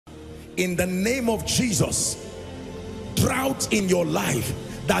in the name of Jesus. Drought in your life,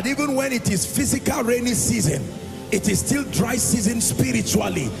 that even when it is physical rainy season, it is still dry season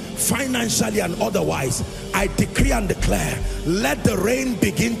spiritually, financially and otherwise. I decree and declare, let the rain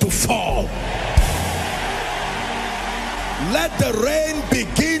begin to fall. Let the rain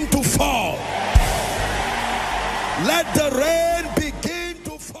begin to fall. Let the rain begin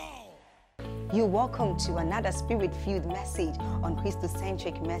to fall. You're welcome to another spirit-filled message on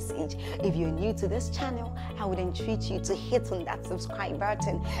Christocentric Message. If you're new to this channel, I would entreat you to hit on that subscribe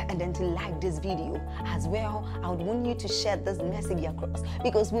button and then to like this video. As well, I would want you to share this message across,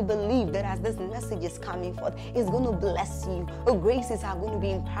 because we believe that as this message is coming forth, it's going to bless you. Graces are going to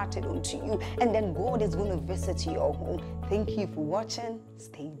be imparted unto you, and then God is going to visit your home. Thank you for watching.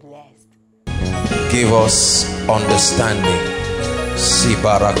 Stay blessed. Give us understanding.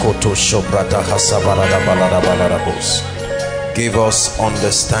 Give us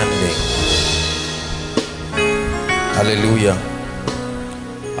understanding. Hallelujah.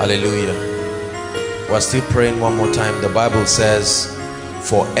 Hallelujah. We're still praying one more time. The Bible says,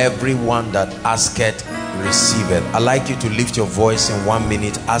 for everyone that asketh, receiveth. I'd like you to lift your voice in 1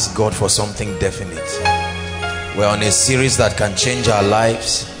 minute. Ask God for something definite. We're on a series that can change our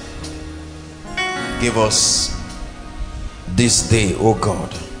lives. Give us this day, oh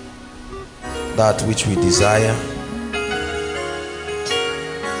God, that which we desire.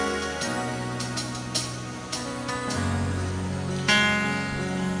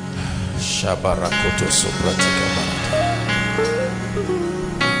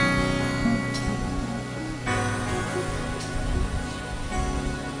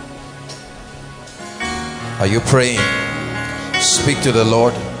 Are you praying? Speak to the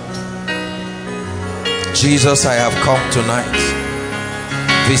Lord. Jesus, I have come tonight.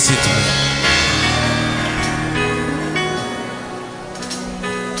 Visit me.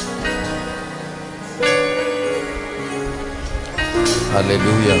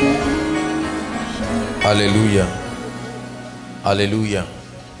 Hallelujah. Hallelujah. Hallelujah.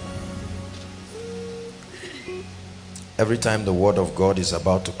 Every time the word of God is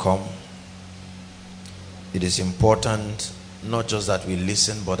about to come, it is important not just that we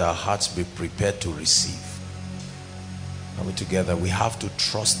listen, but our hearts be prepared to receive. Are we together? We have to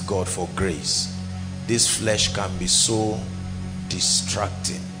trust God for grace. This flesh can be so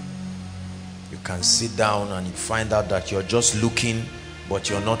distracting. You can sit down and you find out that you're just looking, but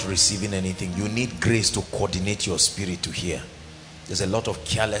you're not receiving anything. You need grace to coordinate your spirit to hear. There's a lot of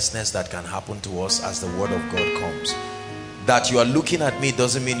carelessness that can happen to us as the word of God comes. That you are looking at me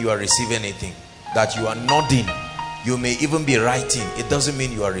doesn't mean you are receiving anything. That you are nodding, you may even be writing, it doesn't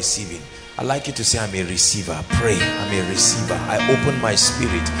mean you are receiving. I'd like you to say, I'm a receiver. Pray, I'm a receiver. I open my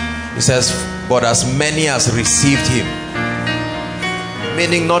spirit. It says, but as many as received him.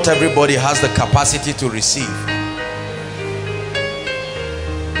 Meaning not everybody has the capacity to receive.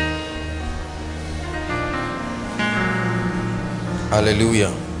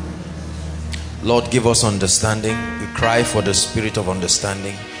 Hallelujah. Lord, give us understanding. We cry for the spirit of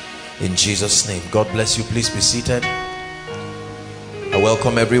understanding in Jesus' name. God bless you. Please be seated. I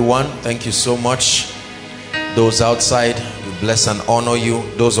welcome everyone. Thank you so much. Those outside, we bless and honor you.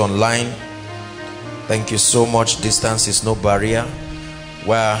 Those online, thank you so much. Distance is no barrier.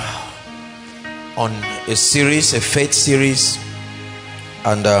 We're on a series, a faith series,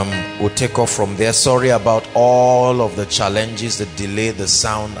 and we'll take off from there. Sorry about all of the challenges, the delay, the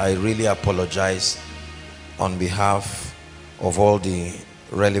sound. I really apologize on behalf of all the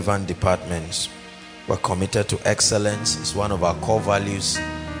relevant departments. We're committed to excellence. It's one of our core values.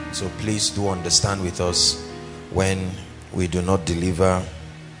 So please do understand with us when we do not deliver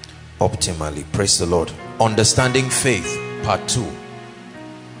optimally. Praise the Lord. Understanding faith, part 2.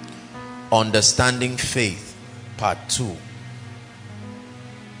 Understanding faith, part 2.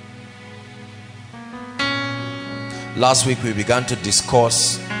 Last week we began to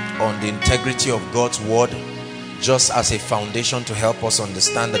discuss on the integrity of God's word, just as a foundation to help us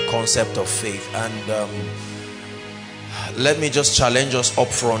understand the concept of faith. And let me just challenge us up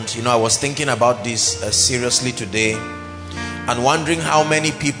front. You know, I was thinking about this seriously today and wondering how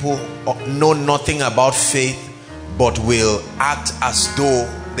many people know nothing about faith but will act as though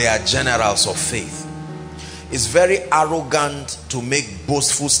they are generals of faith. It's very arrogant to make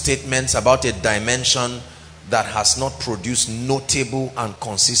boastful statements about a dimension that has not produced notable and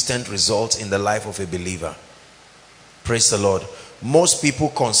consistent results in the life of a believer. Praise the Lord. Most people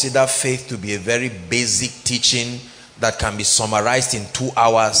consider faith to be a very basic teaching that can be summarized in 2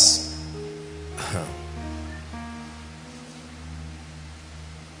 hours.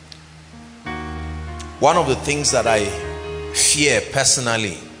 One of the things that I fear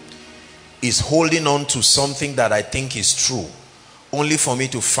personally is holding on to something that I think is true, only for me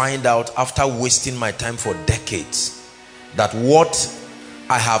to find out after wasting my time for decades that what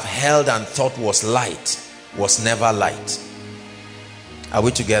I have held and thought was light was never light. Are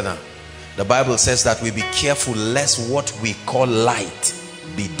we together? The Bible says that we be careful lest what we call light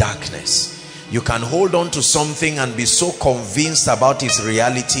be darkness. You can hold on to something and be so convinced about its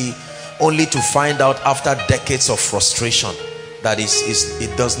reality, only to find out after decades of frustration that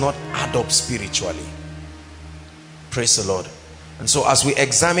it does not add up spiritually. Praise the Lord. And so as we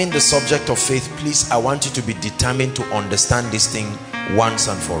examine the subject of faith, please, I want you to be determined to understand this thing once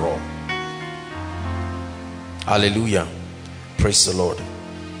and for all. Hallelujah. Praise the Lord.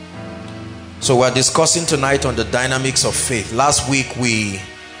 So we're discussing tonight on the dynamics of faith. Last week we,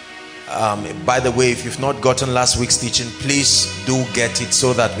 by the way, if you've not gotten last week's teaching, please do get it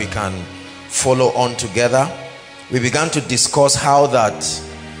so that we can follow on together. We began to discuss how that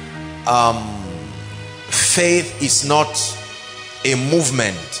faith is not a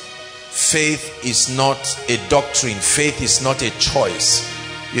movement. Faith is not a doctrine. Faith is not a choice.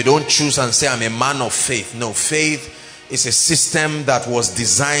 You don't choose and say, I'm a man of faith. No, faith is a system that was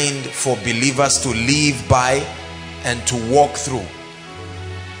designed for believers to live by and to walk through.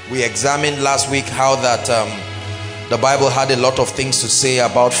 We examined last week how that the Bible had a lot of things to say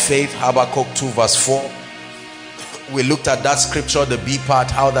about faith. Habakkuk 2 verse 4. We looked at that scripture, the B part,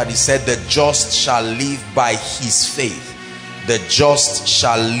 how that he said, the just shall live by his faith. The just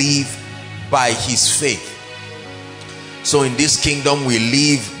shall live by his faith. So in this kingdom we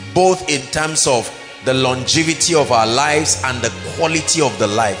live both in terms of the longevity of our lives and the quality of the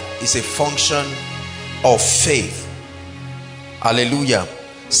life is a function of faith. Hallelujah.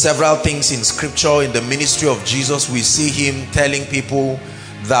 Several things in scripture, in the ministry of Jesus, we see him telling people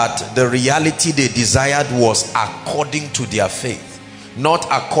that the reality they desired was according to their faith, not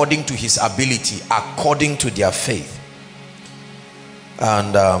according to his ability, according to their faith.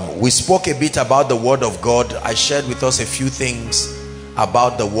 And we spoke a bit about the word of God. I shared with us a few things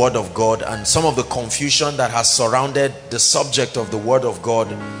about the word of God and some of the confusion that has surrounded the subject of the word of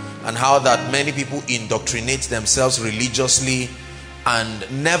God, and how that many people indoctrinate themselves religiously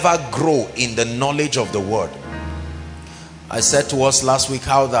and never grow in the knowledge of the word. I said to us last week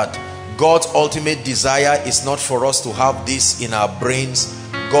how that God's ultimate desire is not for us to have this in our brains.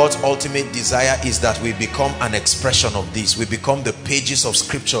 God's ultimate desire is that we become an expression of this. We become the pages of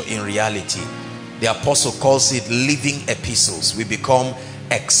scripture in reality. The apostle calls it living epistles. We become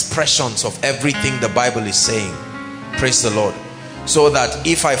expressions of everything the Bible is saying. Praise the Lord. So that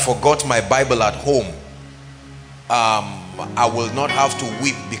if I forgot my Bible at home, I will not have to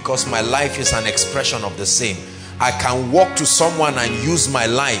weep, because my life is an expression of the same. I can walk to someone and use my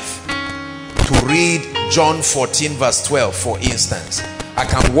life to read John 14 verse 12, for instance. I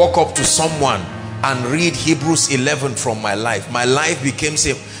can walk up to someone and read Hebrews 11 from my life. My life becomes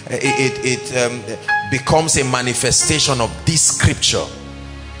becomes a manifestation of this scripture,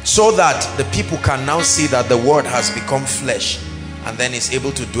 so that the people can now see that the word has become flesh and then is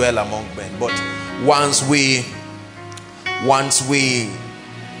able to dwell among men. But once we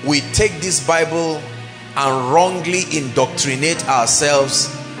take this Bible and wrongly indoctrinate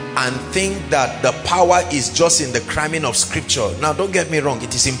ourselves and think that the power is just in the cramming of scripture. Now don't get me wrong,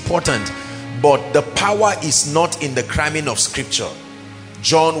 it is important, but the power is not in the cramming of scripture.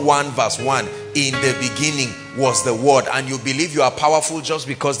 John 1 verse 1, in the beginning was the word, and you believe you are powerful just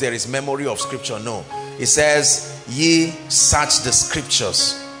because there is memory of scripture. No, it says, ye search the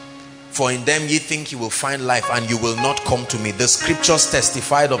scriptures, for in them ye think you will find life, and you will not come to me. The scriptures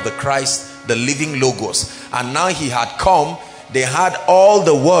testified of the Christ, the living logos, and now he had come. They had all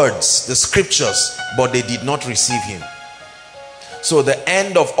the words, the scriptures, but they did not receive him. So the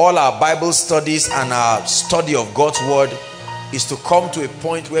end of all our Bible studies and our study of God's word is to come to a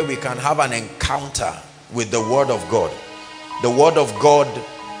point where we can have an encounter with the word of God. The word of God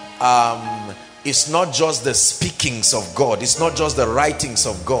is not just the speakings of God. It's not just the writings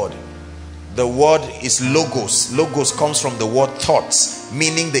of God. The word is logos. Logos comes from the word thoughts,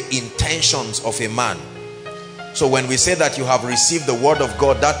 meaning the intentions of a man. So when we say that you have received the word of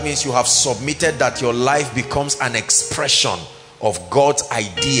God, that means you have submitted, that your life becomes an expression of God's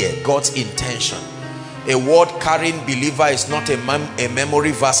idea, God's intention. A word carrying believer is not a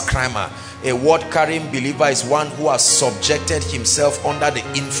memory verse crammer. A word carrying believer is one who has subjected himself under the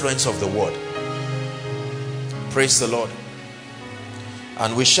influence of the word. Praise the Lord.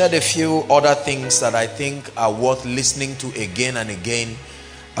 And we shared a few other things that I think are worth listening to again and again.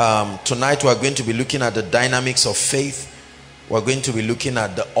 Tonight we're going to be looking at the dynamics of faith. We're going to be looking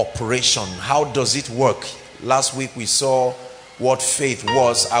at the operation. How does it work? Last week we saw what faith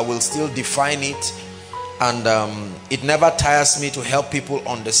was, I will still define it. And it never tires me to help people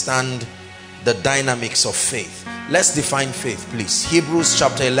understand the dynamics of faith. Let's define faith, please. Hebrews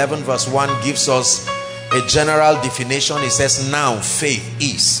chapter 11 verse 1 gives us a general definition. It says, now faith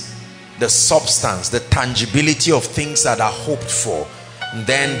is the substance, the tangibility of things that are hoped for, and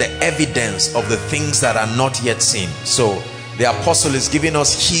then the evidence of the things that are not yet seen. So the apostle is giving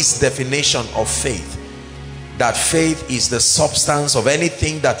us his definition of faith, that faith is the substance of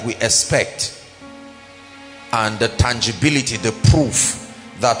anything that we expect, and the tangibility, the proof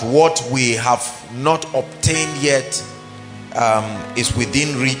that what we have not obtained yet is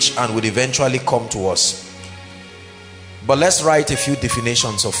within reach and would eventually come to us. But let's write a few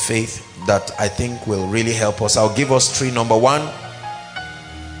definitions of faith that I think will really help us. I'll give us three. Number one,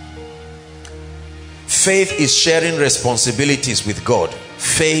 faith is sharing responsibilities with God.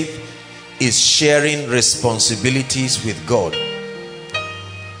 Faith is sharing responsibilities with God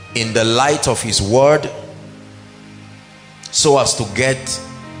in the light of his word, so as to get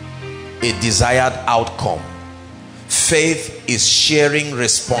a desired outcome. Faith is sharing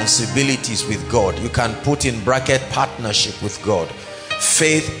responsibilities with God. You can put in bracket partnership with God.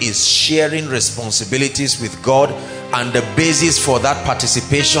 Faith is sharing responsibilities with God, and the basis for that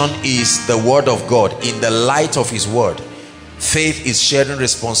participation is the word of God in the light of his word. Faith is sharing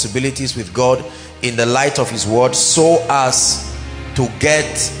responsibilities with God in the light of his word, so as to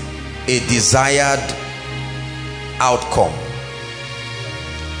get a desired outcome.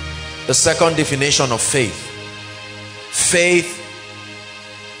 The second definition of faith: faith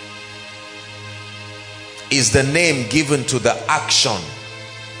is the name given to the action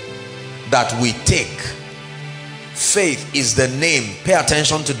that we take. Faith is the name, pay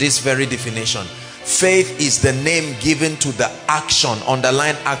attention to this very definition. Faith is the name given to the action,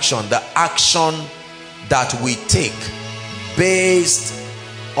 underline action, the action that we take based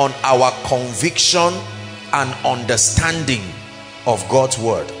on our conviction and understanding of God's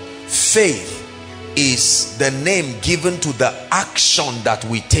word. Faith is the name given to the action that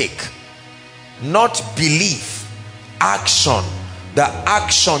we take, not belief. Action, the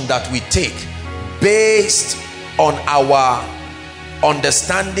action that we take based on our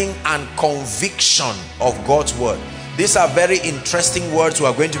understanding and conviction of God's word. These are very interesting words we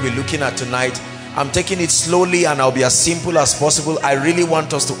are going to be looking at tonight. I'm taking it slowly and I'll be as simple as possible. I really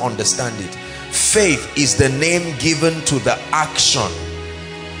want us to understand it. Faith is the name given to the action.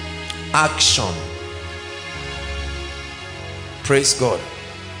 Action. Praise God.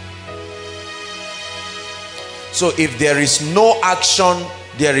 So if there is no action,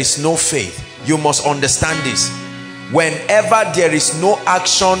 there is no faith. You must understand this. Whenever there is no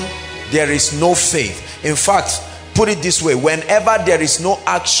action, there is no faith. In fact, put it this way: whenever there is no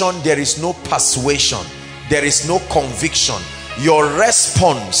action, there is no persuasion, there is no conviction. Your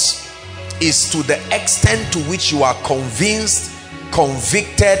response is to the extent to which you are convinced,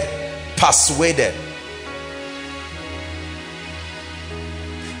 convicted, persuaded.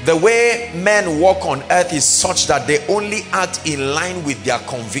 The way men walk on earth is such that they only act in line with their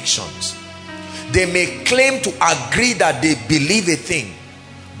convictions. They may claim to agree that they believe a thing,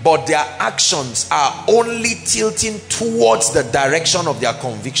 but their actions are only tilting towards the direction of their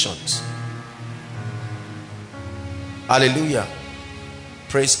convictions. Hallelujah.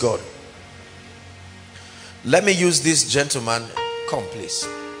 Praise God. Let me use this gentleman. Come, please.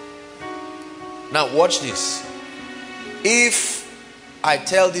 Now watch this. If I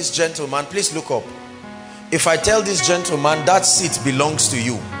tell this gentleman, please look up. If I tell this gentleman that seat belongs to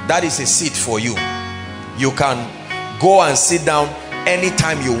you, that is a seat for you, you can go and sit down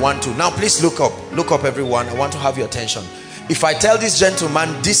anytime you want to. Now please look up everyone. I want to have your attention. If I tell this gentleman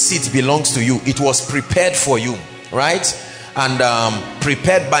this seat belongs to you, it was prepared for you, right? And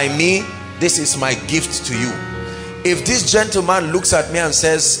prepared by me, this is my gift to you. If this gentleman looks at me and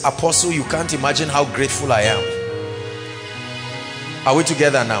says, Apostle, you can't imagine how grateful I am. Are we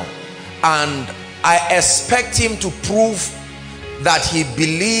together now? And I expect him to prove that he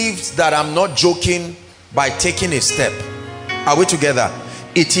believes that I'm not joking by taking a step. Are we together?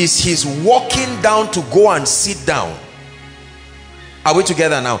 It is his walking down to go and sit down. Are we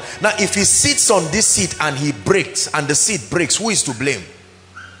together now? Now if he sits on this seat and he breaks, and the seat breaks, who is to blame?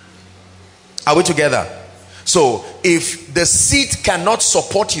 Are we together? So if the seat cannot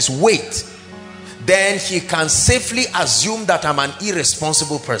support his weight, then he can safely assume that I'm an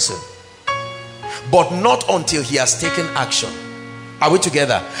irresponsible person. But not until he has taken action. Are we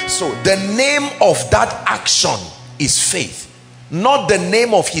together? So the name of that action is faith, not the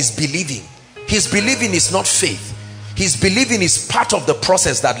name of his believing. His believing is not faith. His believing is part of the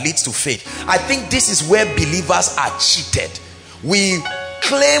process that leads to faith. I think this is where believers are cheated. We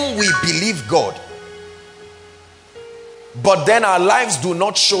claim we believe God, but then our lives do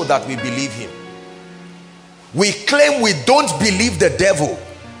not show that we believe him. We claim we don't believe the devil,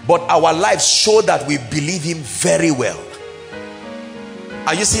 but our lives show that we believe him very well.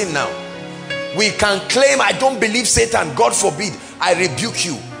 Are you seeing now? We can claim, I don't believe Satan, God forbid, I rebuke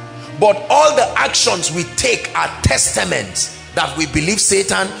you. But all the actions we take are testaments that we believe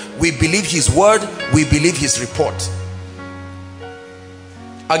Satan, we believe his word, we believe his report.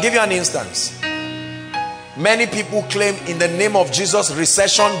 I'll give you an instance. Many people claim, in the name of Jesus,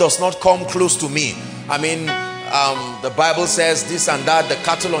 recession does not come close to me. I mean, the Bible says this and that, the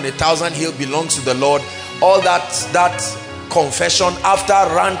cattle on 1,000 hill belongs to the Lord. All that confession, after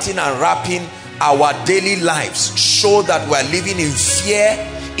ranting and rapping, our daily lives show that we are living in fear,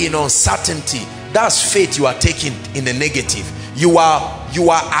 in uncertainty. That's faith you are taking in the negative. You are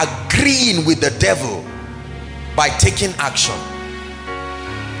agreeing with the devil by taking action.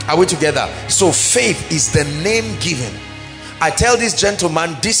 Are we together? So faith is the name given. I tell this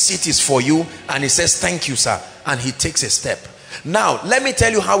gentleman, this seat is for you, and he says, thank you, sir, and he takes a step. Now let me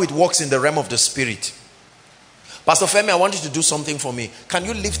tell you how it works in the realm of the spirit. Pastor Femi, I want you to do something for me. Can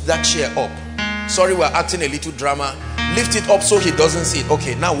you lift that chair up? Sorry, we're acting a little drama. Lift it up so he doesn't see it.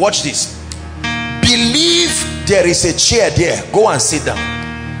 Okay, now watch this. Believe there is a chair there. Go and sit down.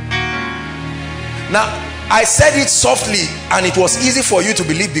 Now, I said it softly and it was easy for you to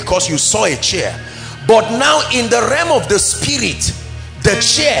believe because you saw a chair. But now in the realm of the spirit, the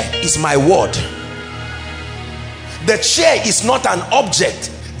chair is my word. The chair is not an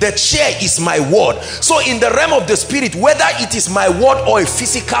object. The chair is my word. So in the realm of the spirit, whether it is my word or a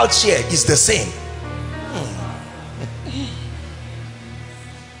physical chair is the same.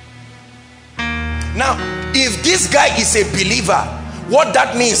 Now, if this guy is a believer, what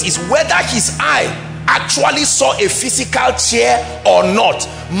that means is whether his eye actually saw a physical chair or not,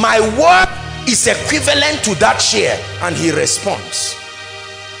 my word is equivalent to that chair, and he responds.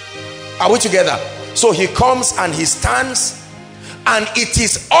 Are we together? So he comes and he stands, and it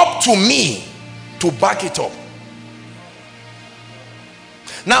is up to me to back it up.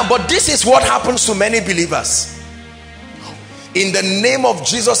 Now, but this is what happens to many believers. In the name of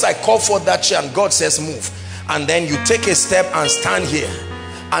Jesus, I call for that chair, and God says move. And then you take a step and stand here.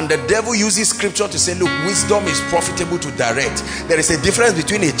 And the devil uses scripture to say, look, wisdom is profitable to direct. There is a difference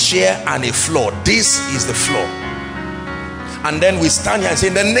between a chair and a floor. This is the floor. And then we stand here and say,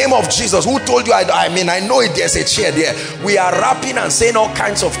 in the name of Jesus, who told you? I mean, I know there's a chair there. We are rapping and saying all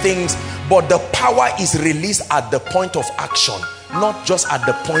kinds of things, but the power is released at the point of action, not just at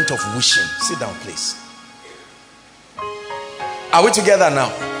the point of wishing. Sit down, please. Are we together now?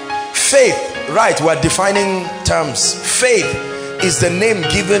 Faith, right, we're defining terms. Faith is the name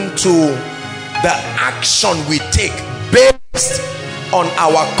given to the action we take based on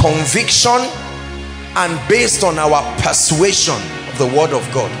our conviction and based on our persuasion of the word of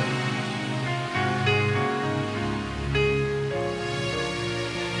God.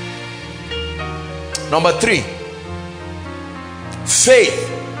 Number 3, faith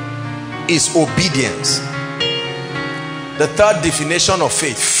is obedience. The third definition of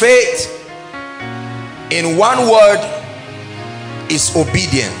faith. Faith, in one word, is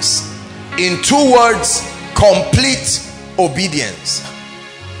obedience. In 2 words, complete obedience.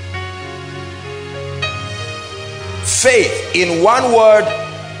 Faith, in 1 word,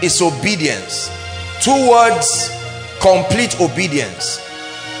 is obedience. 2 words, complete obedience.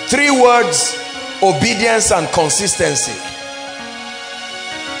 3 words, obedience and consistency.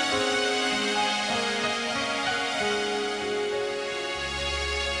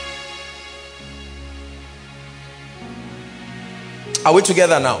 Are we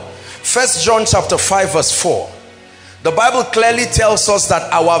together now? 1 John chapter 5 verse 4. The Bible clearly tells us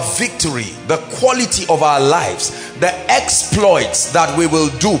that our victory, the quality of our lives, the exploits that we will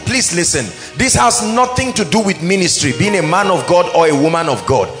do. Please listen. This has nothing to do with ministry, being a man of God or a woman of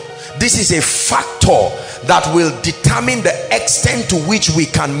God. This is a factor that will determine the extent to which we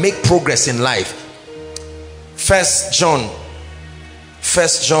can make progress in life. 1 John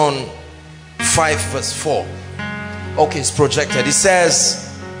 5 verse 4. Okay, it's projected. It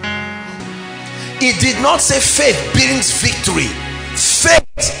says, it did not say faith brings victory. Faith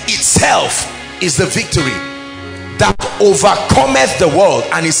itself is the victory that overcometh the world.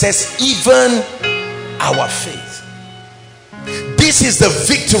 And it says, even our faith. This is the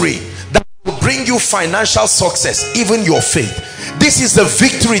victory that will bring you financial success, even your faith. This is the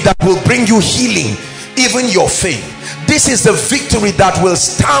victory that will bring you healing, even your faith. This is the victory that will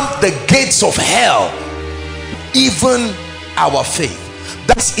stamp the gates of hell, even our faith.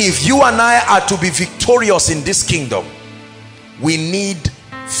 That's if you and I are to be victorious in this kingdom. We need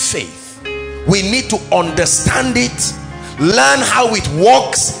faith. We need to understand it, learn how it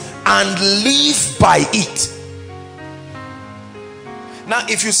works, and live by it. Now,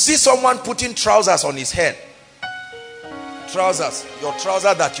 if you see someone putting trousers on his head, trousers, your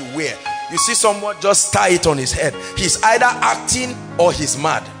trouser that you wear, you see someone just tie it on his head, he's either acting or he's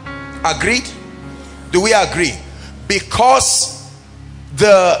mad. Agreed? Do we agree? Because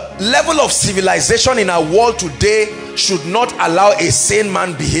the level of civilization in our world today should not allow a sane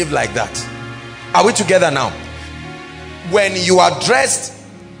man behave like that. Are we together now? When you are dressed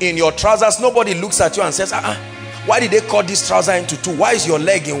in your trousers, nobody looks at you and says, why did they cut this trouser into two? Why is your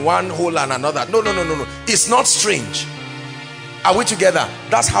leg in one hole and another? No. It's not strange. Are we together?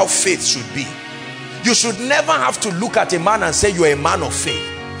 That's how faith should be. You should never have to look at a man and say you're a man of faith.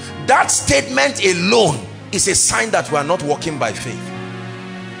 That statement alone is a sign that we are not walking by faith.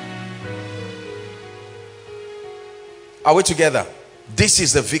 Are we together? This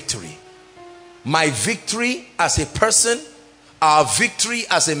is the victory. My victory as a person, our victory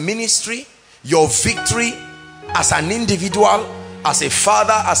as a ministry, your victory as an individual, as a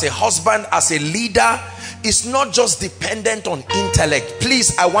father, as a husband, as a leader, is not just dependent on intellect.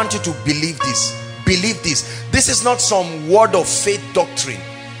 Please, I want you to believe this. Believe this. This is not some word of faith doctrine.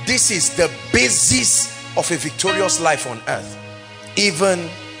 This is the basis of a victorious life on earth. Even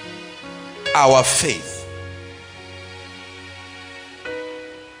our faith.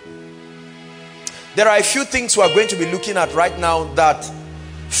 There are a few things we are going to be looking at right now that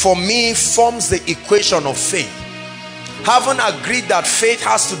for me forms the equation of faith. Having agreed that faith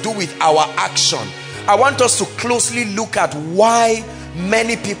has to do with our action, I want us to closely look at why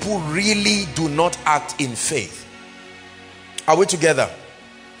many people really do not act in faith. Are we together?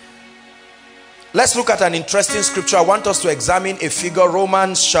 Let's look at an interesting scripture. I want us to examine a figure,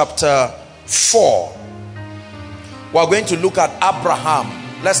 Romans chapter 4. We're going to look at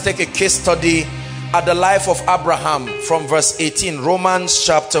Abraham. Let's take a case study at the life of Abraham from verse 18. Romans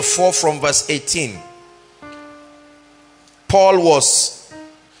chapter 4 from verse 18. Paul was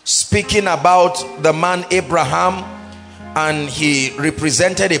speaking about the man Abraham, and he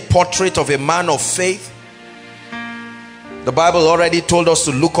represented a portrait of a man of faith. The Bible already told us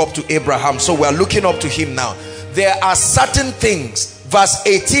to look up to Abraham, so we are looking up to him now. There are certain things. Verse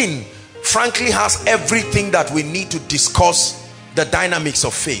 18 frankly has everything that we need to discuss the dynamics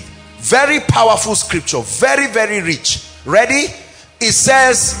of faith. Very powerful scripture, very, very rich. Ready? It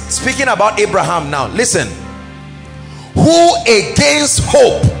says, speaking about Abraham now, listen. Who against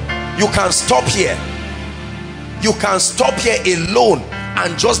hope, you can stop here. You can stop here alone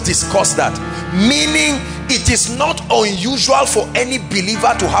and just discuss that. Meaning, it is not unusual for any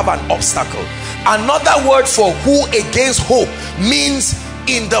believer to have an obstacle. Another word for who against hope means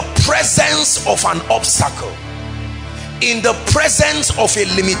in the presence of an obstacle, in the presence of a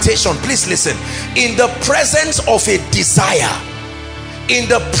limitation. Please listen. In the presence of a desire, in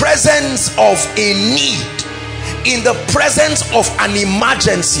the presence of a need, in the presence of an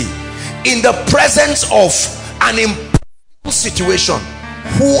emergency, in the presence of an impossible situation,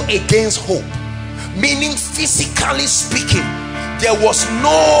 who against hope? Meaning, physically speaking, there was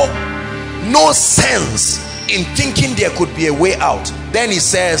no sense in thinking there could be a way out. Then he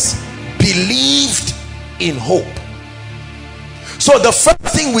says, believed in hope. So the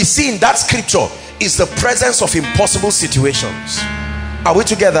first thing we see in that scripture is the presence of impossible situations. Are we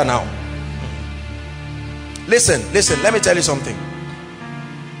together now? Listen, let me tell you something.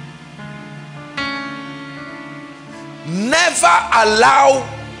 Never allow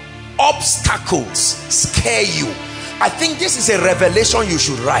obstacles scare you. I think this is a revelation you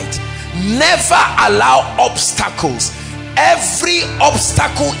should write. Never allow obstacles. Every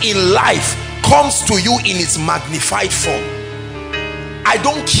obstacle in life comes to you in its magnified form. I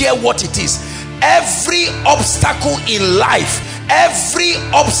don't care what it is. Every obstacle in life, every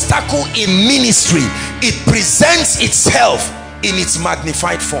obstacle in ministry, it presents itself in its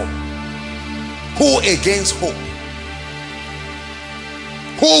magnified form. Who against hope?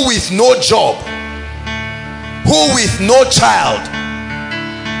 Who with no job? Who with no child?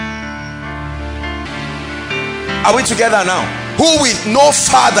 Are we together now? Who with no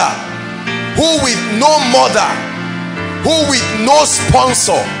father? Who with no mother? Who with no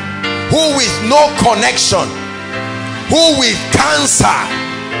sponsor? Who with no connection? Who with cancer?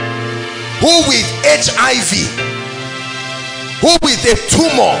 Who with HIV? Who with a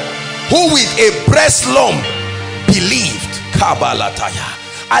tumor? Who with a breast lump? Believed. Kabbalataya.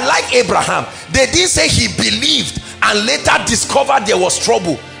 I like Abraham. They didn't say he believed and later discovered there was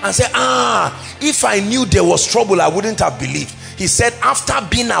trouble and said, if I knew there was trouble, I wouldn't have believed. He said after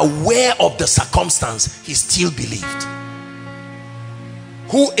being aware of the circumstance, he still believed.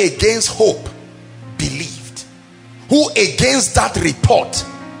 Who against hope believed? Who against that report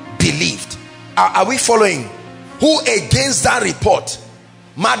believed? Are we following? Who against that report?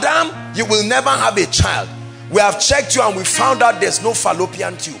 Madam, you will never have a child. We have checked you and we found out there's no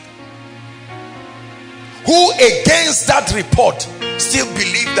fallopian tube. Who against that report still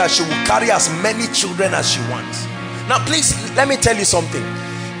believe that she will carry as many children as she wants? Now please, let me tell you something.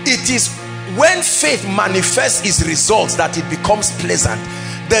 It is when faith manifests its results that it becomes pleasant.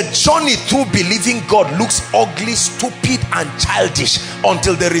 The journey through believing God looks ugly, stupid and childish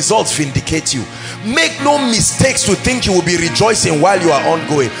until the results vindicate you. Make no mistakes to think you will be rejoicing while you are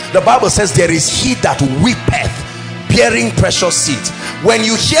ongoing. The Bible says there is he that weepeth, bearing precious seeds. When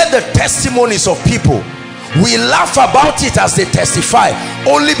you hear the testimonies of people, we laugh about it as they testify,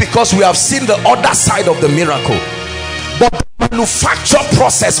 only because we have seen the other side of the miracle. But the manufacture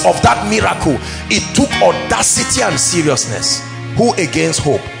process of that miracle, it took audacity and seriousness. Who against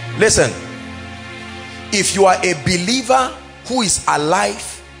hope? Listen, if you are a believer who is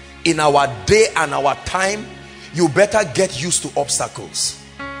alive in our day and our time, you better get used to obstacles.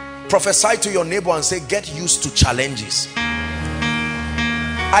 Prophesy to your neighbor and say, get used to challenges.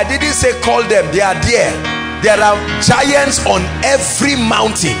 I didn't say call them, they are there. There are giants on every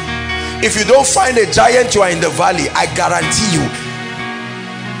mountain. If you don't find a giant, you are in the valley. I guarantee you.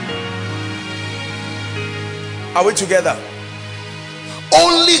 Are we together?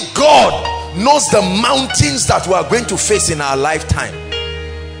 Only God knows the mountains that we are going to face in our lifetime.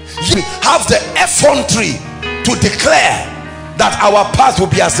 You have the effrontery to declare that our path will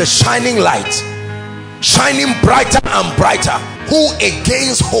be as the shining light, shining brighter and brighter. Who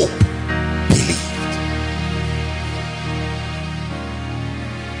against hope believed?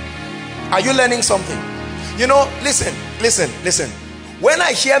 Are you learning something? You know, listen. When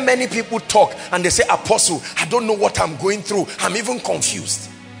I hear many people talk and they say, Apostle, I don't know what I'm going through, I'm even confused.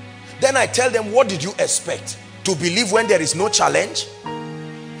 Then I tell them, what did you expect? To believe when there is no challenge?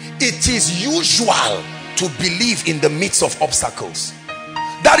 It is usual to believe in the midst of obstacles.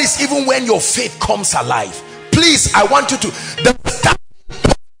 That is even when your faith comes alive. Please, I want you to, the starting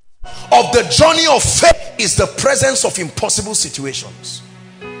of the journey of faith is the presence of impossible situations.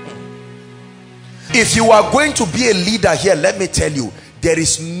 If you are going to be a leader here, let me tell you, there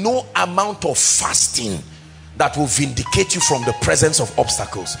is no amount of fasting that will vindicate you from the presence of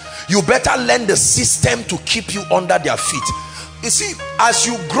obstacles. You better learn the system to keep you under their feet. You see, as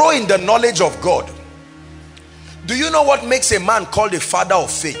you grow in the knowledge of God, do you know what makes a man called a father of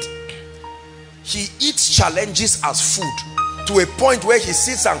faith? He eats challenges as food to a point where he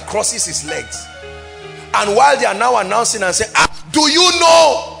sits and crosses his legs. And while they are now announcing and say, do you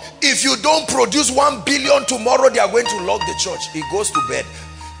know if you don't produce 1 billion tomorrow, they are going to lock the church? He goes to bed.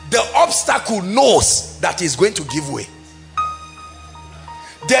 The obstacle knows that he's going to give way.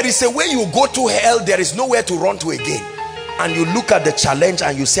 There is a way you go to hell, there is nowhere to run to again. And you look at the challenge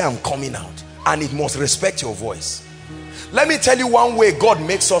and you say, I'm coming out. And it must respect your voice. Let me tell you one way God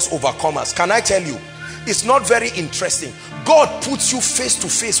makes us overcomers. Can I tell you? It's not very interesting. God puts you face to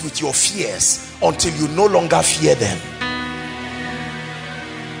face with your fears until you no longer fear them.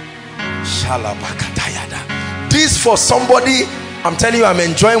 This for somebody, I'm telling you, I'm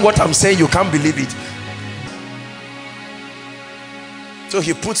enjoying what I'm saying. You can't believe it. So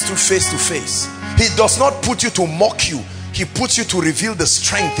he puts you face to face. He does not put you to mock you. He puts you to reveal the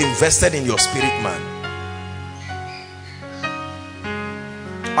strength invested in your spirit, man.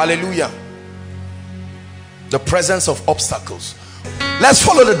 Hallelujah. The presence of obstacles. Let's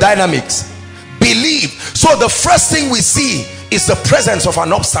follow the dynamics. Believe. So the first thing we see is the presence of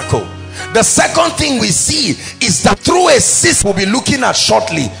an obstacle. The second thing we see is that through a system we'll be looking at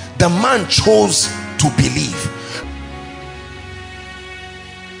shortly, the man chose to believe.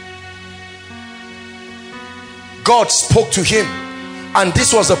 God spoke to him, and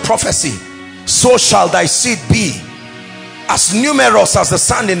this was a prophecy. So shall thy seed be, as numerous as the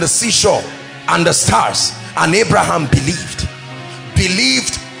sand in the seashore and the stars. And Abraham believed.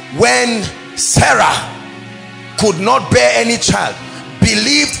 Believed when Sarah could not bear any child.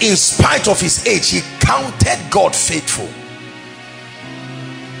 Believed in spite of his age. He counted God faithful.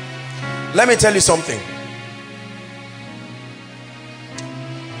 Let me tell you something.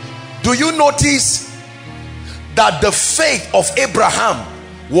 Do you notice that the faith of Abraham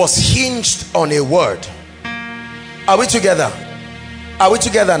was hinged on a word? Are we together? Are we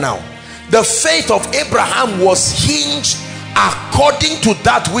together now? The faith of Abraham was hinged according to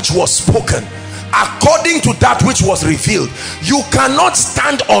that which was spoken, according to that which was revealed. You cannot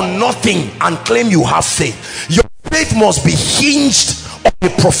stand on nothing and claim you have faith. Your faith must be hinged on a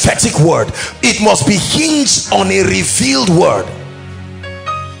prophetic word. It must be hinged on a revealed word.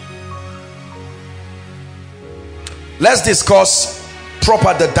 let's discuss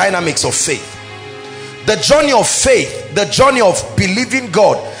proper the dynamics of faith. The journey of faith, the journey of believing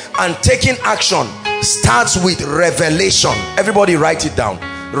God and taking action starts with revelation. Everybody write it down.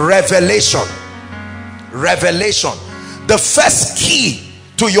 Revelation. Revelation. The first key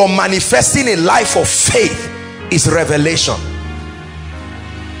to your manifesting a life of faith is revelation.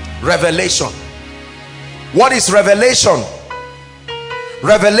 Revelation. What is revelation?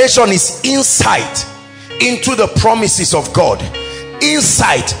 Revelation is insight into the promises of God,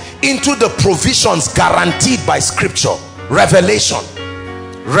 insight into the provisions guaranteed by scripture. Revelation.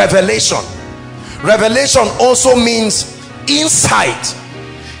 Revelation. Revelation also means insight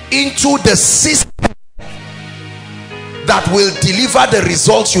into the system that will deliver the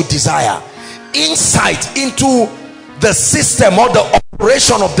results you desire. Insight into the system or the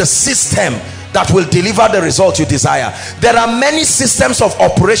operation of the system that will deliver the result you desire. There are many systems of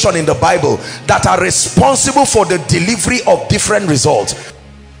operation in the Bible that are responsible for the delivery of different results.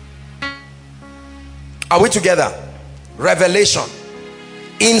 Are we together? Revelation,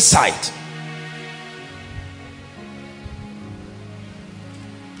 insight.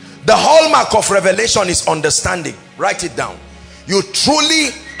 The hallmark of revelation is understanding. Write it down. You truly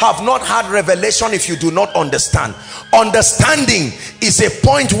have not had revelation if you do not understand. Understanding is a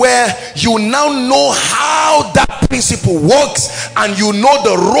point where you now know how that principle works and you know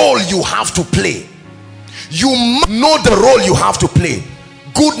the role you have to play. You know the role you have to play.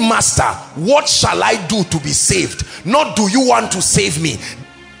 Good master, what shall I do to be saved? Not do you want to save me?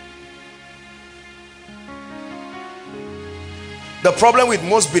 The problem with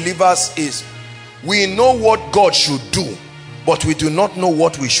most believers is we know what God should do, but we do not know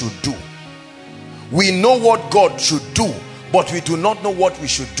what we should do. We know what God should do, but we do not know what we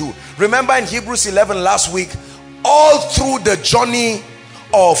should do. Remember in Hebrews 11 last week, all through the journey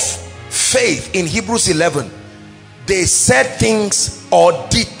of faith in Hebrews 11, they said things or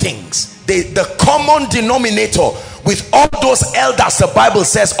did things. The common denominator with all those elders, the Bible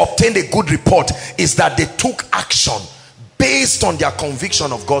says, obtained a good report, is that they took action based on their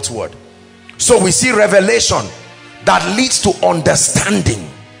conviction of God's word. So we see revelation that leads to understanding.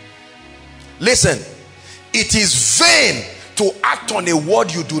 Listen, it is vain to act on a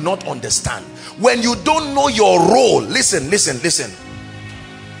word you do not understand. When you don't know your role, listen.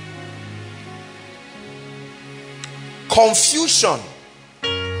 Confusion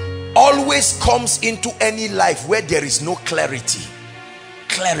always comes into any life where there is no clarity.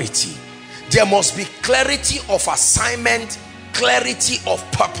 Clarity. There must be clarity of assignment, clarity of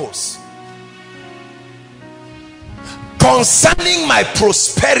purpose. Concerning my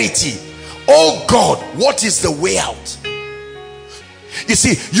prosperity, oh God, what is the way out? You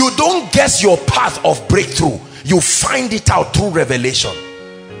see, you don't guess your path of breakthrough. You find it out through revelation.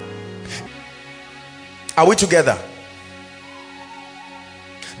 Are we together?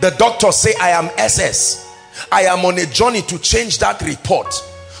 The doctors say I am SS. I am on a journey to change that report.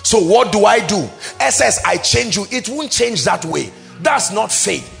 So what do? SS, I change you. It won't change that way. That's not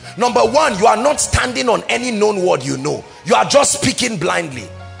faith. Number one, you are not standing on any known word you know. You are just speaking blindly.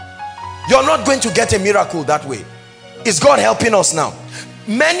 You're not going to get a miracle that way. Is God helping us now?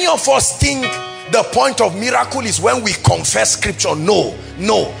 Many of us think the point of miracle is when we confess scripture. No.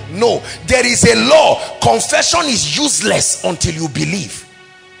 There is a law. Confession is useless until you believe.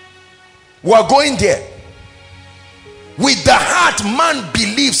 We are going there. With the heart, man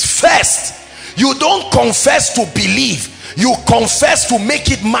believes first. You don't confess to believe. You confess to make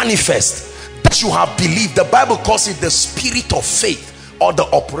it manifest that you have believed. The Bible calls it the spirit of faith or the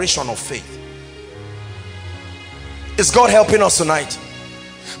operation of faith. Is God helping us tonight?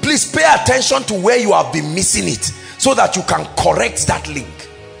 Please pay attention to where you have been missing it so that you can correct that link.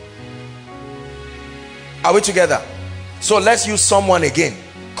 Are we together? So let's use someone again.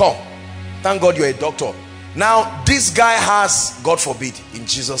 Come. Thank God you're a doctor. Now this guy has, God forbid, in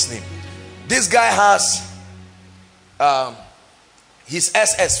Jesus' name, this guy has his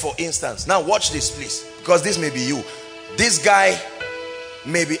SS, for instance. Now watch this, please, because this may be you. This guy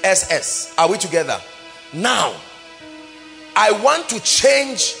may be SS. Are we together? Now I want to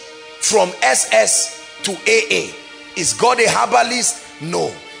change from SS to AA. Is God a herbalist? No.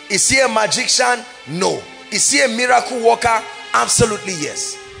 Is he a magician? No. Is he a miracle worker? Absolutely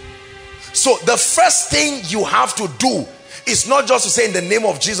yes. So the first thing you have to do is not just to say in the name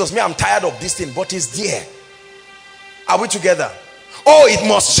of Jesus, me, I'm tired of this thing, but it's there. Are we together? Oh, it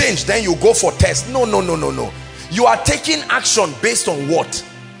must change. Then you go for test. No. You are taking action based on what?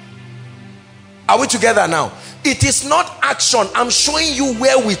 Are we together now? It is not action. I'm showing you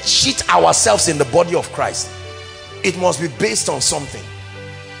where we cheat ourselves in the body of Christ. It must be based on something.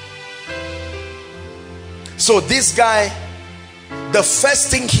 So this guy, the first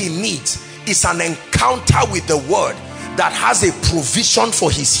thing he needs is an encounter with the word that has a provision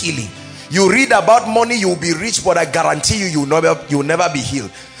for his healing. You read about money, you'll be rich, but I guarantee you, you'll never be healed.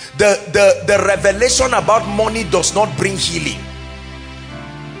 The revelation about money does not bring healing.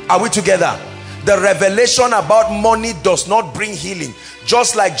 Are we together? The revelation about money does not bring healing.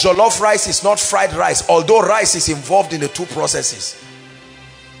 Just like jollof rice is not fried rice, although rice is involved in the two processes.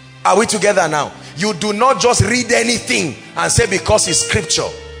 Are we together now? You do not just read anything and say because it's scripture.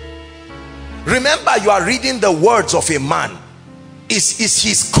 Remember, you are reading the words of a man. Is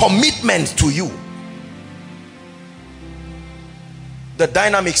his commitment to you. The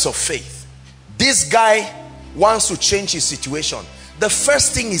dynamics of faith. This guy wants to change his situation. The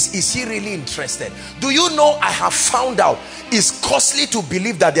first thing is he really interested? Do you know, I have found out it's costly to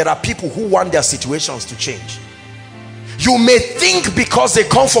believe that there are people who want their situations to change. You may think because they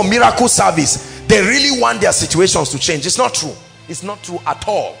come for miracle service, they really want their situations to change. It's not true. It's not true at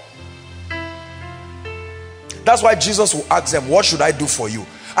all. That's why Jesus will ask them, what should I do for you?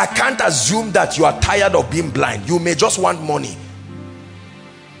 I can't assume that you are tired of being blind. You may just want money.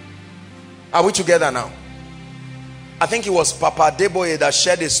 Are we together now? I think it was Papa Deboye that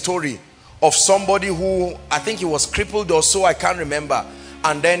shared a story of somebody who, I think he was crippled or so, I can't remember.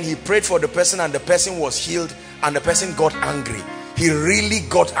 And then he prayed for the person and the person was healed and the person got angry. He really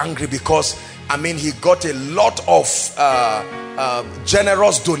got angry because, I mean, he got a lot of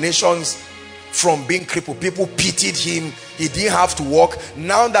generous donations from being crippled. People pitied him. He didn't have to walk.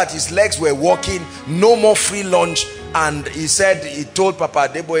 Now that his legs were walking, no more free lunch. And he said, he told Papa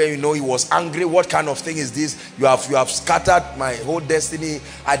Deboye, you know, he was angry. What kind of thing is this? You have scattered my whole destiny.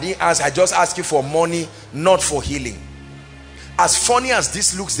 I didn't ask, I just asked you for money, not for healing. As funny as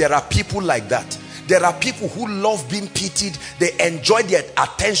this looks, there are people like that. There are people who love being pitied. They enjoy their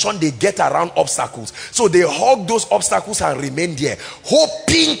attention they get around obstacles. So they hug those obstacles and remain there,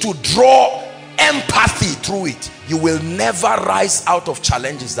 hoping to draw empathy through it. You will never rise out of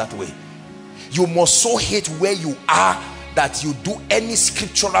challenges that way. You must so hate where you are that you do any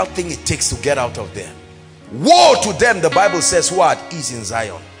scriptural thing it takes to get out of there. Woe to them, the Bible says, who are at ease in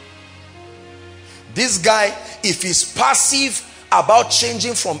Zion. This guy, if he's passive about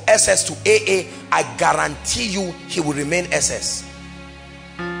changing from SS to AA, I guarantee you he will remain SS.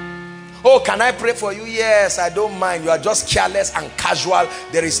 Oh, can I pray for you? Yes, I don't mind. You are just careless and casual.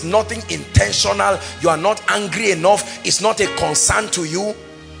 There is nothing intentional. You are not angry enough. It's not a concern to you.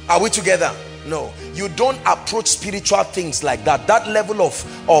 Are we together? No. You don't approach spiritual things like that. That level of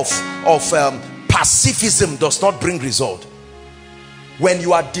pacifism does not bring result. When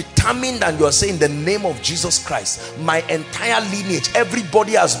you are determined and you are saying, in the name of Jesus Christ, my entire lineage,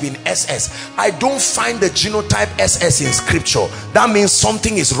 everybody has been SS. I don't find the genotype SS in scripture. That means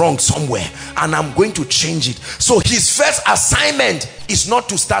something is wrong somewhere and I'm going to change it. So his first assignment is not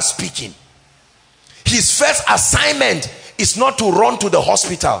to start speaking. His first assignment is not to run to the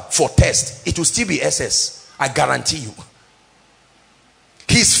hospital for test. It will still be SS. I guarantee you.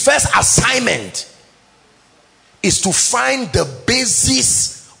 His first assignment is to find the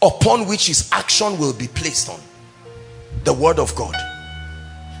basis upon which his action will be placed on. The word of God.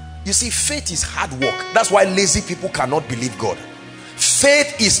 You see, faith is hard work. That's why lazy people cannot believe God.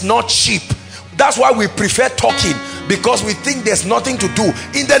 Faith is not cheap. That's why we prefer talking, because we think there's nothing to do.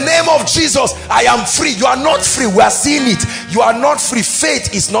 In the name of Jesus, I am free. You are not free. We are seeing it. You are not free.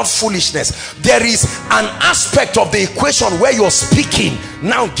 Faith is not foolishness. There is an aspect of the equation where your speaking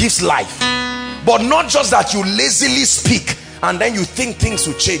now gives life. But not just that you lazily speak and then you think things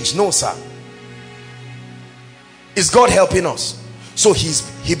will change. No, sir. Is God helping us? So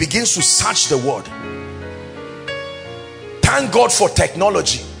he begins to search the word. Thank God for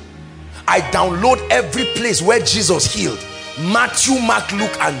technology. I download every place where Jesus healed. Matthew, Mark,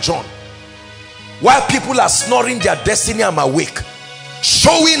 Luke, and John. While people are snoring their destiny, I'm awake,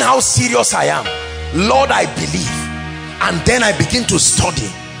 showing how serious I am. Lord, I believe. And then I begin to study.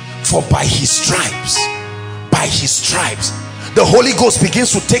 For by his stripes, the Holy Ghost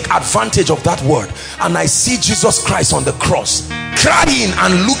begins to take advantage of that word. And I see Jesus Christ on the cross crying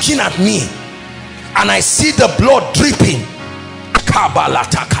and looking at me, and I see the blood dripping.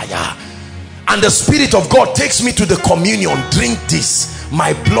 And the Spirit of God takes me to the communion. Drink this,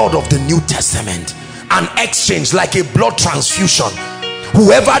 my blood of the New Testament. An exchange, like a blood transfusion.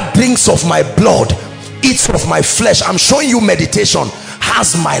 Whoever drinks of my blood, eats of my flesh, I'm showing you meditation,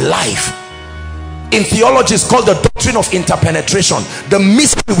 has my life. In theology, it's called the doctrine of interpenetration, the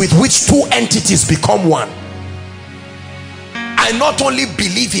mystery with which two entities become one. I not only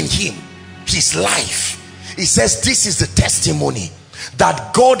believe in him, his life. He says, this is the testimony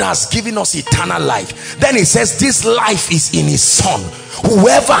that God has given us eternal life. Then he says this life is in his Son.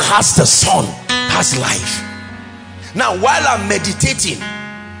 Whoever has the Son has life. Now while I'm meditating,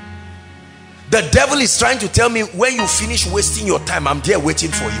 the devil is trying to tell me, when you finish wasting your time, I'm there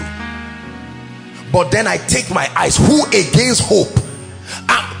waiting for you. But then I take my eyes, who against hope?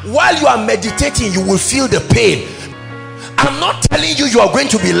 While you are meditating, you will feel the pain. I'm not telling you you are going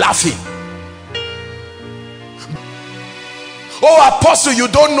to be laughing. Oh, apostle, you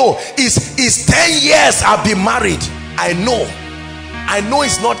don't know. It's 10 years I've been married. I know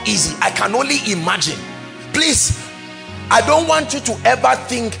it's not easy. I can only imagine. Please, I don't want you to ever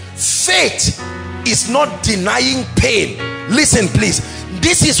think faith is not denying pain. Listen, please.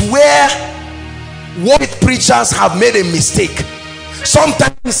 This is where what preachers have made a mistake.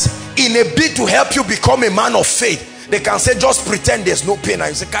 Sometimes in a bid to help you become a man of faith, they can say just pretend there's no pain. And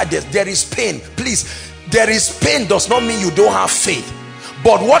you say, God, there is pain. Please, there is pain does not mean you don't have faith.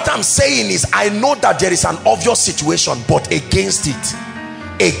 But what I'm saying is, I know that there is an obvious situation, but against it,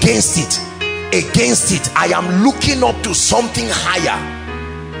 I am looking up to something higher.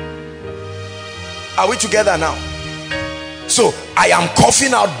 Are we together now? So I am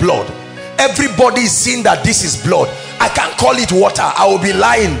coughing out blood. Everybody is seeing that this is blood. I can't call it water. I will be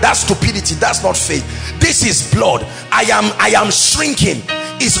lying. That's stupidity. That's not faith. This is blood. I am shrinking.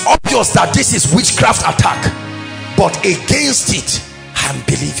 It's obvious that this is witchcraft attack, but against it I am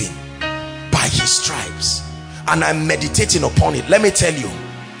believing by his stripes, and I'm meditating upon it. Let me tell you,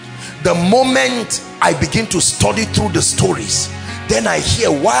 the moment I begin to study through the stories, then I hear,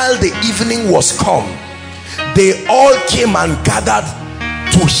 while the evening was come, they all came and gathered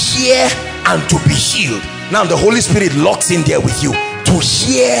to hear and to be healed. Now the Holy Spirit locks in there with you, to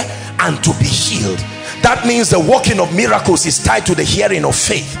hear and to be healed. That means the working of miracles is tied to the hearing of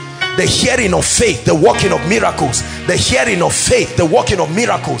faith. The hearing of faith, the working of miracles. The hearing of faith, the working of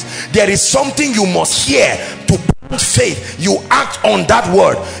miracles. There is something you must hear to plant faith. You act on that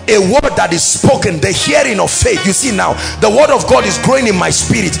word, a word that is spoken, the hearing of faith. You see now, the word of God is growing in my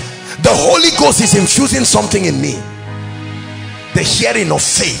spirit. The Holy Ghost is infusing something in me. The hearing of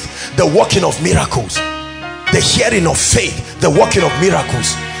faith, the working of miracles. The hearing of faith, the working of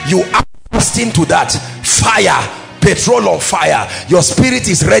miracles. You act into that fire, petrol on fire. Your spirit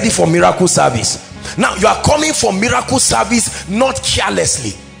is ready for miracle service. Now you are coming for miracle service not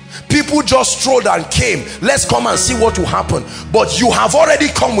carelessly. People just strolled and came, let's come and see what will happen. But you have already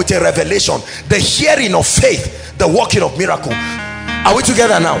come with a revelation, the hearing of faith, the working of miracle. Are we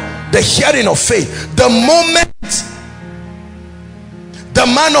together now? The hearing of faith. The moment the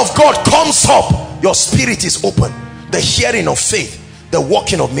man of God comes up, your spirit is open. The hearing of faith, the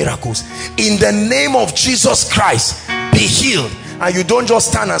working of miracles. In the name of Jesus Christ, be healed. And you don't just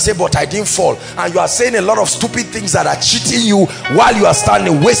stand and say, but I didn't fall. And you are saying a lot of stupid things that are cheating you while you are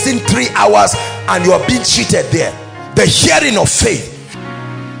standing, wasting 3 hours, and you are being cheated there. The hearing of faith.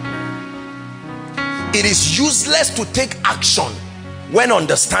 It is useless to take action when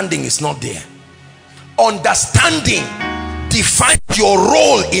understanding is not there. Understanding defines your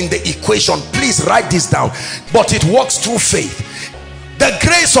role in the equation. Please write this down. But it works through faith. The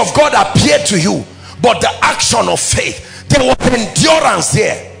grace of God appeared to you, but the action of faith, there was endurance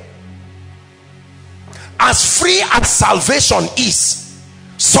there. As free as salvation is,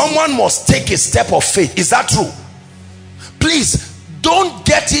 someone must take a step of faith. Is that true? Please don't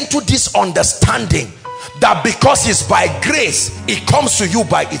get into this understanding that because it's by grace, it comes to you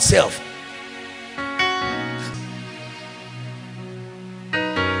by itself.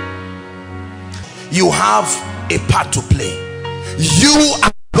 You have a part to play. You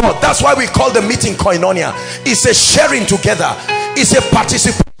and God. That's why we call the meeting koinonia. It's a sharing together. It's a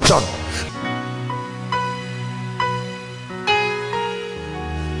participation.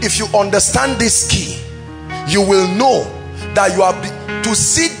 If you understand this key, you will know that you are to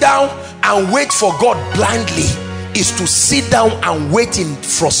sit down and wait for God blindly is to sit down and wait in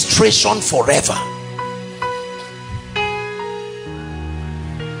frustration forever.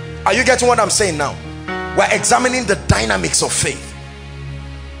 Are you getting what I'm saying now? We're examining the dynamics of faith.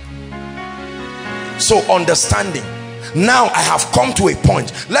 So understanding. Now I have come to a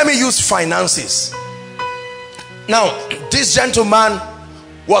point. Let me use finances. Now this gentleman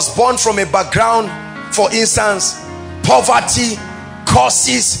was born from a background, for instance, poverty,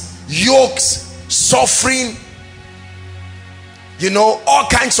 curses, yokes, suffering, you know, all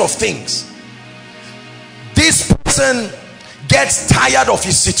kinds of things. This person gets tired of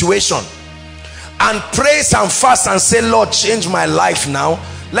his situation and prays and fasts and say, Lord, change my life now.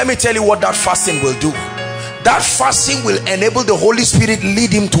 Let me tell you what that fasting will do. That fasting will enable the Holy Spirit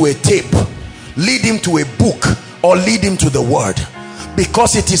lead him to a tape, lead him to a book, or lead him to the word.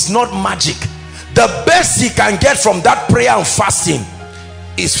 because it is not magic. The best he can get from that prayer and fasting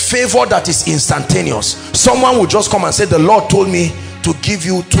is favor that is instantaneous. Someone will just come and say, the Lord told me to give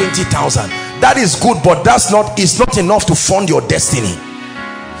you 20,000. That is good, but it's not enough to fund your destiny.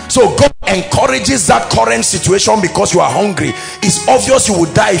 So God encourages that current situation because you are hungry. It's obvious you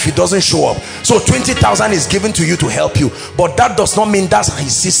will die if it doesn't show up. So 20,000 is given to you to help you, but that does not mean that's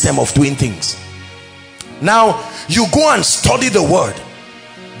his system of doing things. Now you go and study the word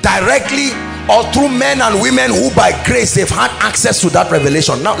directly or through men and women who by grace they've had access to that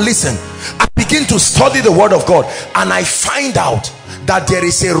revelation. Now listen, I begin to study the word of God and I find out that there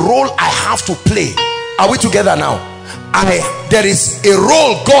is a role I have to play. Are we together now? There is a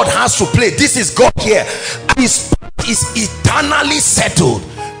role God has to play. This is God here. His part is eternally settled.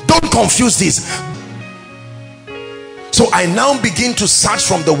 Don't confuse this. So I now begin to search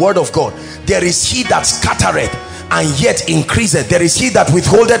from the word of God. There is he that scattereth and yet increaseth. There is he that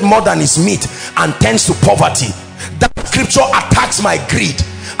withholdeth more than is meet and tends to poverty. That scripture attacks my greed,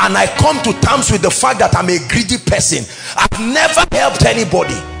 and I come to terms with the fact that I'm a greedy person. I've never helped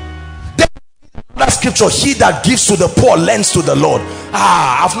anybody. That scripture, he that gives to the poor lends to the Lord.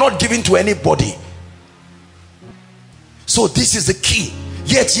 I've not given to anybody. So this is the key.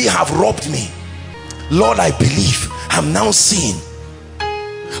 Yet ye have robbed me. Lord, I believe. I'm now seeing.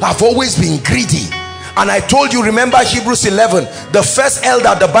 I've always been greedy. And I told you, remember Hebrews 11, the first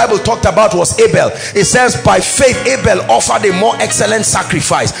elder the Bible talked about was Abel. It says by faith Abel offered a more excellent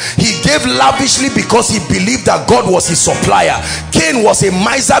sacrifice. He gave lavishly because he believed that God was his supplier. Cain was a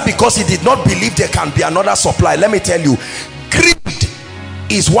miser because he did not believe there can be another supply. Let me tell you, greed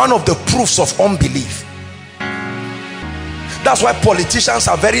is one of the proofs of unbelief. That's why politicians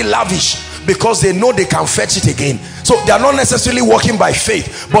are very lavish, because they know they can fetch it again. So they are not necessarily walking by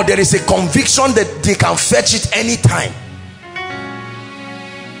faith, but there is a conviction that they can fetch it anytime.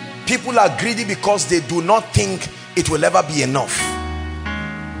 People are greedy because they do not think it will ever be enough.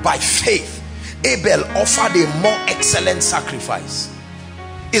 By faith, Abel offered a more excellent sacrifice.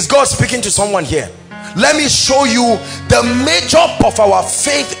 Is God speaking to someone here? Let me show you the major of our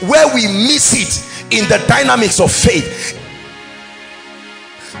faith, where we miss it in the dynamics of faith.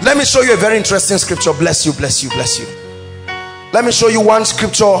 Let me show you a very interesting scripture. Bless you, bless you, bless you. Let me show you one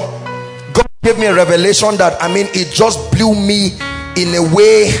scripture. God gave me a revelation that, it just blew me in a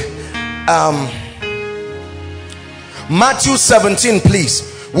way. Matthew 17,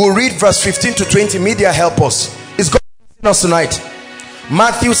 please. We'll read verse 15 to 20. Media, help us. Is God teaching us tonight?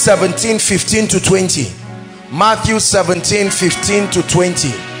 Matthew 17, 15 to 20. Matthew 17, 15 to 20.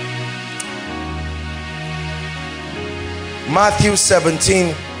 Matthew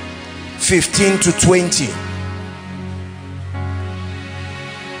 17, 15 to 20.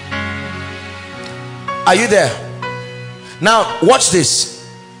 Are you there? Now watch this.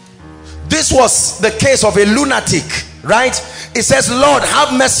 This was the case of a lunatic, right? It says, Lord,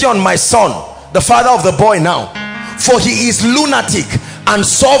 have mercy on my son, the father of the boy now, for he is lunatic and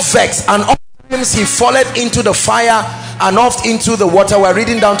so vexed, and oftentimes he falleth into the fire and oft into the water. We're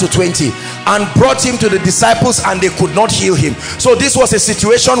reading down to 20. And brought him to the disciples, and they could not heal him. So this was a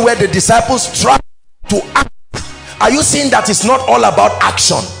situation where the disciples tried to act. Are you seeing that it's not all about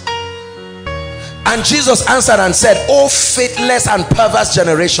action? And Jesus answered and said, O faithless and perverse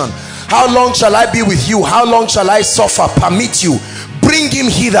generation, how long shall I be with you? How long shall I suffer? Permit you. Bring him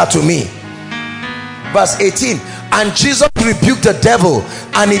hither to me. Verse 18. And Jesus rebuked the devil,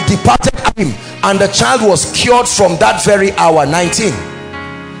 and it departed him, and the child was cured from that very hour. 19.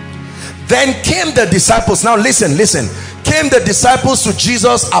 Then came the disciples. Now listen, listen. Came the disciples to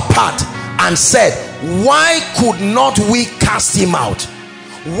Jesus apart and said, why could not we cast him out?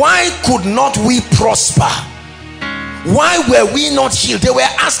 Why could not we prosper? Why were we not healed? They were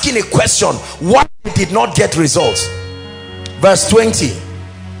asking a question. Why they did not get results? Verse 20.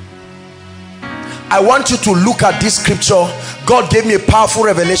 I want you to look at this scripture. God gave me a powerful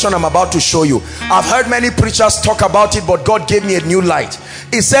revelation I'm about to show you. I've heard many preachers talk about it, but God gave me a new light.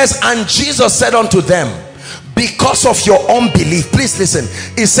 It says, and Jesus said unto them, because of your unbelief. Please listen.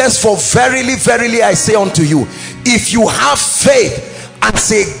 It says, for verily, verily I say unto you, if you have faith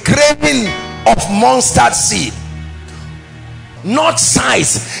as a grain of mustard seed, not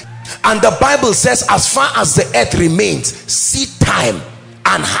size. And the Bible says, as far as the earth remains, seed time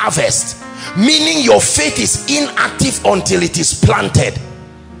and harvest. Meaning your faith is inactive until it is planted.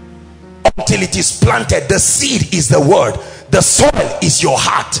 Until it is planted. The seed is the word. The soil is your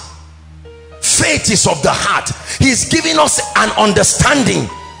heart. Faith is of the heart. He's giving us an understanding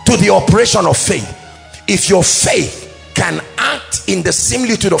to the operation of faith. If your faith can act in the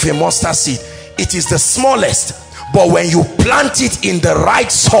similitude of a mustard seed, it is the smallest, But when you plant it in the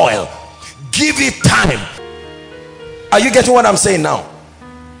right soil, give it time. Are you getting what I'm saying now?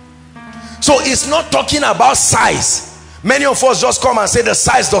 So it's not talking about size. Many of us just come and say the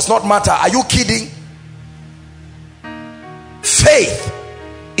size does not matter. Are you kidding? Faith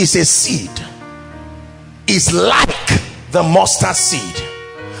is a seed. It's like the mustard seed.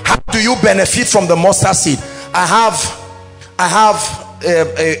 How do you benefit from the mustard seed? I have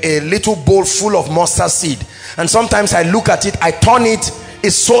a little bowl full of mustard seed, and sometimes I look at it, I turn it,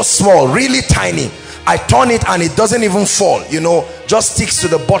 it's so small, really tiny. I turn it and it doesn't even fall, you know, just sticks to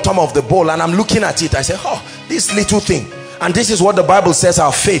the bottom of the bowl, and I'm looking at it, I say, oh, this little thing. And this is what the Bible says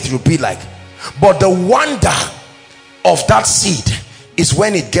our faith will be like. But the wonder of that seed is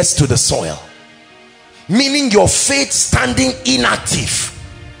when it gets to the soil, meaning your faith standing inactive,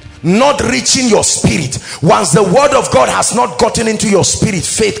 not reaching your spirit. Once the word of God has not gotten into your spirit,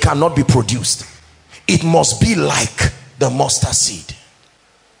 faith cannot be produced. It must be like the mustard seed,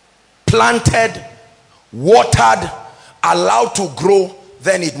 planted, watered, allowed to grow,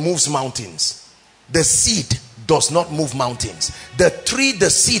 then it moves mountains. The seed does not move mountains. The tree the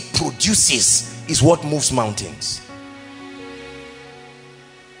seed produces is what moves mountains.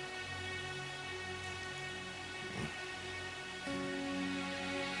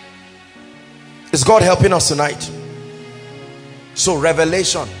 Is God helping us tonight? So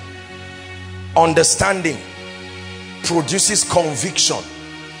revelation, understanding produces conviction.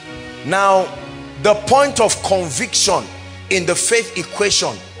 Now the point of conviction in the faith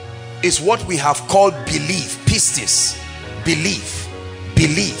equation is what we have called belief, pistis, belief,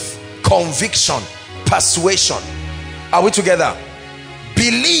 conviction, persuasion. Are we together?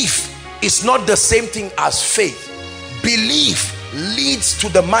 Belief is not the same thing as faith. Belief leads to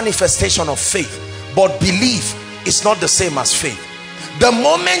the manifestation of faith, but belief is not the same as faith. The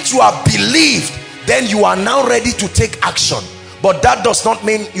moment you are believed, then you are now ready to take action, but that does not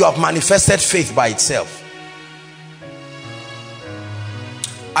mean you have manifested faith by itself.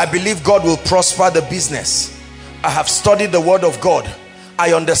 I believe God will prosper the business. I have studied the word of God.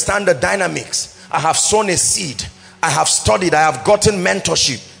 I understand the dynamics. I have sown a seed. I have studied. I have gotten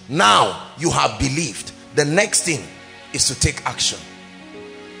mentorship. Now you have believed. The next thing is to take action.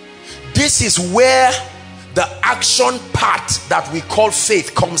 This is where the action part that we call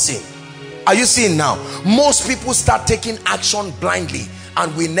faith comes in. Are you seeing now? Most people start taking action blindly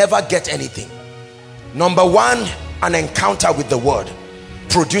and we never get anything. Number one, an encounter with the word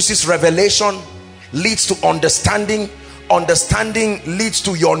produces revelation, leads to understanding. Understanding leads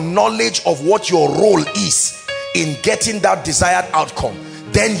to your knowledge of what your role is in getting that desired outcome.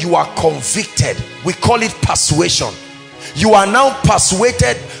 Then you are convicted. We call it persuasion. You are now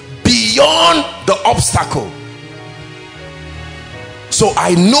persuaded beyond the obstacle. So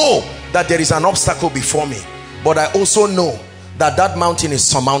I know that there is an obstacle before me, but I also know that that mountain is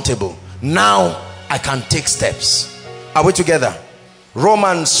surmountable. Now I can take steps. Are we together?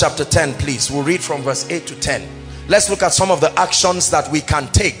 Romans chapter 10, please. We'll read from verse 8 to 10. Let's look at some of the actions that we can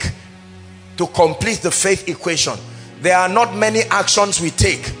take to complete the faith equation. There are not many actions we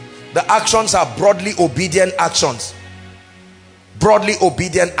take. The actions are broadly obedient actions. Broadly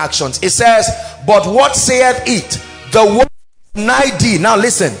obedient actions. It says, but what saith it? The word is nigh thee. Now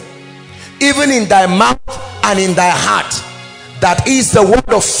listen. Even in thy mouth and in thy heart. That is the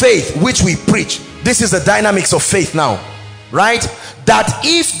word of faith which we preach. This is the dynamics of faith now. Right? That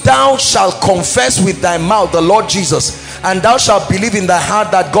if thou shalt confess with thy mouth the Lord Jesus, and thou shalt believe in thy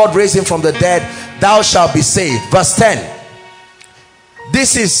heart that God raised him from the dead, thou shalt be saved. Verse 10.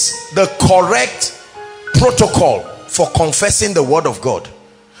 This is the correct protocol for confessing the word of God.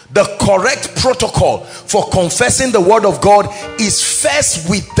 The correct protocol for confessing the word of God is first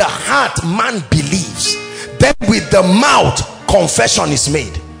with the heart man believes, then with the mouth confession is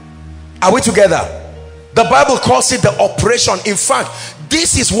made. Are we together? The Bible calls it the operation. In fact,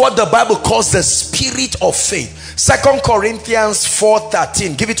 this is what the Bible calls the spirit of faith. 2 Corinthians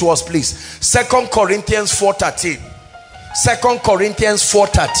 4:13. Give it to us, please. 2 Corinthians 4:13. 2 Corinthians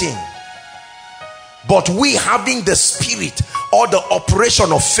 4:13. But we having the spirit or the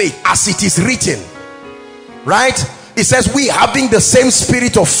operation of faith as it is written. Right? It says we having the same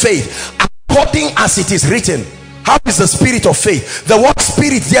spirit of faith according as it is written. How is the spirit of faith? The word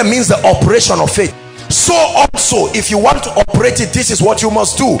spirit there means the operation of faith. So also, if you want to operate it, this is what you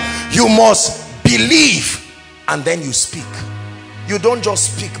must do. You must believe and then you speak. You don't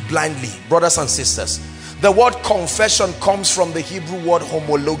just speak blindly, brothers and sisters. The word confession comes from the Hebrew word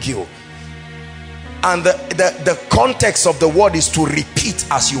homologio. And the context of the word is to repeat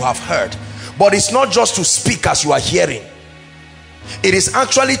as you have heard. But it's not just to speak as you are hearing. It is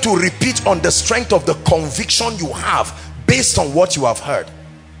actually to repeat on the strength of the conviction you have based on what you have heard.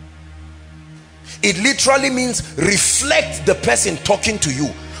 It literally means reflect the person talking to you,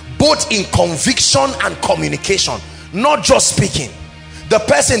 both in conviction and communication, not just speaking. The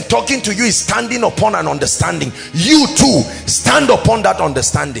person talking to you is standing upon an understanding. You too stand upon that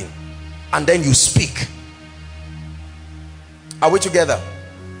understanding, and then you speak. Are we together?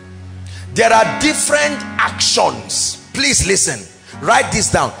 There are different actions. Please listen. Write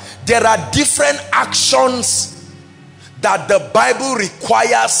this down. There are different actions that the Bible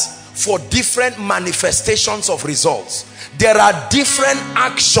requires for different manifestations of results. There are different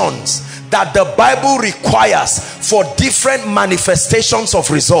actions that the Bible requires for different manifestations of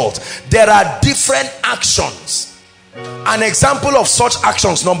results. There are different actions. An example of such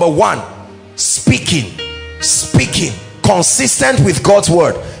actions, number one, speaking. Speaking, consistent with God's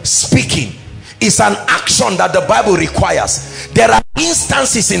word. Speaking is an action that the Bible requires. There are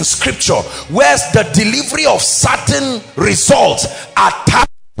instances in scripture where the delivery of certain results are tied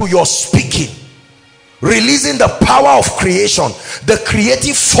to your speaking, releasing the power of creation, the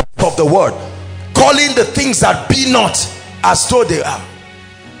creative force of the word, calling the things that be not as though they are.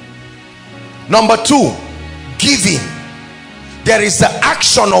 Number two, giving. There is the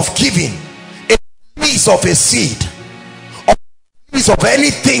action of giving. A piece of a seed, or a piece of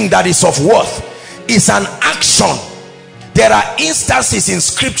anything that is of worth is an action. There are instances in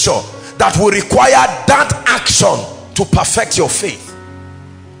scripture that will require that action to perfect your faith.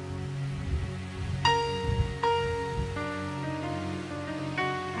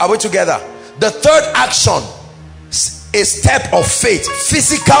 Are we together? The third action, a step of faith,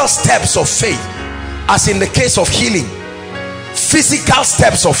 physical steps of faith, as in the case of healing. Physical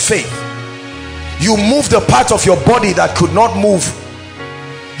steps of faith. You move the part of your body that could not move.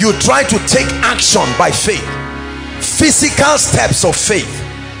 You try to take action by faith. Physical steps of faith.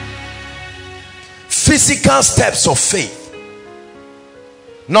 Physical steps of faith.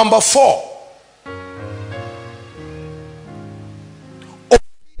 Number four,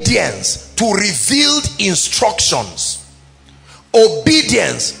 obedience to revealed instructions.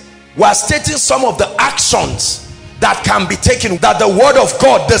 Obedience, we are stating some of the actions that can be taken, that the word of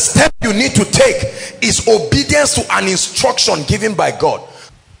God, the step you need to take is obedience to an instruction given by God.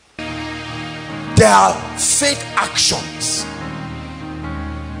 There are faith actions.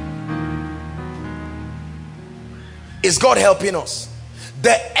 Is God helping us?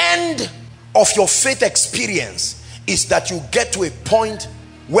 The end of your faith experience is that you get to a point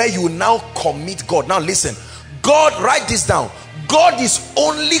where you now commit God. Now listen, God, write this down. God is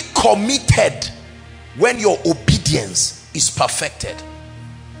only committed when your obedience is perfected.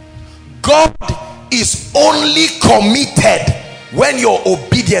 God is only committed when your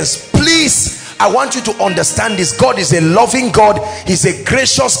obedience, please, I want you to understand this. God is a loving God. He's a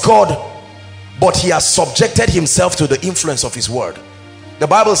gracious God, but he has subjected himself to the influence of his word. The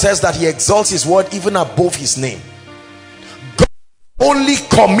Bible says that he exalts his word even above his name. God is only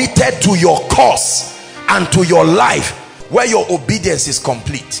committed to your cause and to your life where your obedience is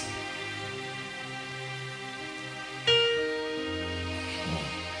complete.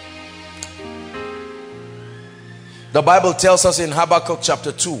 The Bible tells us in Habakkuk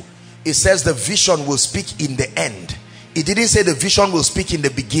chapter 2, it says the vision will speak in the end. It didn't say the vision will speak in the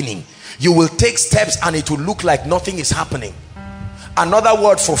beginning. You will take steps and it will look like nothing is happening. Another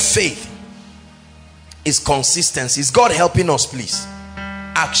word for faith is consistency. Is God helping us, please?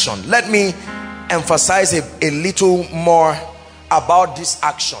 Action. Let me emphasize a little more about this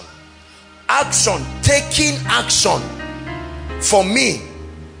action. Action, taking action, for me,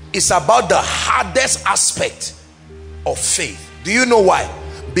 is about the hardest aspect of faith. Do you know why?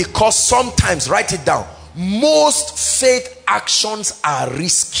 Because sometimes, write it down, most faith actions are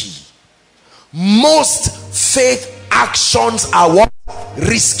risky. Most faith actions are what?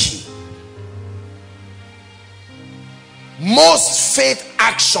 Risky. Most faith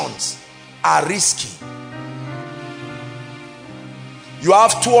actions are risky. You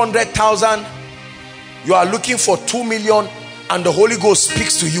have 200,000, you are looking for 2 million, and the Holy Ghost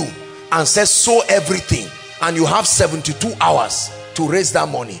speaks to you and says sow everything, and you have 72 hours to raise that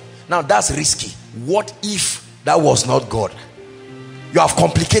money. Now that's risky. What if that was not God? You have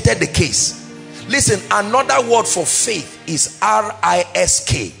complicated the case. Listen, another word for faith is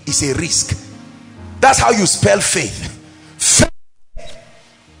R-I-S-K. It's a risk. That's how you spell faith. Faith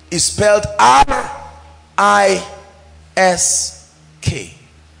is spelled R-I-S-K.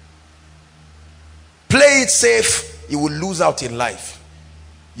 Play it safe, you will lose out in life.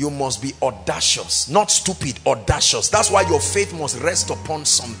 You must be audacious, not stupid, audacious. That's why your faith must rest upon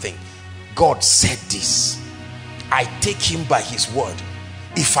something. God said this. I take him by his word.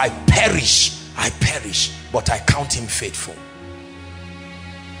 If I perish, I perish, but I count him faithful.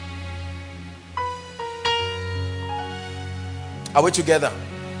 Are we together?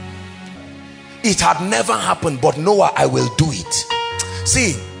 It had never happened, but Noah, I will do it.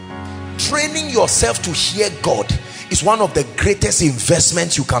 See, training yourself to hear God is one of the greatest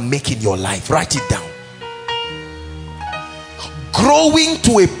investments you can make in your life. Write it down. Growing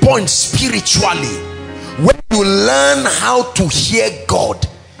to a point spiritually when you learn how to hear God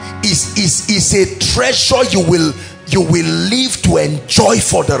is a treasure you will live to enjoy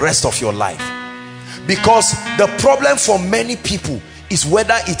for the rest of your life. Because the problem for many people is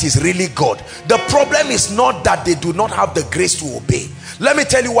whether it is really God. The problem is not that they do not have the grace to obey. Let me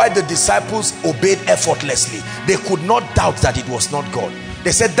tell you why the disciples obeyed effortlessly. They could not doubt that it was not God.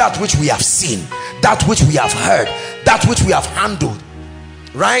 They said, that which we have seen, that which we have heard, that which we have handled.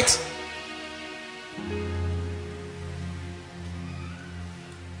 Right?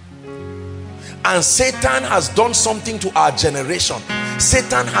 And Satan has done something to our generation.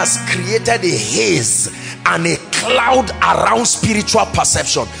 Satan has created a haze and a cloud around spiritual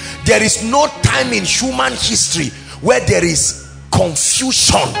perception. There is no time in human history where there is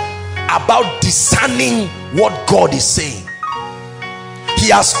confusion about discerning what God is saying. He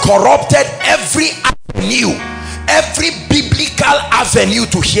has corrupted every avenue, every biblical avenue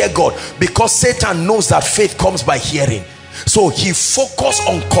to hear God, because Satan knows that faith comes by hearing. So he focused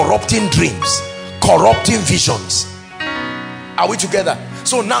on corrupting dreams, corrupting visions. Are we together?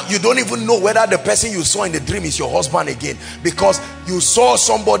 So now you don't even know whether the person you saw in the dream is your husband again, because you saw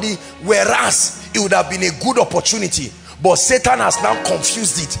somebody, whereas it would have been a good opportunity, but Satan has now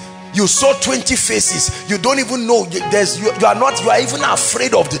confused it. You saw 20 faces. You don't even know. You are even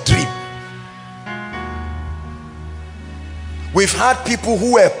afraid of the dream. We've had people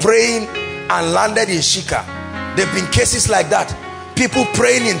who were praying and landed in Shika. There have been cases like that. People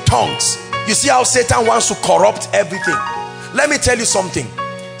praying in tongues. You see how Satan wants to corrupt everything. Let me tell you something.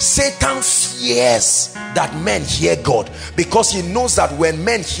 Satan fears that men hear God, because he knows that when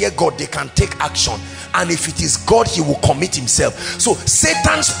men hear God, they can take action. And if it is God, he will commit himself. So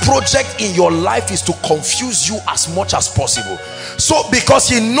Satan's project in your life is to confuse you as much as possible. So because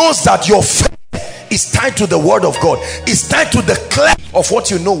he knows that your faith is tied to the word of God, it's tied to the clear of what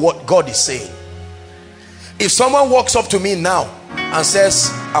you know what God is saying. If someone walks up to me now and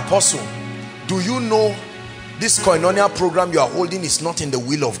says, Apostle, do you know this koinonia program you are holding is not in the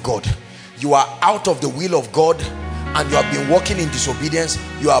will of God? You are out of the will of God and you have been walking in disobedience.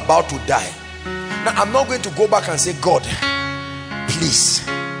 You are about to die. Now I'm not going to go back and say, God, please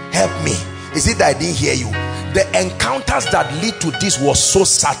help me. Is it that I didn't hear you? The encounters that lead to this was so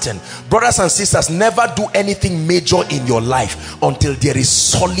certain. Brothers and sisters, never do anything major in your life until there is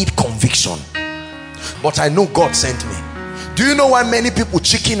solid conviction. But I know God sent me. Do you know why many people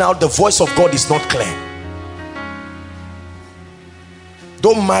chicken out? The voice of God is not clear.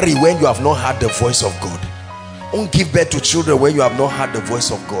 Don't marry when you have not heard the voice of God. Don't give birth to children when you have not heard the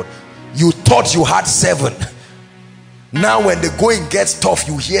voice of God. You thought you had 7. Now when the going gets tough,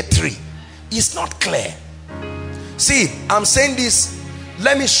 you hear 3. It's not clear. See, I'm saying this,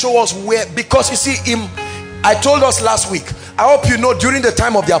 let me show us where, because you see, I told us last week, I hope you know, during the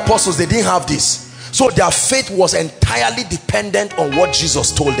time of the apostles, they didn't have this. So their faith was entirely dependent on what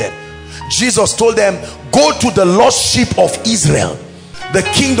Jesus told them. Jesus told them, go to the lost sheep of Israel. The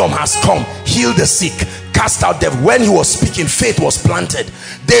kingdom has come. Heal the sick, cast out devils. When he was speaking, faith was planted.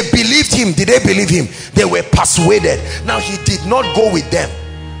 They believed him. Did they believe him? They were persuaded. Now he did not go with them.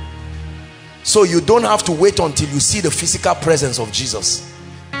 So you don't have to wait until you see the physical presence of Jesus.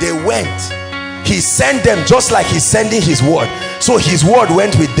 They went. He sent them just like he's sending his word. So his word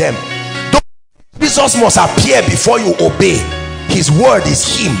went with them. Jesus must appear before you obey. His word is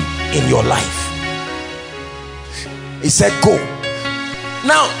him in your life. He said, go.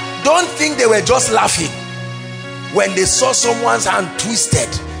 Now, don't think they were just laughing when they saw someone's hand twisted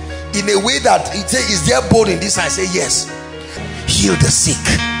in a way that he said, is there bone in this? I say, yes. Heal the sick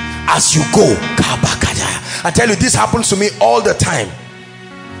as you go. I tell you, this happens to me all the time.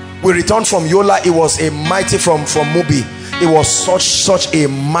 We returned from Yola. It was a mighty, from Mubi. It was such a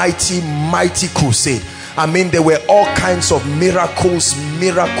mighty crusade. I mean, there were all kinds of miracles.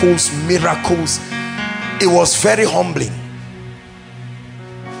 It was very humbling.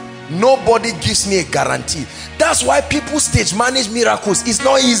 Nobody gives me a guarantee. That's why people stage manage miracles. It's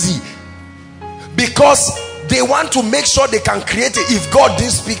not easy, because they want to make sure they can create it. If God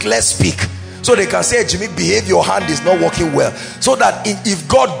didn't speak, let's speak. So they can say, Jimmy, behave, your hand is not working well. So that if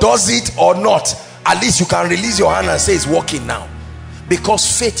God does it or not, at least you can release your hand and say it's working now.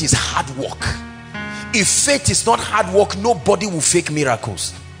 Because faith is hard work. If faith is not hard work, nobody will fake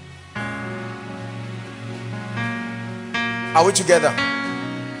miracles. Are we together?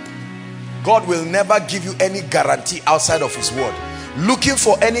 God will never give you any guarantee outside of his word. Looking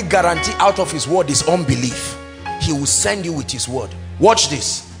for any guarantee out of his word is unbelief. He will send you with his word. Watch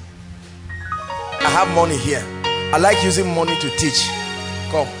this. I have money here. I like using money to teach.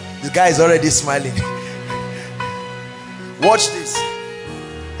 Come, the guy is already smiling. Watch this.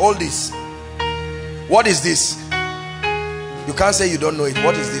 Hold this. What is this? You can't say you don't know it.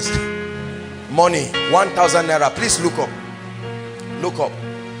 What is this? Money, 1,000 naira. Please look up. Look up.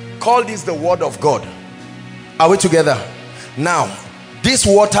 Call this the word of God. Are we together? Now, this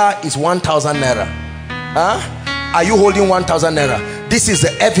water is 1,000 naira. Huh? Are you holding 1,000 naira? This is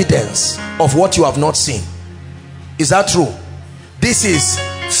the evidence of what you have not seen. Is that true? This is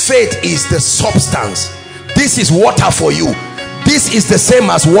faith, is the substance. This is water for you. This is the same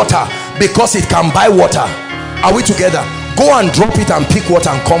as water because it can buy water. Are we together? Go and drop it and pick water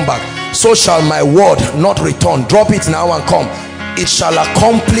and come back. So shall my word not return. Drop it now and come. It shall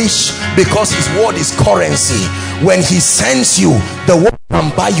accomplish, because his word is currency. When he sends you, the word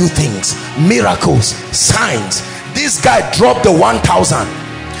can buy you things, miracles, signs. This guy dropped the 1,000.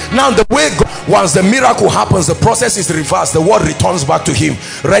 Now the way God, once the miracle happens, the process is reversed. The word returns back to him,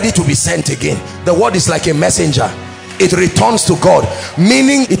 ready to be sent again. The word is like a messenger. It returns to God,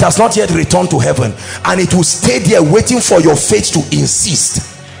 meaning it has not yet returned to heaven, and it will stay there waiting for your faith to insist.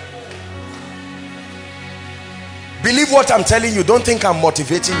 Believe what I'm telling you. Don't think I'm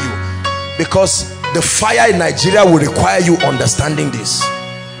motivating you, because the fire in Nigeria will require you understanding this.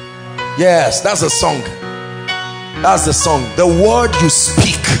 Yes, that's a song. That's the song. The word you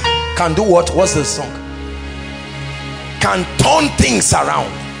speak can do what? What's the song? Can turn things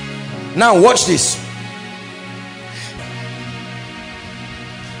around. Now watch this.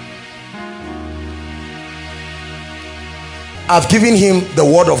 I've given him the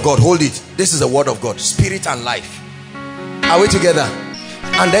word of God. Hold it. This is the word of God, spirit and life. Are we together?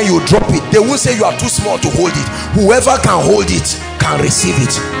 And then you drop it. They won't say you are too small to hold it. Whoever can hold it can receive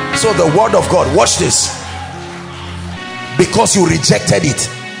it. So the word of God, watch this. Because you rejected it,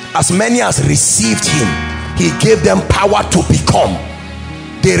 as many as received him, he gave them power to become.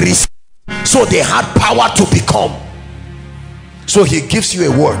 They received, so they had power to become. So he gives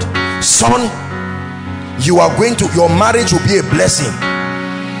you a word. Son, you are going to, your marriage will be a blessing.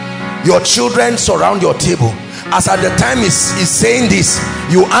 Your children surround your table. As at the time he's saying this,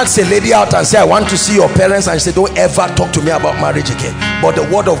 you ask a lady out and say, I want to see your parents, and she say, don't ever talk to me about marriage again. But the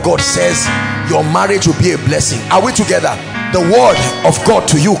word of God says your marriage will be a blessing. Are we together? The word of God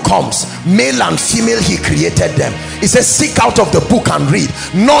to you comes, male and female he created them. He says, seek out of the book and read.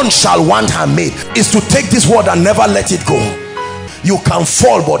 None shall want her made. Is to take this word and never let it go. You can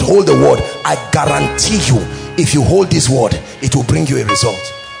fall, but hold the word. I guarantee you, if you hold this word, it will bring you a result.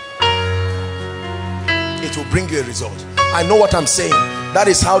 It will bring you a result. I know what I'm saying. That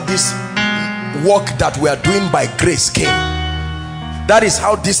is how this work that we are doing by grace came. That is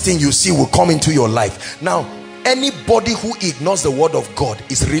how this thing you see will come into your life. Now, anybody who ignores the word of God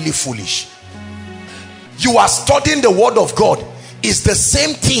is really foolish. You are studying the word of God is the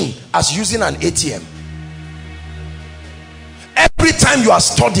same thing as using an ATM. Every time you are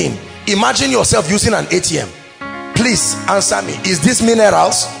studying, imagine yourself using an ATM. Please answer me. Is this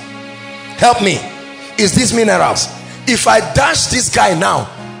minerals? Help me. Is this minerals? If I dash this guy now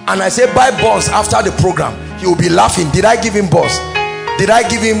and I say buy bonds after the program, he will be laughing. Did I give him bonds? Did I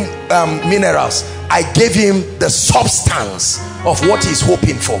give him minerals? I gave him the substance of what he's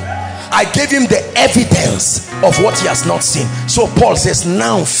hoping for. I gave him the evidence of what he has not seen. So Paul says,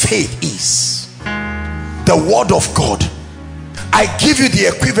 now faith is the word of God. I give you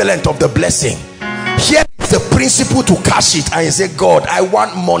the equivalent of the blessing. Here is the principle to cash it. And you say, God, I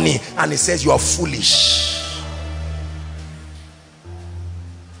want money. And he says, you are foolish.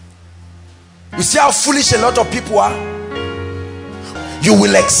 You see how foolish a lot of people are? You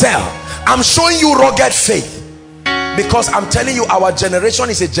will excel. I'm showing you rugged faith, because I'm telling you, our generation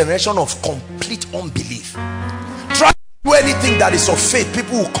is a generation of complete unbelief. Try to do anything that is of faith,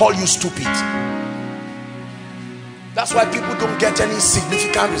 people will call you stupid. That's why people don't get any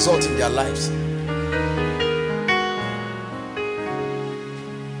significant results in their lives.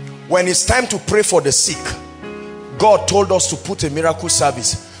 When it's time to pray for the sick, God told us to put a miracle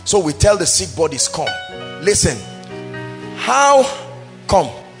service. So we tell the sick bodies, come. Listen, how come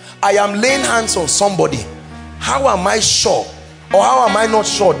I am laying hands on somebody? How am I sure, or how am I not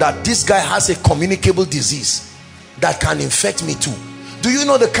sure that this guy has a communicable disease that can infect me too? Do you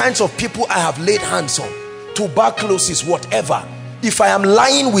know the kinds of people I have laid hands on? Tuberculosis, whatever. If I am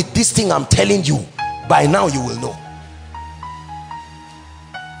lying with this thing I'm telling you, By now you will know.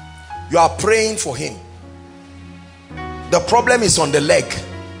 You are praying for him. The problem is on the leg.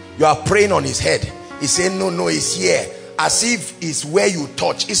 You are praying on his head. He's saying, no, it's here. As if it's where you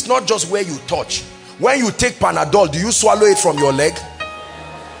touch. It's not just where you touch. When you take Panadol, do you swallow it from your leg?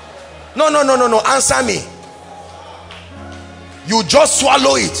 No. Answer me. You just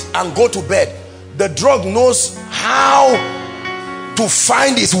swallow it and go to bed. The drug knows how to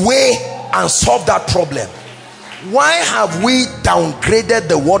find its way and solve that problem. Why have we downgraded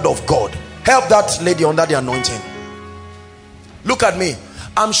the word of God? Help that lady under the anointing. Look at me.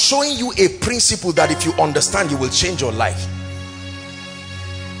 I'm showing you a principle that if you understand, you will change your life.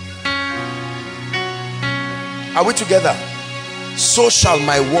 Are we together? So shall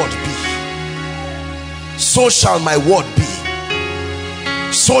my word be. So shall my word be.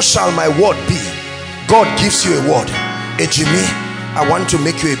 So shall my word be. God gives you a word. Hey Jimmy, I want to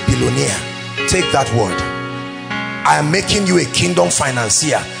make you a billionaire. Take that word. I am making you a kingdom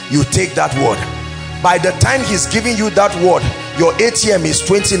financier. You take that word. By the time he's giving you that word, your ATM is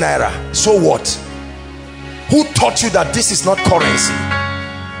 20 naira. So what? Who taught you that this is not currency?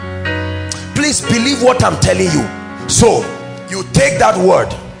 Please believe what I'm telling you. So you take that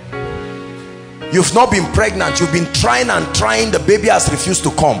word. You've not been pregnant. You've been trying and trying. The baby has refused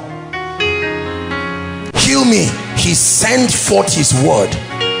to come. Heal me. He sent forth his word.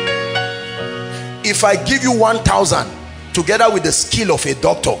 If I give you 1,000 together with the skill of a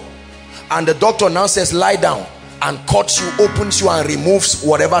doctor, and the doctor now says lie down and cuts you, opens you and removes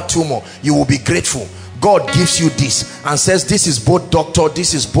whatever tumor, you will be grateful. God gives you this and says this is both doctor,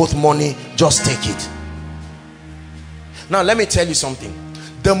 this is both money, just take it. Now let me tell you something.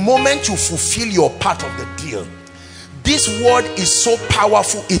 The moment you fulfill your part of the deal, this word is so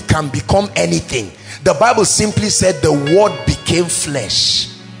powerful it can become anything. The Bible simply said the word became flesh.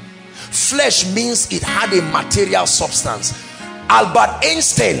 Flesh means it had a material substance. Albert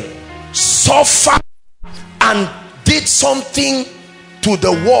Einstein suffered and did something to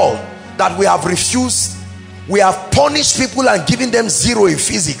the world that we have refused. We have punished people and given them 0 in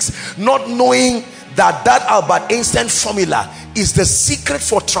physics, not knowing that that Albert Einstein formula is the secret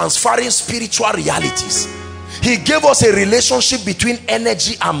for transferring spiritual realities. He gave us a relationship between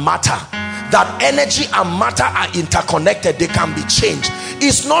energy and matter, that energy and matter are interconnected. They can be changed.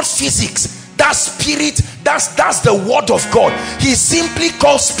 It's not physics. That's spirit. That's the word of God. He simply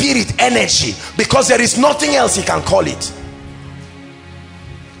calls spirit energy because there is nothing else he can call it.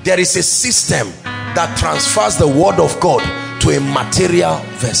 There is a system that transfers the word of God to a material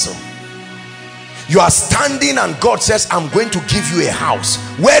vessel. You are standing and God says, I'm going to give you a house.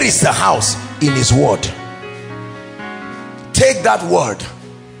 Where is the house? In his word. Take that word.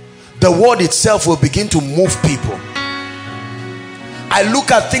 The word itself will begin to move people. I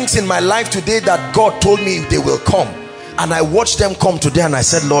look at things in my life today that God told me they will come, and I watched them come today, and I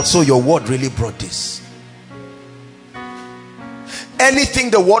said, Lord, so your word really brought this.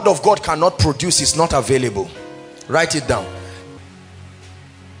 Anything the word of God cannot produce is not available. Write it down.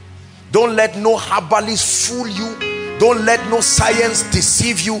 Don't let no herbalist fool you. Don't let no science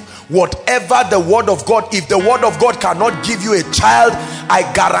deceive you. Whatever the word of God, if the word of God cannot give you a child, I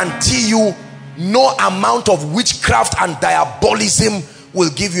guarantee you no amount of witchcraft and diabolism will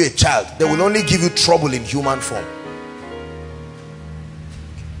give you a child. They will only give you trouble in human form.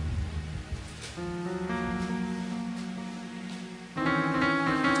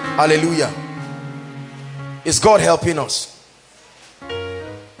 Hallelujah. Is God helping us?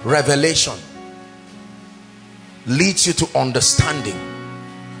 Revelation leads you to understanding,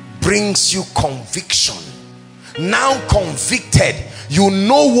 brings you conviction. Now convicted, you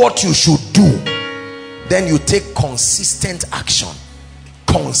know what you should do. Then you take consistent action.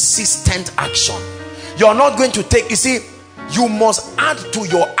 Consistent action. You're not going to take, you see, you must add to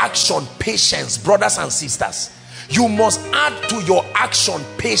your action patience, brothers and sisters. You must add to your action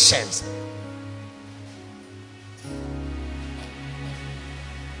patience.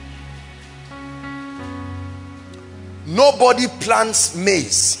 Nobody plants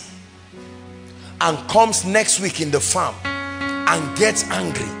maize and comes next week in the farm and gets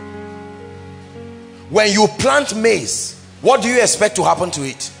angry. When you plant maize, what do you expect to happen to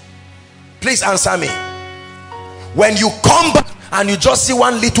it? Please answer me. When you come back and you just see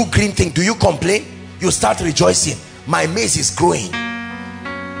one little green thing, do you complain? You start rejoicing. My maize is growing.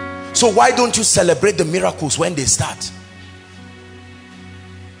 So why don't you celebrate the miracles when they start?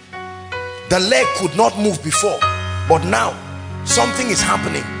 The leg could not move before, but now something is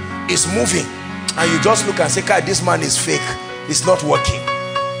happening. It's moving. And you just look and say, God, this man is fake. It's not working.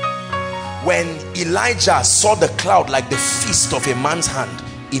 When Elijah saw the cloud like the fist of a man's hand,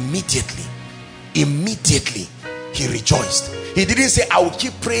 immediately Immediately he rejoiced. He didn't say, I will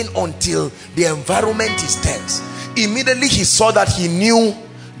keep praying until the environment is tense. Immediately he saw that, he knew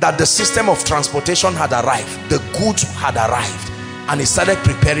that the system of transportation had arrived, the goods had arrived, and he started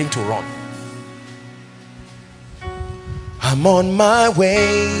preparing to run. I'm on my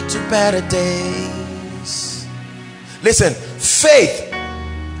way to better days. Listen, faith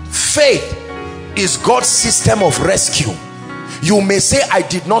is God's system of rescue. You may say, I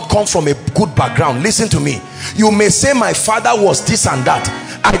did not come from a good background. Listen to me. You may say, my father was this and that.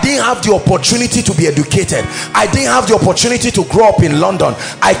 I didn't have the opportunity to be educated. I didn't have the opportunity to grow up in London.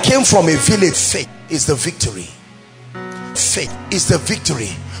 I came from a village. Faith is the victory. Faith is the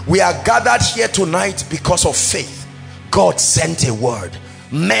victory. We are gathered here tonight because of faith. God sent a word.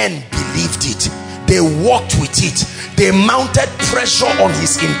 Men believed it. They walked with it. They mounted pressure on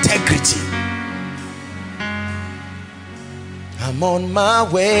his integrity. I'm on my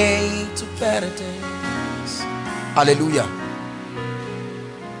way to better days. Hallelujah.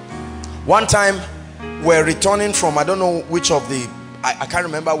 One time we're returning from, I don't know which of the, I can't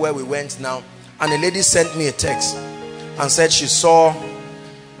remember where we went now, and a lady sent me a text and said she saw,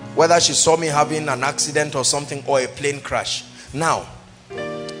 whether she saw me having an accident or something, or a plane crash. Now,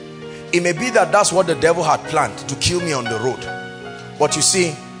 it may be that that's what the devil had planned, to kill me on the road. But you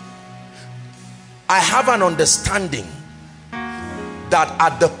see, I have an understanding that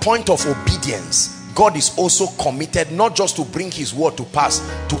at the point of obedience, God is also committed not just to bring his word to pass,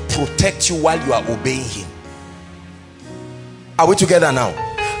 to protect you while you are obeying him. Are we together now?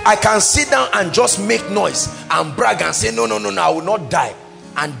 I can sit down and just make noise and brag and say, no, I will not die,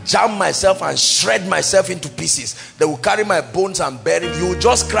 and jam myself and shred myself into pieces. They will carry my bones and bury me. You will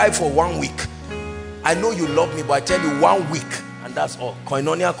just cry for 1 week. I know you love me, but I tell you, 1 week and that's all.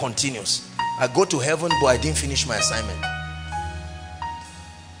 Koinonia continues. I go to heaven, but I didn't finish my assignment.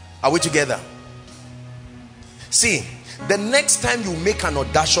 Are we together? See, the next time you make an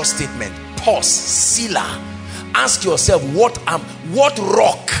audacious statement, pause, Selah, ask yourself, what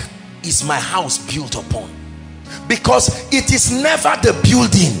rock is my house built upon? Because it is never the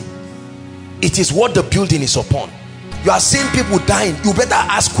building, it is what the building is upon. You are seeing people dying, you better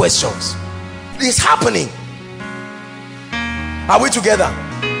ask questions. It's happening. Are we together?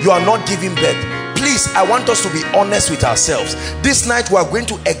 You are not giving birth. Please, I want us to be honest with ourselves. This night we are going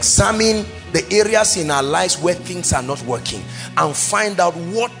to examine the areas in our lives where things are not working and find out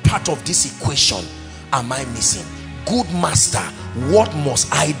what part of this equation am I missing. Good master, what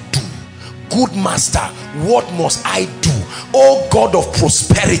must I do? Good master, what must I do? Oh God of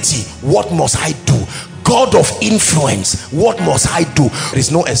prosperity, what must I do? God of influence, what must I do? There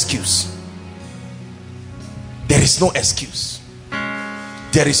is no excuse. There is no excuse.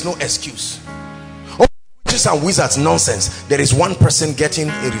 There is no excuse. Oh, witches and wizards, nonsense. There is one person getting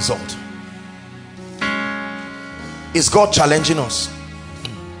a result. Is God challenging us?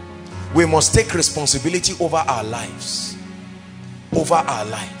 We must take responsibility over our lives. Over our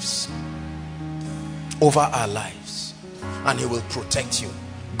lives. Over our lives. And he will protect you.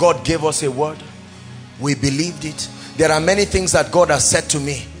 God gave us a word. We believed it. There are many things that God has said to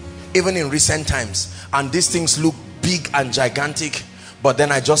me, even in recent times, and these things look big and gigantic, but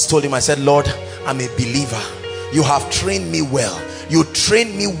then I just told him, I said, Lord, I'm a believer. You have trained me well. You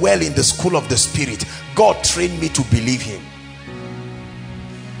trained me well in the school of the Spirit. God trained me to believe him.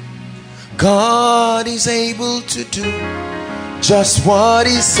 God is able to do just what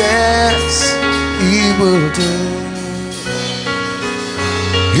he says he will do.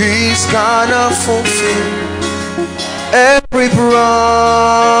 He's gonna fulfill every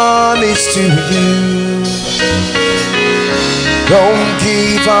promise to you. Don't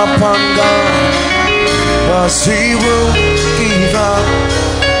give up on God, cause he will give up.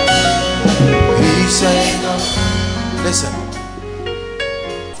 He said, listen,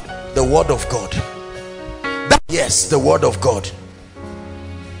 the word of God. Yes, the word of God.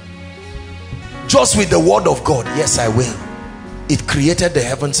 Just with the word of God, yes, I will. It created the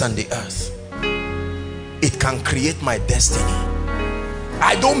heavens and the earth. It can create my destiny.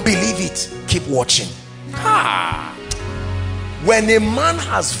 I don't believe it. Keep watching. When a man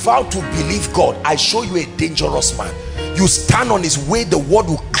has vowed to believe God, I show you a dangerous man. You stand on his way, the word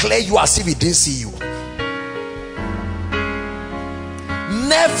will clear you as if he didn't see you.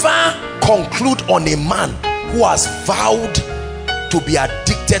 Never conclude on a man who has vowed to be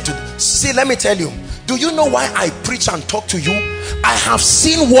addicted to. See, let me tell you, do you know why I preach and talk to you? I have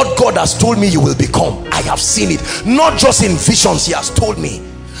seen what God has told me you will become. I have seen it, not just in visions. He has told me.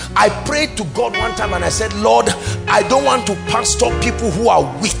 I prayed to God one time and I said, Lord, I don't want to pastor people who are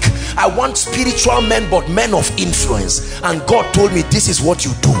weak. I want spiritual men, but men of influence. And God told me, this is what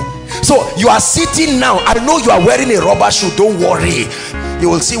you do. So you are sitting now, I know you are wearing a rubber shoe, don't worry, you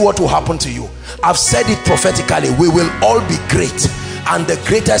will see what will happen to you. I've said it prophetically, we will all be great, and the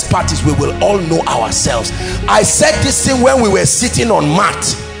greatest part is we will all know ourselves. I said this thing when we were sitting on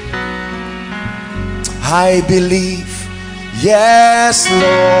mat. I believe, yes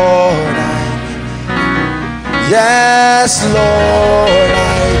Lord, yes Lord,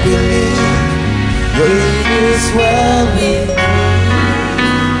 I believe it is well with me.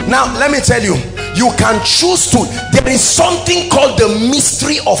 Now let me tell you, you can choose to, there is something called the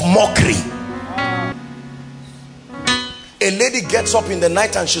mystery of mockery. A lady gets up in the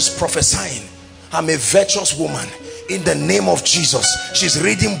night and she's prophesying, I'm a virtuous woman in the name of Jesus. She's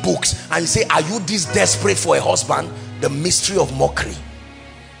reading books, and you say, are you this desperate for a husband? The mystery of mockery.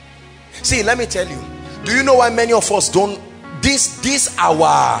 See, let me tell you, do you know why many of us don't, this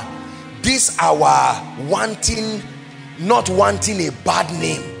our wanting, not wanting a bad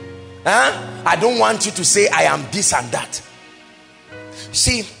name. I don't want you to say I am this and that.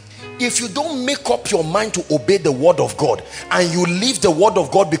 See, if you don't make up your mind to obey the word of God, and you leave the word of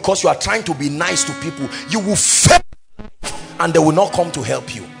God because you are trying to be nice to people, you will fail and they will not come to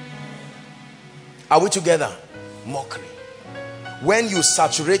help you. Are we together? Mockery. When you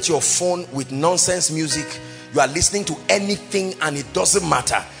saturate your phone with nonsense music, you are listening to anything and it doesn't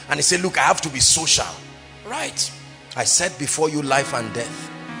matter, and they say, look, I have to be social. Right? I said before you life and death.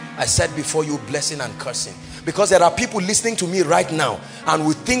 I said before you blessing and cursing. Because there are people listening to me right now and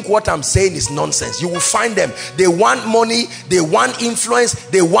will think what I'm saying is nonsense. You will find them, they want money, they want influence,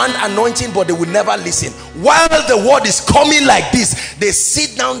 they want anointing, but they will never listen. While the word is coming like this, they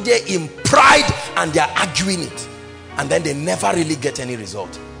sit down there in pride and they are arguing it, and then they never really get any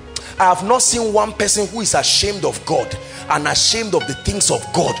result. I have not seen one person who is ashamed of God and ashamed of the things of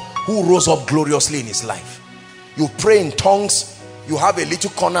God who rose up gloriously in his life. You pray in tongues, you have a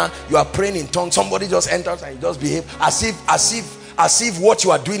little corner, you are praying in tongues, somebody just enters and you just behave as if what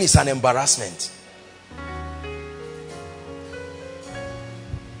you are doing is an embarrassment.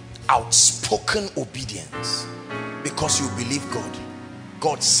 Outspoken obedience because you believe God.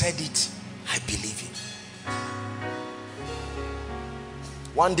 God said it, I believe it.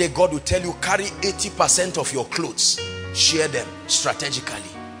 One day God will tell you, carry 80% of your clothes, share them strategically.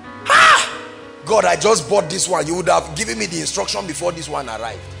 God, I just bought this one. You would have given me the instruction before this one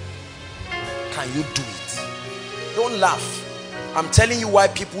arrived. Can you do it? Don't laugh. I'm telling you why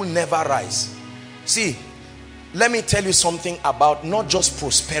people never rise. See, let me tell you something about not just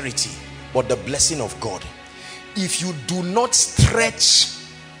prosperity, but the blessing of God. If you do not stretch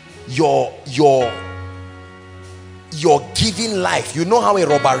your giving life, you know how a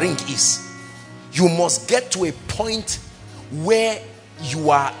rubber ring is. You must get to a point where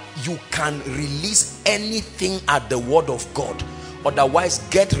you can release anything at the word of God. Otherwise,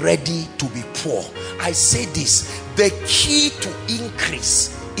 get ready to be poor. I say this, the key to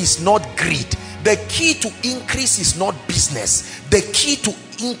increase is not greed. The key to increase is not business. The key to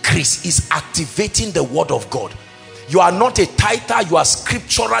increase is activating the word of God. You are not a tither, you are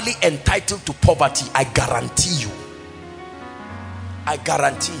scripturally entitled to poverty. I guarantee you. I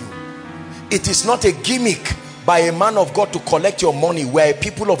guarantee you. It is not a gimmick by a man of God to collect your money. We are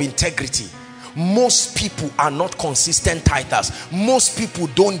people of integrity. Most people are not consistent tithers. Most people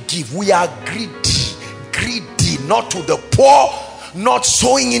don't give. We are greedy, not to the poor, not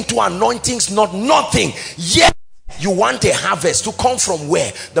sowing into anointings, not nothing. Yet you want a harvest to come from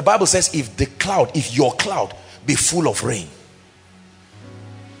where? The Bible says, if your cloud be full of rain.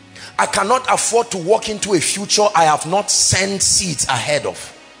 I cannot afford to walk into a future I have not sent seeds ahead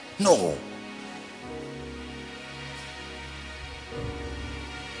of. No.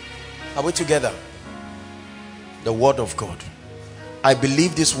 Are we together? The word of God. I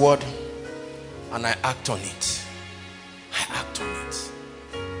believe this word and I act on it. I act on it.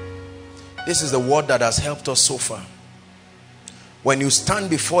 This is the word that has helped us so far. When you stand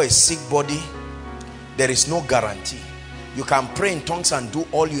before a sick body, there is no guarantee. You can pray in tongues and do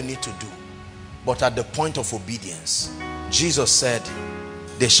all you need to do, but at the point of obedience, Jesus said,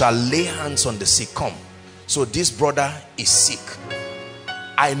 they shall lay hands on the sick. Come. So this brother is sick.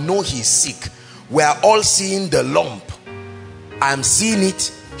 I know he's sick. We are all seeing the lump. I am seeing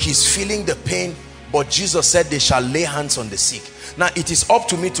it. He's feeling the pain. But Jesus said they shall lay hands on the sick. Now it is up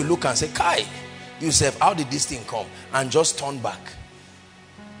to me to look and say, Kai, Yusuf, how did this thing come? And just turn back.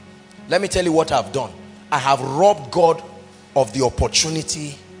 Let me tell you what I've done. I have robbed God of the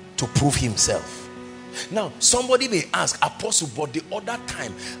opportunity to prove himself. Now somebody may ask, Apostle, but the other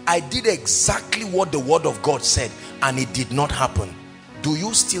time I did exactly what the word of God said and it did not happen. Do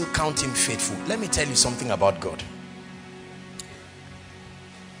you still count him faithful? Let me tell you something about God.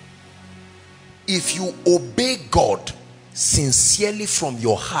 If you obey God sincerely from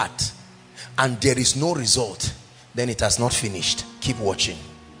your heart and there is no result, then it has not finished. Keep watching.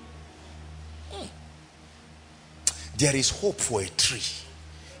 There is hope for a tree,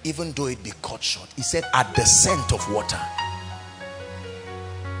 even though it be cut short. He said, at the scent of water.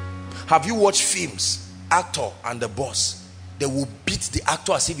 Have you watched films? Actor and the boss, they will beat the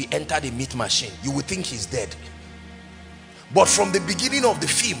actor as if he entered a meat machine. You would think he's dead. But from the beginning of the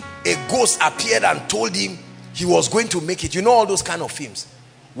film, a ghost appeared and told him he was going to make it. You know all those kind of films.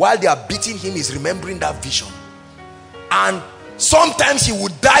 While they are beating him, he's remembering that vision. And sometimes he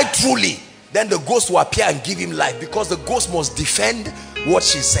would die truly. Then the ghost will appear and give him life, because the ghost must defend what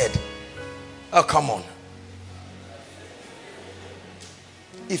she said. Oh, come on.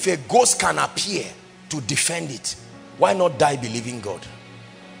 If a ghost can appear to defend it, why not die believing God?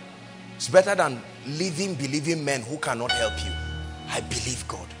 It's better than living believing men who cannot help you. I believe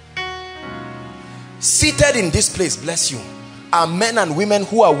God. Seated in this place, bless you, are men and women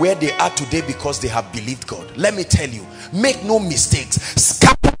who are where they are today because they have believed God. Let me tell you, make no mistakes.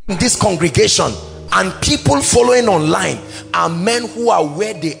 Scattered in this congregation and people following online are men who are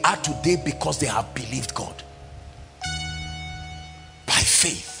where they are today because they have believed God. By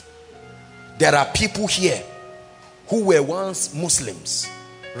faith. There are people here who were once Muslims,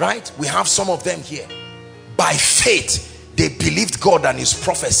 right? We have some of them here. By faith, they believed God and his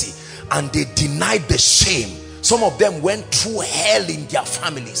prophecy, and they denied the shame. Some of them went through hell in their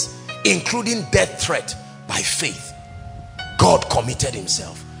families, including death threat. By faith, God committed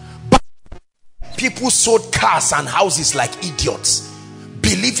himself. But people sold cars and houses like idiots,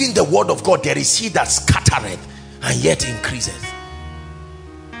 believing the word of God. There is he that scattereth and yet increaseth.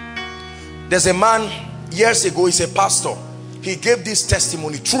 There's a man years ago, he's a pastor. He gave this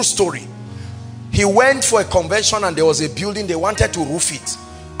testimony, true story. He went for a convention and there was a building, they wanted to roof it,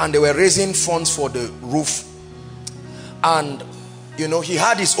 and they were raising funds for the roof. And you know, he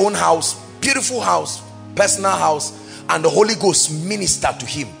had his own house, beautiful house, personal house, and the Holy Ghost ministered to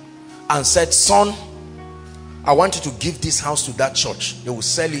him and said, son, I want you to give this house to that church. They will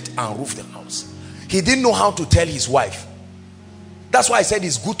sell it and roof the house. He didn't know how to tell his wife. That's why I said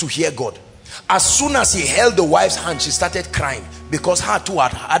it's good to hear God. As soon as he held the wife's hand, she started crying, because her too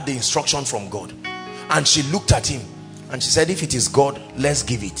had had the instruction from God. And she looked at him and she said, if it is God, let's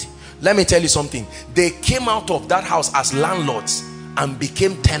give it. Let me tell you something. They came out of that house as landlords and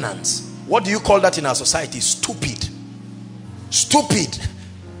became tenants. What do you call that in our society? Stupid. Stupid.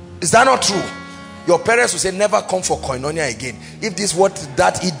 Is that not true? Your parents will say, never come for koinonia again. If this is what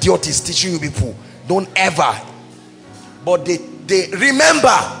that idiot is teaching you people, don't ever. But they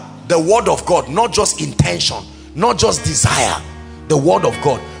remember the word of God, not just intention, not just desire, the word of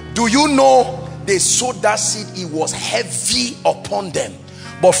God. Do you know they sowed that seed? It was heavy upon them.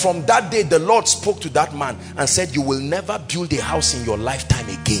 But from that day, the Lord spoke to that man and said, you will never build a house in your lifetime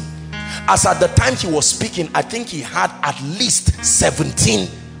again. As at the time he was speaking, I think he had at least 17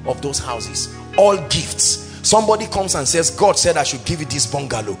 of those houses, all gifts. Somebody comes and says, God said I should give you this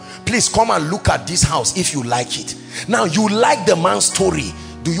bungalow. Please come and look at this house if you like it. Now, you like the man's story.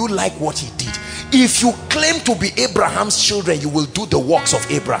 Do you like what he did? If you claim to be Abraham's children, you will do the works of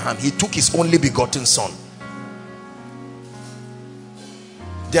Abraham. He took his only begotten son.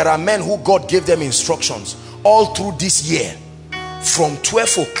 There are men who God gave them instructions all through this year. From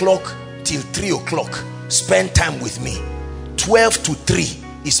 12 o'clock till 3 o'clock, spend time with me. 12 to 3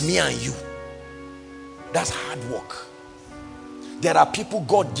 is me and you. That's hard work. There are people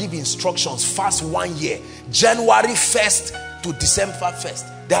God give instructions, fast 1 year, January 1st to December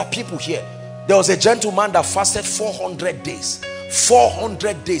 1st. There are people here. There was a gentleman that fasted 400 days.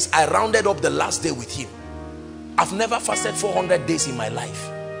 400 days. I rounded up the last day with him. I've never fasted 400 days in my life.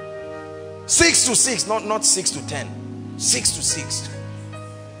 6 to 6, not 6 to 10. 6 to 6.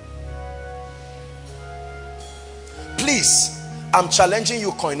 Please, I'm challenging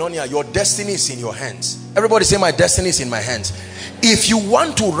you, Koinonia. Your destiny is in your hands. Everybody say, my destiny is in my hands. If you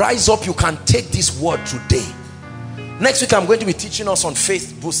want to rise up, you can take this word today. Next week, I'm going to be teaching us on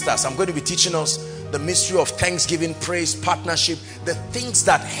faith boosters. I'm going to be teaching us the mystery of thanksgiving, praise, partnership, the things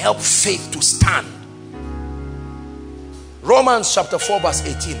that help faith to stand. Romans chapter 4 verse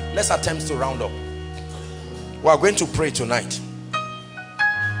 18. Let's attempt to round up. We are going to pray tonight.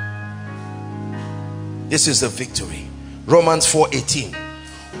 This is the victory. Romans 4:18.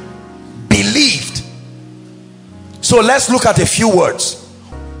 Believed. So let's look at a few words.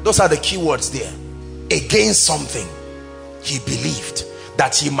 Those are the key words there. Against something, he believed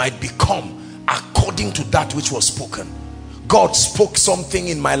that he might become according to that which was spoken. God spoke something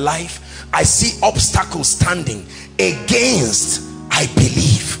in my life. I see obstacles standing. Against, I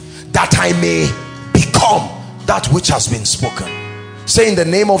believe that I may become that which has been spoken. Say, in the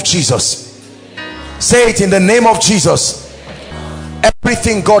name of Jesus. Say it, in the name of Jesus.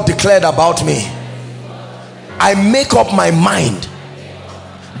 Everything God declared about me, I make up my mind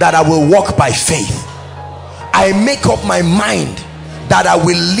that I will walk by faith. I make up my mind that I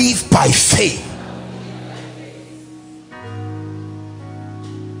will live by faith.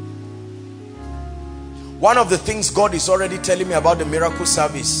 One of the things God is already telling me about the miracle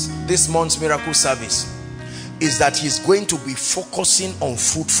service, this month's miracle service, is that he's going to be focusing on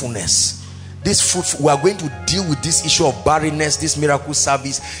fruitfulness. We are going to deal with this issue of barrenness, this miracle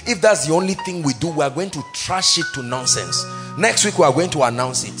service. If that's the only thing we do, we are going to trash it to nonsense. Next week we are going to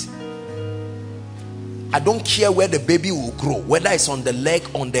announce it. I don't care where the baby will grow, whether it's on the leg,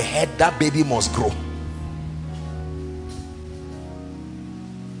 on the head, that baby must grow.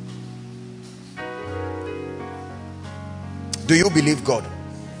 Do you believe God?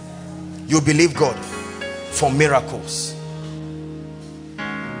 You believe God for miracles?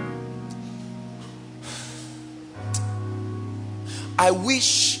 I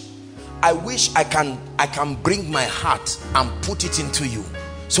wish I can bring my heart and put it into you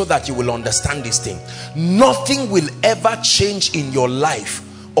so that you will understand this thing. Nothing will ever change in your life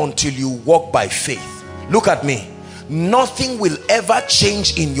until you walk by faith. Look at me. Nothing will ever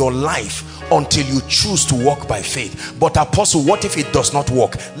change in your life until you choose to walk by faith. But apostle, what if it does not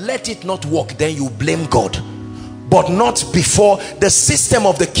work? Let it not work, then you blame God. But not before. The system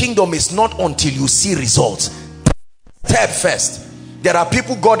of the kingdom is not until you see results. Step first. There are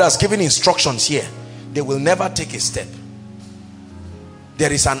people God has given instructions here. They will never take a step.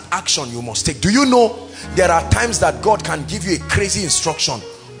 There is an action you must take. Do you know there are times that God can give you a crazy instruction?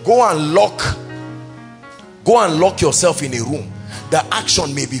 Go and lock yourself in a room. The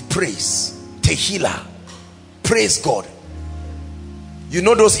action may be praise, tehillah, praise God. You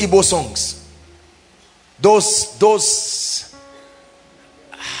know those Igbo songs, those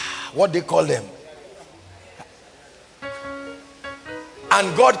what they call them,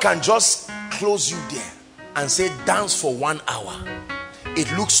 and God can just close you there and say dance for 1 hour. It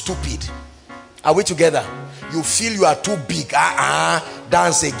looks stupid. Are we together? You feel you are too big.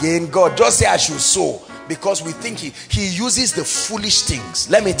 Dance again. God just say I should sow, because we think he uses the foolish things.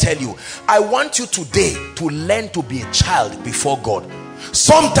 Let me tell you, I want you today to learn to be a child before God.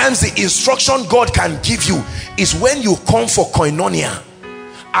 Sometimes the instruction God can give you is when you come for koinonia,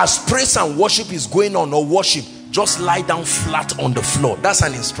 as praise and worship is going on, or worship, just lie down flat on the floor. That's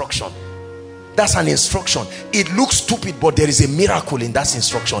an instruction. That's an instruction. It looks stupid, but there is a miracle in that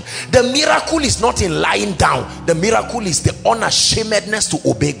instruction. The miracle is not in lying down. The miracle is the unashamedness to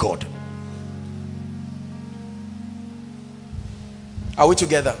obey God. Are we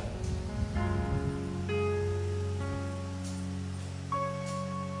together?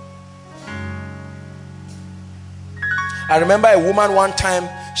 I remember a woman one time,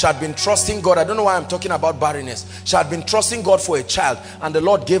 she had been trusting God. I don't know why I'm talking about barrenness. She had been trusting God for a child, and the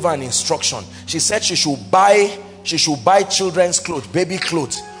Lord gave her an instruction. She said she should buy children's clothes, baby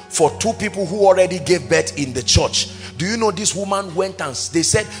clothes, for 2 people who already gave birth in the church. Do you know this woman went and they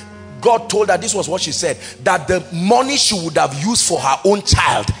said, God told her, this was what she said, that the money she would have used for her own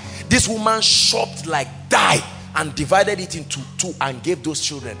child, this woman shopped like die and divided it into 2 and gave those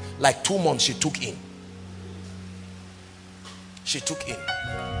children. Like 2 months she took in.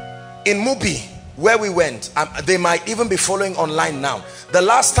 In Mubi, where we went, they might even be following online now. The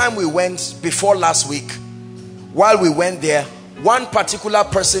last time we went, before last week, while we went there, one particular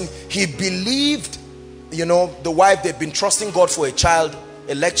person, he believed, you know, the wife, they'd been trusting God for a child,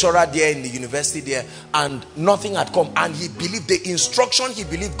 a lecturer there in the university there, and nothing had come. And he believed, the instruction he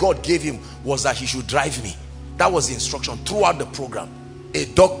believed God gave him was that he should drive me. That was the instruction throughout the program. A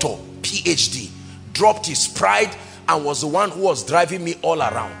doctor, PhD, dropped his pride and was the one who was driving me all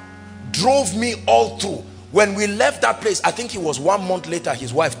around. Drove me all through. When we left that place, I think it was 1 month later,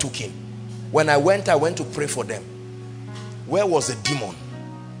 his wife took him. When I went to pray for them. Where was the demon?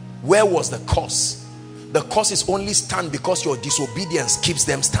 Where was the curse? The curses only stand because your disobedience keeps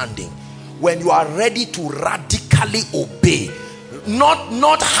them standing. When you are ready to radically obey,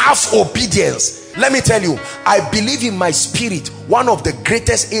 not half obedience. Let me tell you, I believe in my spirit, one of the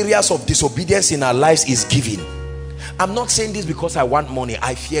greatest areas of disobedience in our lives is giving. I'm not saying this because I want money.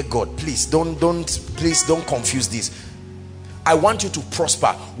 I fear God. Please don't confuse this. I want you to prosper.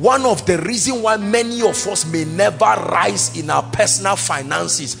 One of the reasons why many of us may never rise in our personal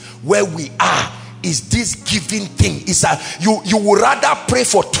finances where we are is this giving thing. Is that you would rather pray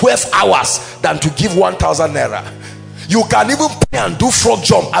for 12 hours than to give 1,000 naira. You can even pray and do frog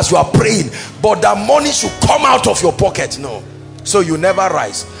jump as you are praying, but the money should come out of your pocket. No, So you never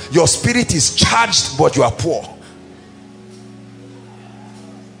rise. Your spirit is charged, but you are poor.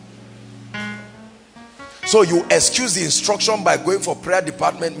 So you excuse the instruction by going for prayer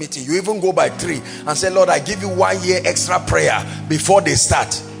department meeting. You even go by 3 and say, Lord, I give you 1 year extra prayer before they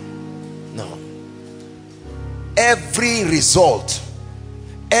start. No. Every result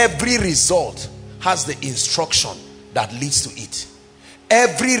has the instruction that leads to it.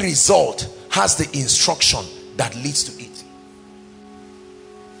 Every result has the instruction that leads to it.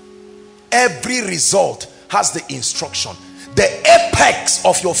 Every result has the instruction. The apex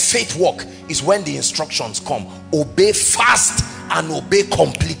of your faith walk is when the instructions come. Obey fast and obey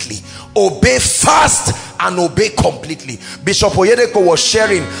completely. Obey fast and obey completely. Bishop Oyedeko was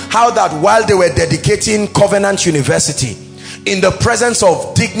sharing how that while they were dedicating Covenant University, in the presence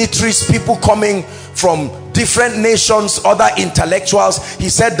of dignitaries, people coming from different nations, other intellectuals, he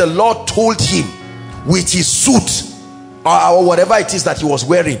said the Lord told him with his suit or whatever it is that he was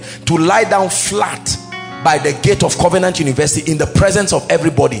wearing to lie down flat by the gate of Covenant University in the presence of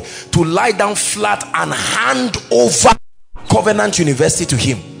everybody, to lie down flat and hand over Covenant University to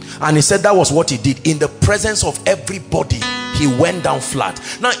him. And he said that was what he did. In the presence of everybody, he went down flat.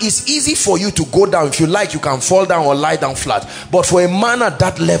 Now it's easy for you to go down. If you like, you can fall down or lie down flat. But for a man at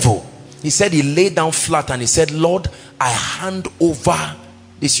that level, he said he laid down flat and he said, Lord, I hand over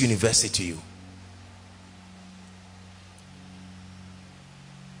this university to you.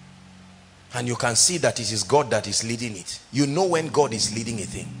 And you can see that it is God that is leading it. You know when God is leading a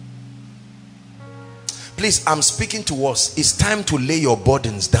thing. Please, I'm speaking to us. It's time to lay your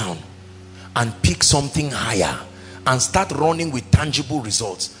burdens down and pick something higher and start running with tangible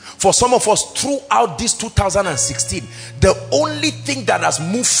results. For some of us, throughout this 2016, the only thing that has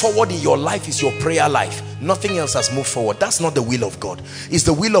moved forward in your life is your prayer life. Nothing else has moved forward. That's not the will of God. It's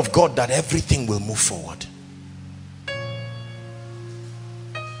the will of God that everything will move forward.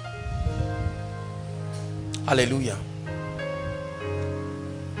 Hallelujah.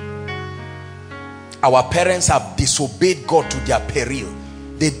 Our parents have disobeyed God to their peril.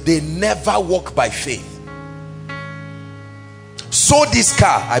 They never walk by faith. So this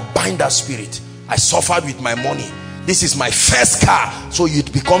car, I bind that spirit. I suffered with my money. This is my first car, so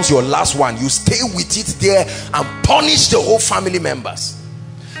it becomes your last one. You stay with it there and punish the whole family members.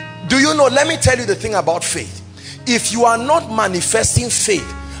 Do you know, let me tell you the thing about faith. If you are not manifesting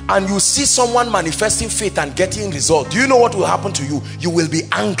faith and you see someone manifesting faith and getting results, do you know what will happen to you? You will be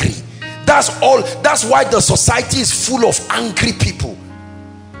angry. That's all. That's why the society is full of angry people.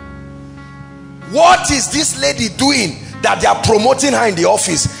 What is this lady doing that they are promoting her in the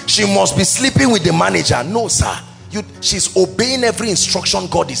office? She must be sleeping with the manager. No, sir. She's obeying every instruction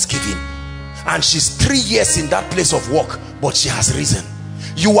God is giving. And she's 3 years in that place of work, but she has risen.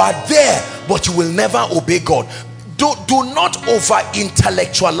 You are there, but you will never obey God. Do not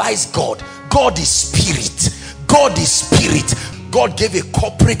over-intellectualize God. God is spirit. God is spirit. God gave a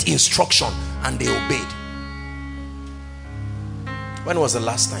corporate instruction and they obeyed. When was the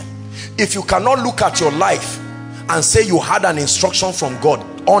last time? If you cannot look at your life and say you had an instruction from God,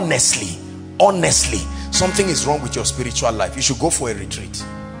 honestly, something is wrong with your spiritual life. You should go for a retreat.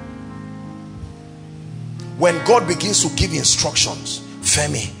 When God begins to give instructions,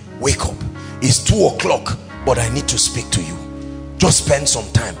 Femi, wake up. It's 2 o'clock, but I need to speak to you. Just spend some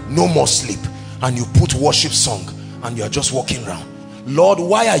time. No more sleep. And you put worship song and you are just walking around. Lord,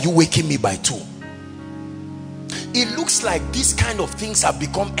 why are you waking me by 2? It looks like these kind of things have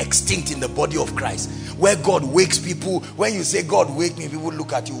become extinct in the body of Christ, where God wakes people. When you say God wake me, people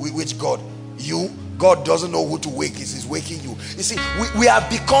look at you. Which God? You? God doesn't know who to wake. He's waking you. You see, we have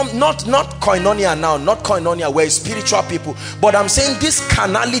become not koinonia now, not koinonia, we're spiritual people. But I'm saying this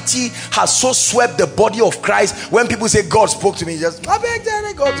carnality has so swept the body of Christ. When people say God spoke to me, just God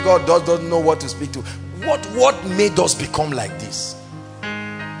doesn't know what to speak to. What made us become like this?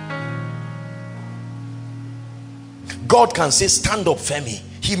 God can say, stand up, Femi.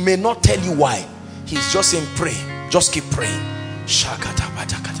 He may not tell you why. He's just saying, pray. Just keep praying.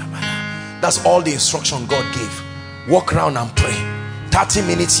 That's all the instruction God gave. Walk around and pray. 30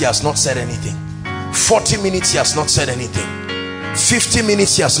 minutes he has not said anything. 40 minutes he has not said anything. 50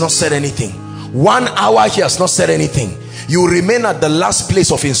 minutes he has not said anything. 1 hour he has not said anything. You remain at the last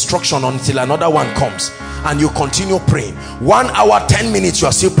place of instruction until another one comes, and you continue praying. 1 hour 10 minutes you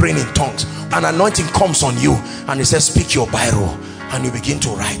are still praying in tongues. An anointing comes on you and he says, speak your biro, and you begin to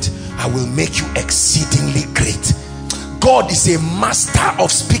write, I will make you exceedingly great. God is a master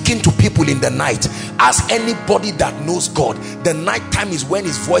of speaking to people in the night. Ask anybody that knows God. The night time is when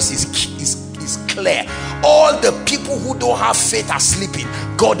his voice is clear. All the people who don't have faith are sleeping.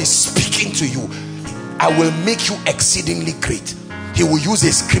 God is speaking to you. I will make you exceedingly great. He will use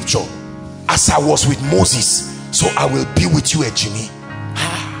a scripture. As I was with Moses, so I will be with you, Ejimi.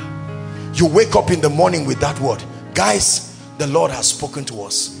 You wake up in the morning with that word. Guys, the Lord has spoken to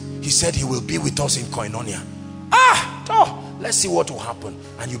us. He said he will be with us in Koinonia. Let's see what will happen.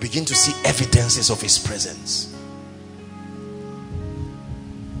 And you begin to see evidences of his presence.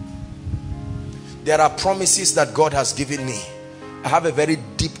 There are promises that God has given me. I have a very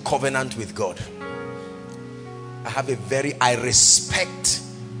deep covenant with God. I respect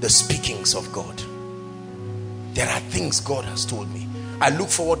the speakings of God. There are things God has told me. I look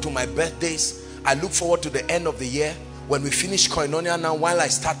forward to my birthdays. I look forward to the end of the year. When we finish Koinonia now, while I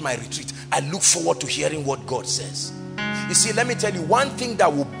start my retreat, I look forward to hearing what God says. You see, let me tell you, one thing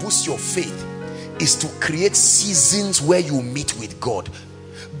that will boost your faith is to create seasons where you meet with God.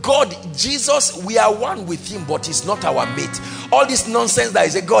 God, Jesus, we are one with him, but he's not our mate. All this nonsense that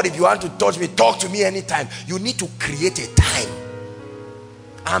is a God, if you want to touch me, talk to me anytime. You need to create a time.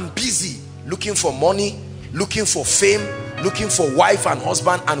 I'm busy looking for money, looking for fame, looking for wife and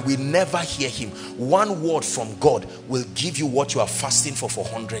husband, and we never hear him. One word from God will give you what you are fasting for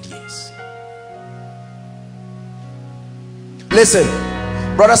 100 years. Listen,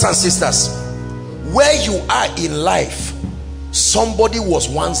 brothers and sisters, where you are in life, somebody was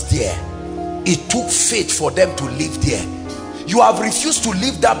once there. It took faith for them to live there. You have refused to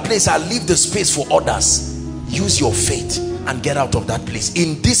leave that place and leave the space for others. Use your faith and get out of that place.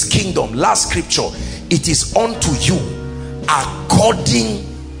 In this kingdom, last scripture, it is unto you according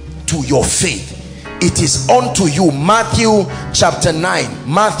to your faith. It is unto you. Matthew chapter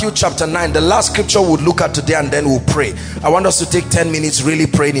 9. Matthew chapter 9. The last scripture we'll look at today, and then we'll pray. I want us to take 10 minutes really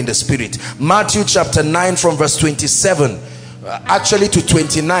praying in the spirit. Matthew chapter 9 from verse 27. Actually to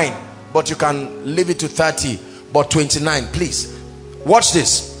 29, but you can leave it to 30, but 29, please. Watch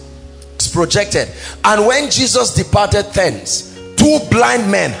this. It's projected. And when Jesus departed thence, two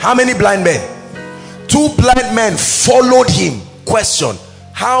blind men, how many blind men? Two blind men followed him. Question: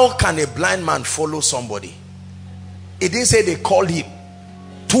 how can a blind man follow somebody? It didn't say they called him.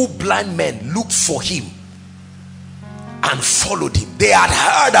 Two blind men looked for him and followed him. They had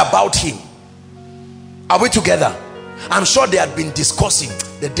heard about him. Are we together? I'm sure they had been discussing.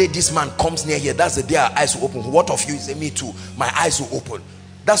 The day this man comes near here, that's the day our eyes will open. What of you? Say, me too. My eyes will open.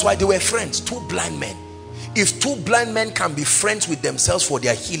 That's why they were friends. Two blind men. If two blind men can be friends with themselves for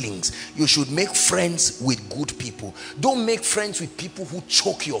their healings, you should make friends with good people. Don't make friends with people who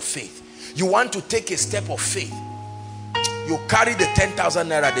choke your faith. You want to take a step of faith, you carry the 10,000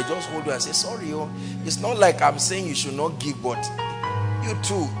 naira, they just hold you and say, sorry, oh, it's not like I'm saying you should not give, but you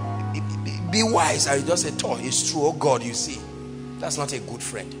too, be wise. And you just say, oh, it's true, oh God, you see. That's not a good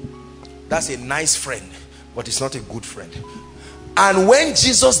friend. That's a nice friend, but it's not a good friend. And when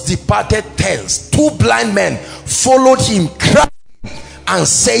Jesus departed thence, two blind men followed him, crying and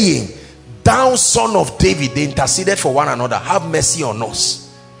saying, thou son of David. They interceded for one another, have mercy on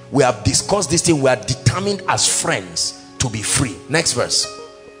us. We have discussed this thing. We are determined as friends to be free. Next verse.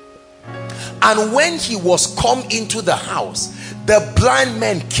 And when he was come into the house, the blind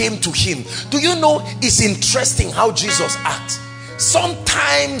men came to him. Do you know, it's interesting how Jesus acts.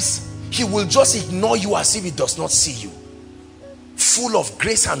 Sometimes he will just ignore you as if he does not see you. Full of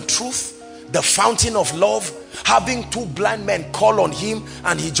grace and truth, the fountain of love, having two blind men call on him,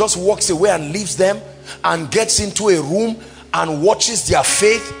 and he just walks away and leaves them and gets into a room and watches their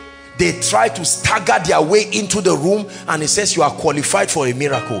faith. They try to stagger their way into the room, and he says, you are qualified for a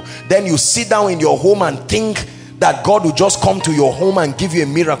miracle. Then you sit down in your home and think that God will just come to your home and give you a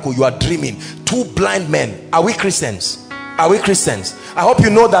miracle. You are dreaming. Two blind men. Are we Christians? Are we Christians? I hope you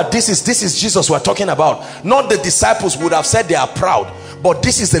know that this is Jesus we're talking about. Not the disciples would have said they are proud, but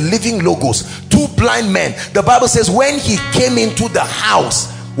this is the living logos. Two blind men. The Bible says when he came into the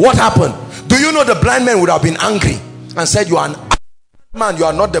house, what happened? Do you know the blind men would have been angry and said, you are an man, you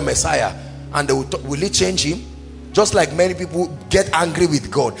are not the Messiah. And they would, will it change him? Just like many people get angry with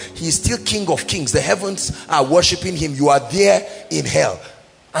God, he is still King of Kings. The heavens are worshiping him. You are there in hell.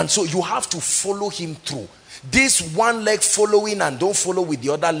 And so you have to follow him through. This one leg following and don't follow with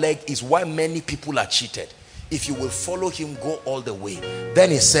the other leg is why many people are cheated. If you will follow him, go all the way.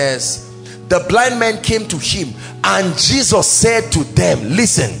 Then it says, the blind men came to him, and Jesus said to them,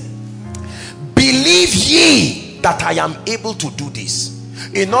 listen, believe ye that I am able to do this.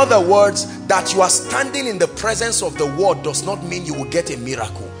 In other words, that you are standing in the presence of the word does not mean you will get a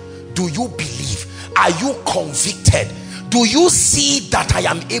miracle. Do you believe? Are you convicted? Do you see that I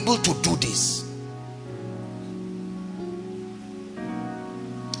am able to do this?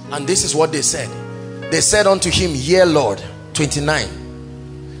 And this is what they said. They said unto him, yea, Lord.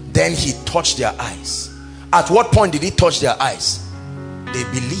 29. Then he touched their eyes. At what point did he touch their eyes? They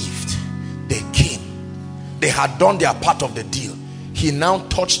believed. They came. They had done their part of the deal. He now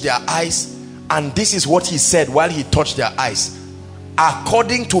touched their eyes, and this is what he said while he touched their eyes.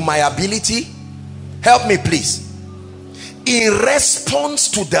 According to my ability, help me please. In response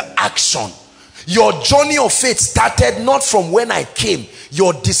to the action, your journey of faith started not from when I came,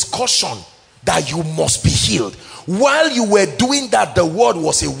 your discussion that you must be healed. While you were doing that, the word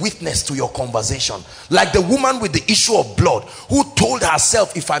was a witness to your conversation. Like the woman with the issue of blood who told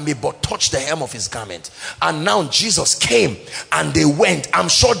herself, if I may but touch the hem of his garment. And now Jesus came and they went. I'm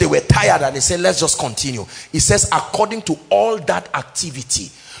sure they were tired and they said, let's just continue. He says, according to all that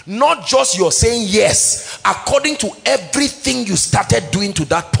activity, not just you're saying yes, according to everything you started doing to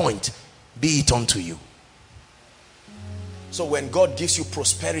that point, be it unto you. So when God gives you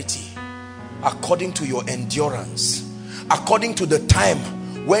prosperity, according to your endurance, according to the time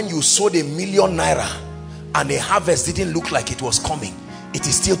when you sowed ₦1 million and the harvest didn't look like it was coming, it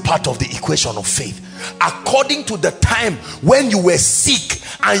is still part of the equation of faith. According to the time when you were sick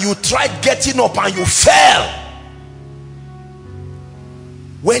and you tried getting up and you fell,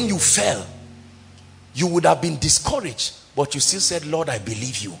 when you fell, you would have been discouraged, but you still said, Lord, I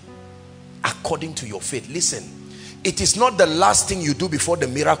believe you. According to your faith. Listen, it is not the last thing you do before the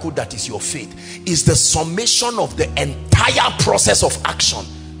miracle that is your faith. It's the summation of the entire process of action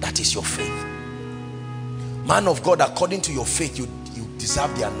that is your faith. Man of God, according to your faith, you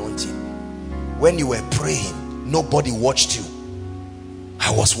deserve the anointing. When you were praying, nobody watched you. I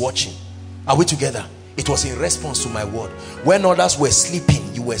was watching. Are we together? It was in response to my word. When others were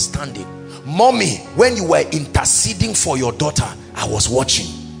sleeping, you were standing. Mommy, when you were interceding for your daughter, I was watching.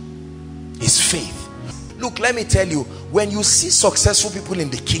 It's faith. Look, let me tell you, when you see successful people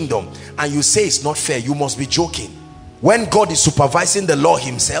in the kingdom and you say it's not fair, you must be joking. When God is supervising the law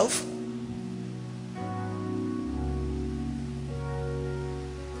himself,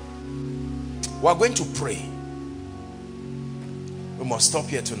 we are going to pray. We must stop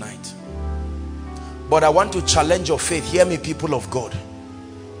here tonight. But I want to challenge your faith. Hear me, people of God.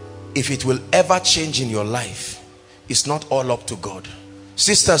 If it will ever change in your life, it's not all up to God.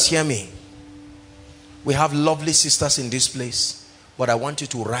 Sisters, hear me. We have lovely sisters in this place, but I want you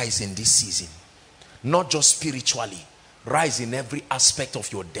to rise in this season. Not just spiritually, rise in every aspect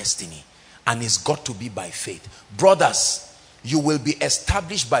of your destiny, and it's got to be by faith. Brothers, you will be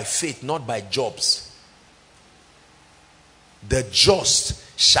established by faith, not by jobs. The just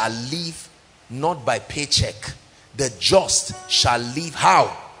shall live not by paycheck. The just shall live how?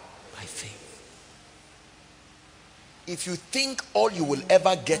 By faith. If you think all you will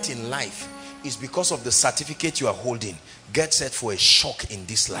ever get in life is because of the certificate you are holding, get set for a shock in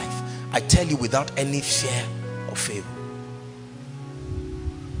this life. I tell you, without any fear or favor.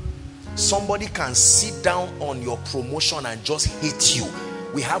 Somebody can sit down on your promotion and just hate you.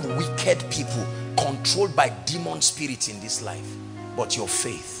 We have wicked people controlled by demon spirits in this life. But your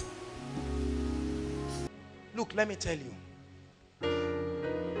faith. Look, let me tell you.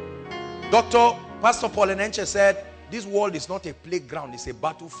 Pastor Paul Enenche said, this world is not a playground, it's a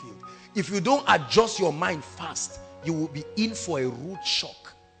battlefield. If you don't adjust your mind fast, you will be in for a rude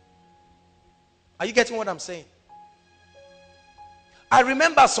shock. Are you getting what I'm saying? I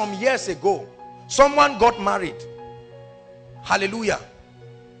remember some years ago, someone got married. Hallelujah.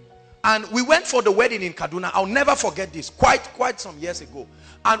 And we went for the wedding in Kaduna. I'll never forget this. Quite some years ago.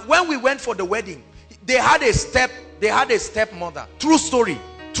 And when we went for the wedding, they had a stepmother. True story.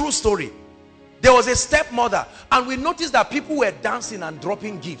 There was a stepmother, and we noticed that people were dancing and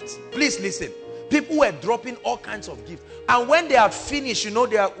dropping gifts. Please listen. People were dropping all kinds of gifts. And when they had finished, you know,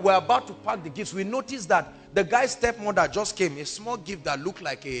 they were about to pack the gifts, we noticed that the guy's stepmother just came. A small gift that looked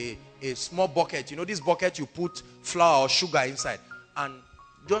like a small bucket. You know, this bucket you put flour or sugar inside. And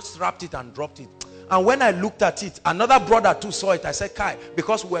just wrapped it and dropped it. And when I looked at it, another brother too saw it. I said, Kai,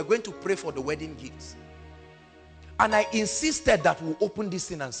 because we were going to pray for the wedding gifts. And I insisted that we open this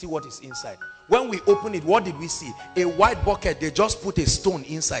thing and see what is inside. When we opened it, what did we see? A white bucket. They just put a stone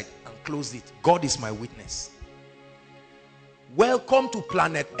inside and closed it. God is my witness. Welcome to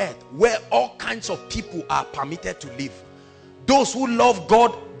planet Earth, where all kinds of people are permitted to live. Those who love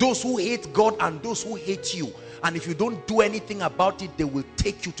God, those who hate God, and those who hate you. And if you don't do anything about it, they will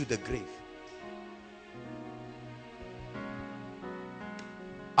take you to the grave.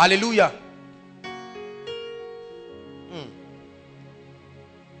 Hallelujah.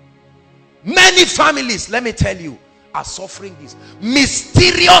 Many families, let me tell you, are suffering this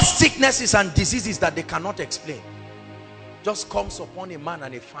mysterious sicknesses and diseases that they cannot explain. Just comes upon a man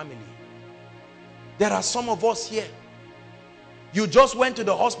and a family. There are some of us here. You just went to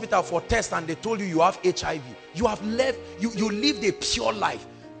the hospital for test and they told you you have HIV. You have left, you lived a pure life.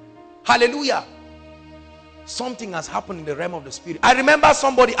 Hallelujah. Something has happened in the realm of the spirit. I remember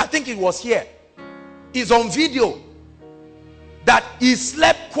somebody, I think it was here, is on video that he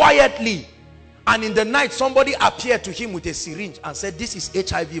slept quietly and in the night somebody appeared to him with a syringe and said, this is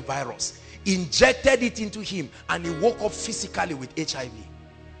HIV virus. Injected it into him and he woke up physically with HIV.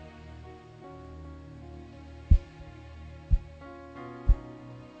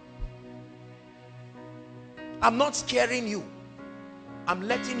 I'm not scaring you. I'm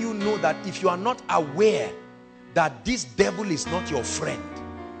letting you know that if you are not aware that this devil is not your friend.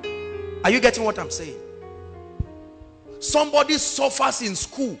 Are you getting what I'm saying? Somebody suffers in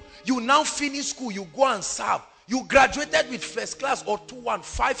school. You now finish school, you go and serve. You graduated with first class or 2-1,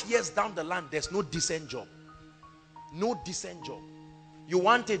 5 years down the line, there's no decent job. No decent job. You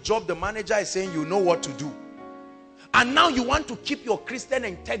want a job, the manager is saying you know what to do. And now you want to keep your Christian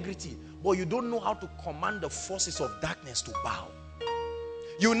integrity, but you don't know how to command the forces of darkness to bow.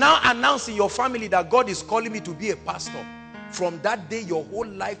 You now announce in your family that God is calling me to be a pastor. From that day, your whole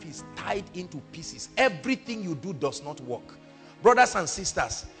life is tied into pieces. Everything you do does not work. Brothers and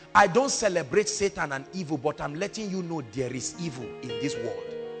sisters, I don't celebrate Satan and evil, but I'm letting you know there is evil in this world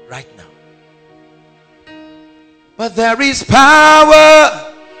right now. But there is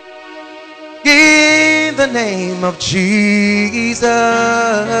power in the name of Jesus.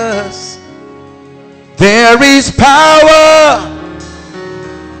 There is power.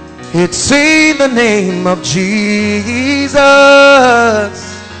 It's in the name of Jesus.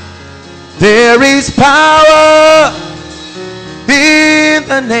 There is power in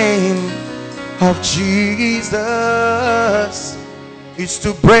the name of Jesus. It's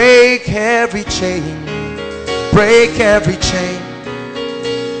to break every chain. Break every chain.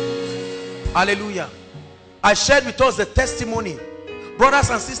 Hallelujah. I shared with us the testimony. Brothers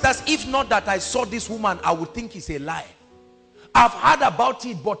and sisters, if not that I saw this woman, I would think it's a lie. I've heard about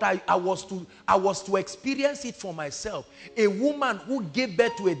it, but I was to experience it for myself. A woman who gave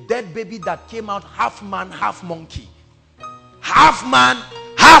birth to a dead baby that came out half man, half monkey. Half man,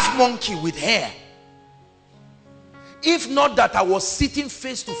 half monkey with hair. If not that I was sitting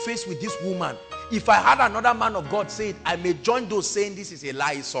face to face with this woman, if I had another man of God say it, I may join those saying this is a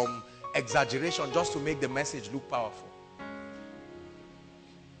lie, some exaggeration, just to make the message look powerful.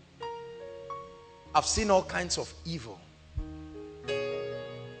 I've seen all kinds of evil.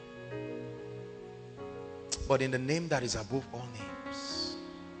 But in the name that is above all names,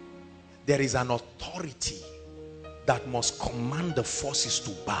 there is an authority that must command the forces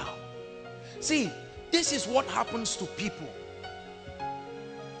to bow. See, this is what happens to people.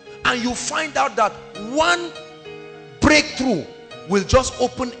 And you find out that one breakthrough will just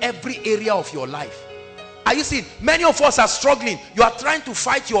open every area of your life. Are you seeing? Many of us are struggling. You are trying to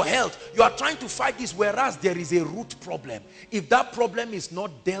fight your health. You are trying to fight this, whereas there is a root problem. If that problem is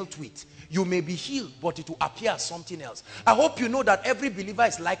not dealt with, you may be healed, but it will appear as something else. I hope you know that every believer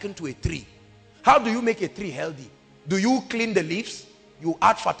is likened to a tree. How do you make a tree healthy? Do you clean the leaves? You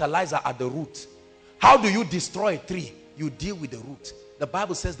add fertilizer at the root. How do you destroy a tree? You deal with the root. The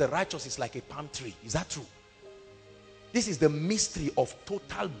Bible says the righteous is like a palm tree. Is that true? This is the mystery of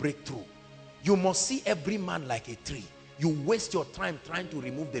total breakthrough. You must see every man like a tree. You waste your time trying to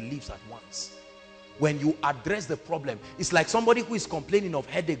remove the leaves at once. When you address the problem, it's like somebody who is complaining of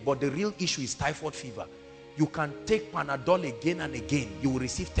headache, but the real issue is typhoid fever. You can take Panadol again and again. You will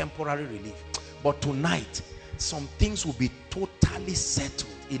receive temporary relief. But tonight, some things will be totally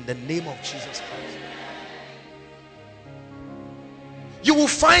settled in the name of Jesus Christ. You will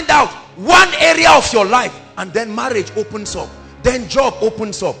find out one area of your life, and then marriage opens up, then job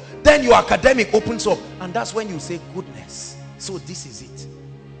opens up, then your academic opens up, and that's when you say, goodness, so this is it.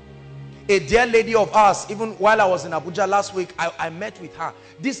 A dear lady of ours, even while I was in Abuja last week, I met with her.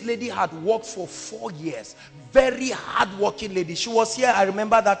 This lady had worked for 4 years. Very hard-working lady. She was here, I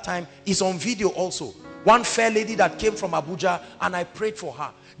remember that time. It's on video also. One fair lady that came from Abuja, and I prayed for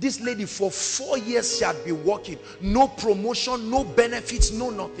her. This lady, for 4 years, she had been working. No promotion, no benefits,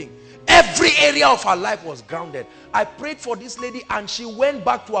 no nothing. Every area of her life was grounded. I prayed for this lady, and she went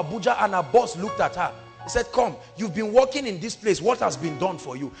back to Abuja, and her boss looked at her. He said, come, you've been working in this place. What has been done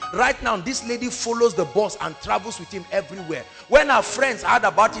for you? Right now, this lady follows the boss and travels with him everywhere. When her friends heard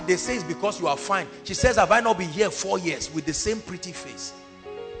about it, they say it's because you are fine. She says, have I not been here 4 years with the same pretty face?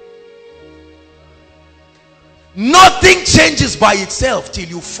 Nothing changes by itself till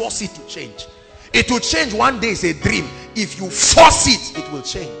you force it to change. It will change one day, it's a dream. If you force it, it will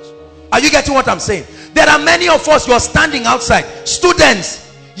change. Are you getting what I'm saying? There are many of us, you are standing outside.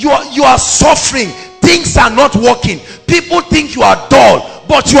 Students, you are suffering. things are not working, people think you are dull,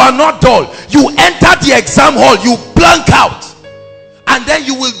 but you are not dull. You enter the exam hall, you blank out, and then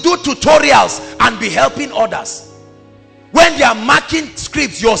you will do tutorials and be helping others. When they are marking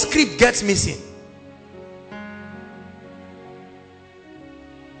scripts, your script gets missing.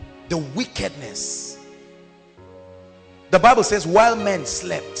 The wickedness. The Bible says, while men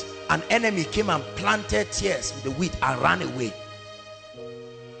slept, an enemy came and planted tares with the wheat and ran away.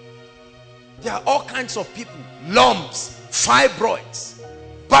 There are all kinds of people. Lumps, fibroids,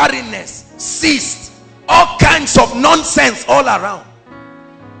 barrenness, cysts, all kinds of nonsense all around.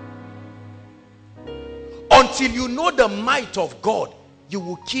 Until you know the might of God, you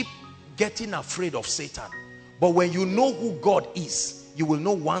will keep getting afraid of Satan. But when you know who God is, you will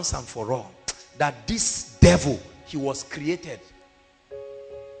know once and for all that this devil, he was created,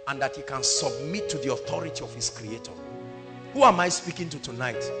 and that he can submit to the authority of his creator. Who am I speaking to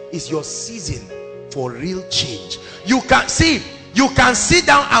tonight? It's your season for real change. You can see, you can sit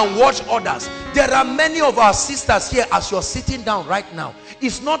down and watch others. There are many of our sisters here, as you're sitting down right now,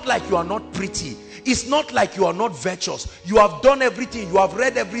 it's not like you are not pretty. It's not like you are not virtuous. You have done everything. You have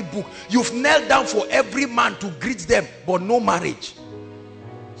read every book. You've knelt down for every man to greet them, but no marriage.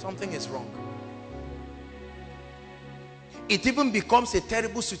 Something is wrong. It even becomes a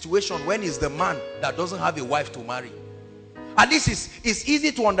terrible situation when it's the man that doesn't have a wife to marry. At least it's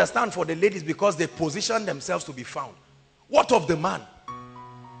easy to understand for the ladies because they position themselves to be found. What of the man?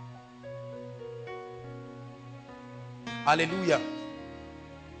 Hallelujah.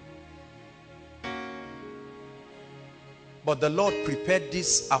 But the Lord prepared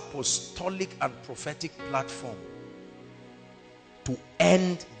this apostolic and prophetic platform to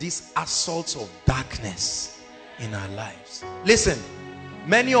end these assaults of darkness in our lives. Listen,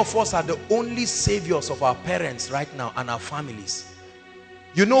 many of us are the only saviors of our parents right now and our families.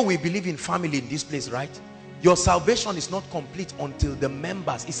 You know we believe in family in this place, right? Your salvation is not complete until the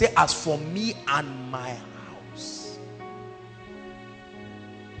members. He said, as for me and my house.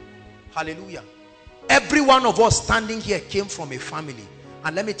 Hallelujah. Every one of us standing here came from a family.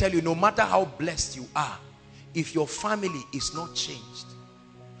 And let me tell you, no matter how blessed you are, if your family is not changed.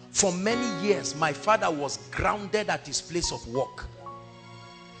 For many years, my father was grounded at his place of work.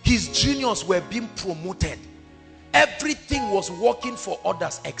 His juniors were being promoted. Everything was working for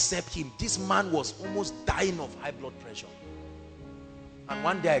others except him. This man was almost dying of high blood pressure. And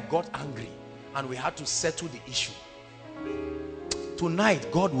one day I got angry and we had to settle the issue.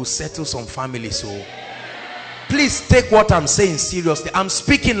 Tonight, God will settle some families. So please take what I'm saying seriously. I'm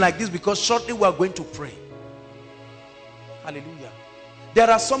speaking like this because shortly we are going to pray. Hallelujah. There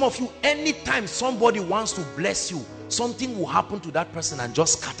are some of you, anytime somebody wants to bless you, something will happen to that person and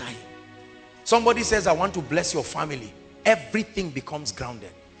just scatter him. Somebody says, I want to bless your family. Everything becomes grounded.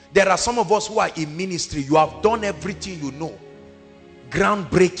 There are some of us who are in ministry. You have done everything you know.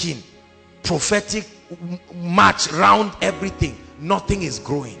 Groundbreaking, prophetic march round everything. Nothing is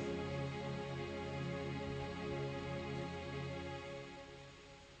growing.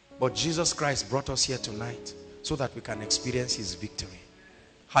 But Jesus Christ brought us here tonight so that we can experience his victory.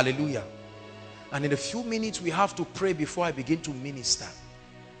 Hallelujah. And in a few minutes we have to pray before I begin to minister.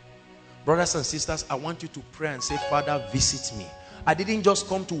 Brothers and sisters, I want you to pray and say, Father, visit me. I didn't just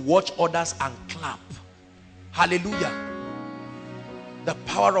come to watch others and clap. Hallelujah. The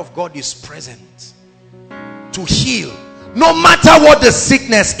power of God is present to heal. No matter what the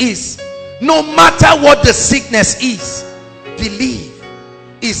sickness is, no matter what the sickness is, believe.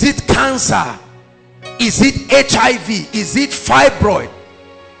 Is it cancer? Is it HIV? Is it fibroid?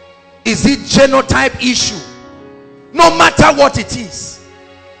 Is it genotype issue? No matter what it is,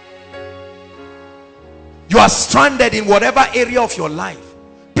 you are stranded in whatever area of your life.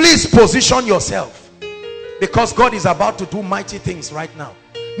 Please position yourself, because God is about to do mighty things right now.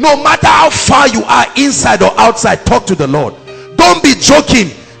 No matter how far you are, inside or outside, talk to the Lord. Don't be joking.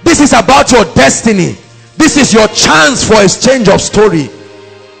 This is about your destiny. This is your chance for exchange of story.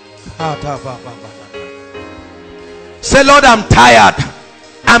 Say, Lord, I'm tired.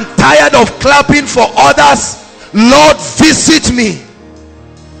 I'm tired of clapping for others. Lord, visit me.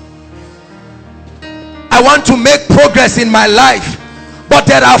 I want to make progress in my life, but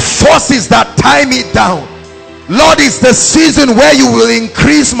there are forces that tie me down. Lord, it's the season where you will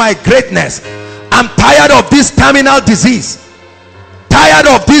increase my greatness. I'm tired of this terminal disease, tired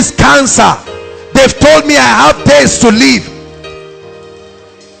of this cancer. They've told me I have days to live.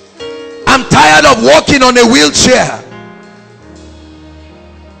 I'm tired of walking on a wheelchair.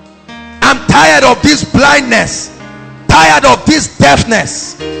 I'm tired of this blindness, tired of this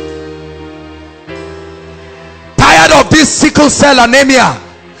deafness, tired of this sickle cell anemia.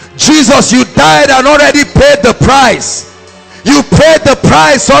 Jesus, you died and already paid the price. You paid the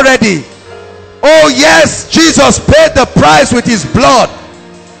price already. Oh yes, Jesus paid the price with his blood.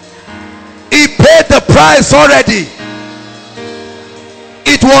 He paid the price already.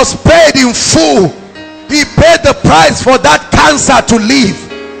 It was paid in full. He paid the price for that cancer to leave.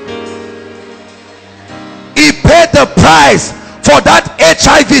 He paid the price for that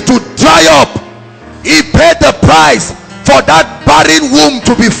HIV to dry up. He paid the price for that barren womb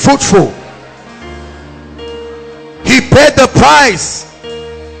to be fruitful. He paid the price.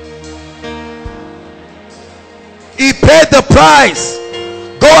 He paid the price.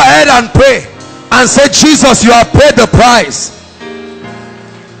 Go ahead and pray and say, Jesus, you have paid the price.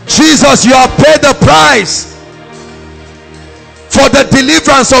 Jesus, you have paid the price for the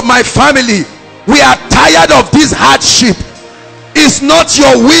deliverance of my family. We are tired of this hardship. It's not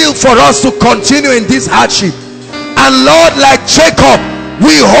your will for us to continue in this hardship. And Lord, like Jacob,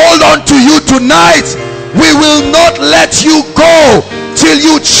 we hold on to you tonight. We will not let you go till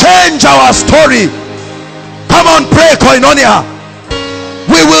you change our story. Come on, pray, Koinonia.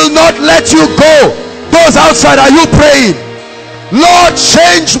 We will not let you go. Those outside, are you praying? Lord,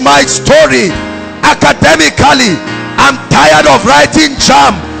 change my story academically. I'm tired of writing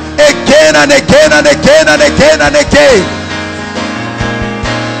jam again and again and again and again and again.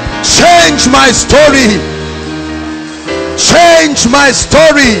 Change my story. Change my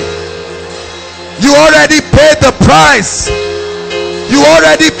story. You already paid the price. You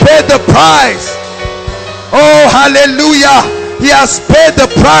already paid the price. Oh, hallelujah. He has paid the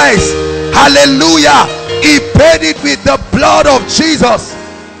price. Hallelujah. He paid it with the blood of Jesus.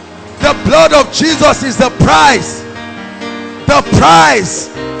 The blood of Jesus is the price. The price.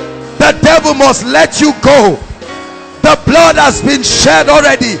 The devil must let you go. The blood has been shed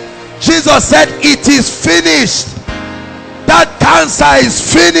already. Jesus said it is finished. That cancer is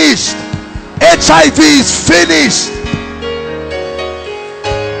finished. HIV is finished.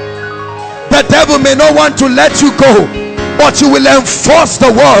 The devil may not want to let you go, but you will enforce the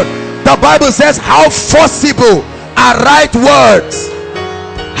word. The Bible says, how forcible are right words.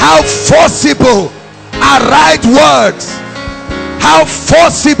 How forcible are right words. How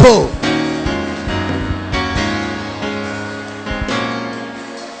forcible.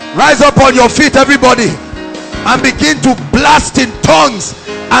 Rise up on your feet, everybody, and begin to blast in tongues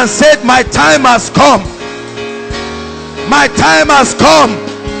and say, my time has come. My time has come.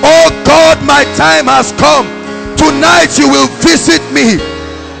 Oh God, my time has come. Tonight you will visit me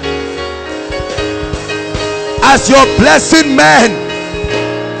as your blessing man.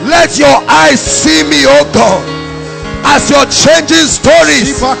 Let your eyes see me, oh God, as you're changing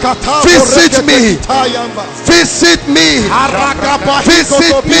stories. Visit me. Visit me.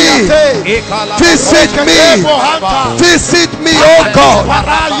 Visit me. Visit me. Visit me, oh God.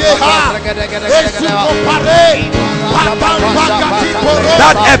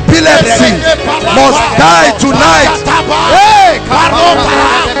 That epilepsy must die tonight.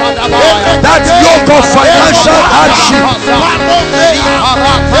 That yoke of financial hardship.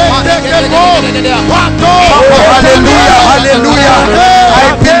 Hallelujah, hallelujah.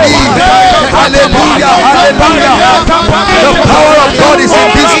 I believe. Hallelujah, hallelujah. The power of God is in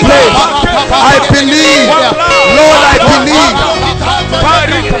this place. I believe. Lord, I believe.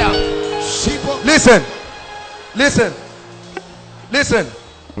 Listen. Listen. Listen.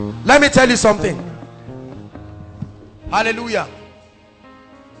 Let me tell you something. Hallelujah.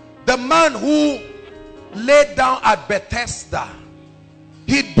 The man who laid down at Bethesda,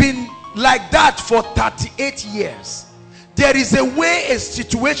 he'd been like that for 38 years. There is a way a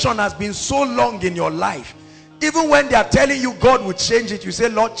situation has been so long in your life, even when they are telling you God will change it, you say,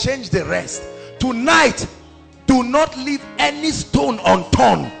 Lord, change the rest. Tonight, do not leave any stone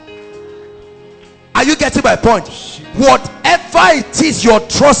unturned. Are you getting my point? Whatever it is you're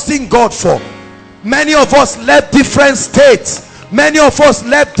trusting God for. Many of us left different states. Many of us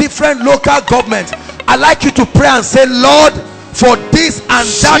left different local governments. I'd like you to pray and say, Lord, for this and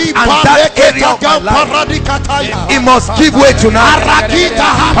that area of my life, it must give way tonight.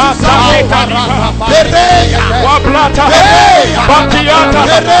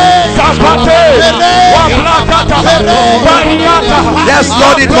 Yes,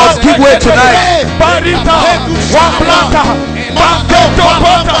 Lord, it must give way tonight.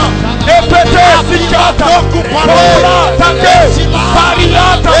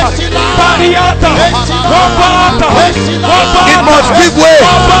 It must give way.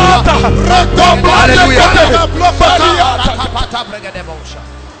 Hallelujah.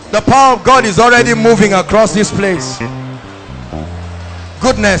 The power of God is already moving across this place.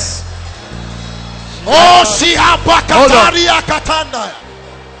 Goodness. Oh, hold on.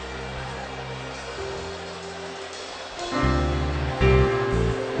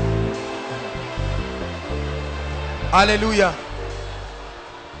 Hallelujah.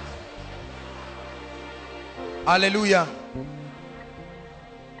 Hallelujah.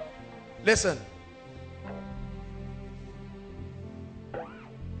 Listen.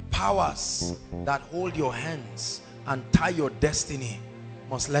 Powers that hold your hands and tie your destiny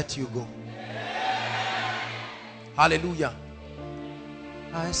must let you go. Hallelujah.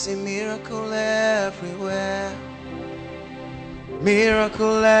 I see miracle everywhere.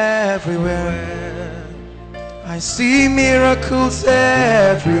 Miracle everywhere. I see miracles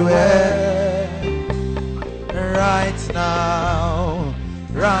everywhere. Right now.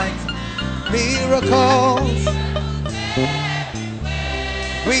 Right. Miracles.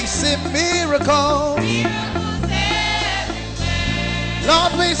 We see miracles.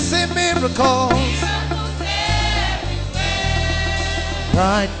 Lord, we see miracles.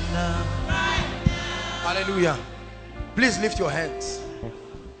 Right now. Hallelujah. Please lift your hands.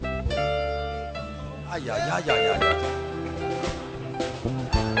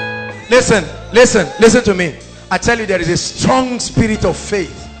 Listen to me. I tell you, there is a strong spirit of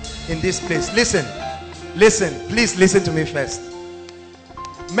faith in this place. Listen, please listen to me first.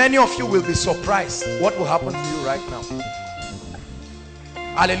 Many of you will be surprised what will happen to you right now.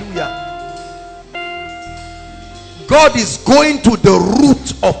 Hallelujah. God is going to the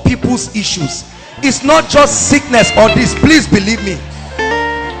root of people's issues. It's not just sickness or this. Please believe me.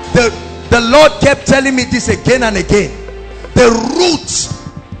 The Lord kept telling me this again and again. The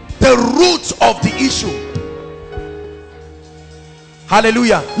root of the issue.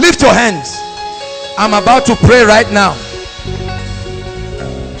 Hallelujah. Lift your hands. I'm about to pray right now.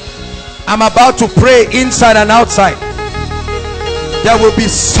 I'm about to pray inside and outside. There will be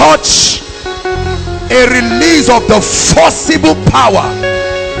such a release of the forcible power.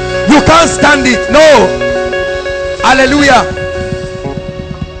 You can't stand it. No. Hallelujah.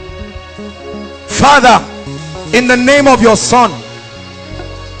 Father, in the name of your Son,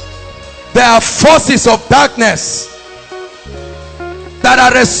 there are forces of darkness that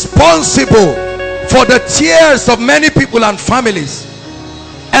are responsible for the tears of many people and families.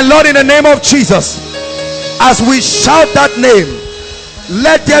 And Lord, in the name of Jesus, as we shout that name,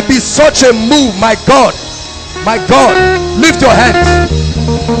 let there be such a move. My God, lift your hands.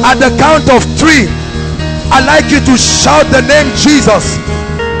 At the count of 3, I'd like you to shout the name Jesus.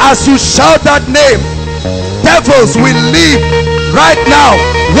 As you shout that name, devils will leave right now.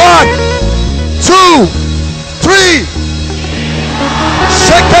 1, 2, 3.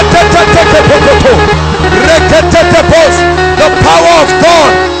 The power of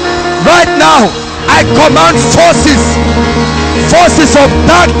God right now. I command forces of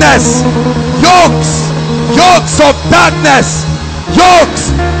darkness, yokes of darkness,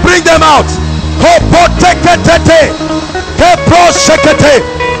 bring them out.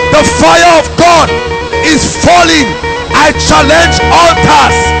 The fire of God is falling. I challenge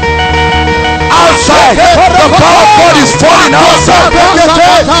altars outside. The power of God is falling outside.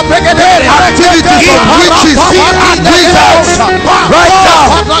 Activities of witches, wizards, right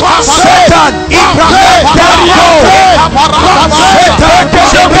now. Satan, let them go. Satan,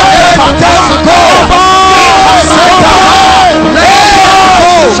 let them go.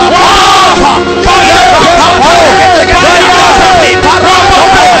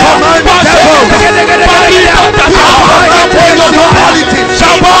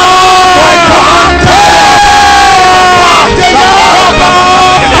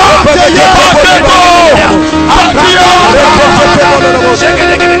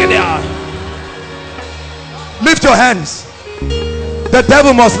 Lift your hands. The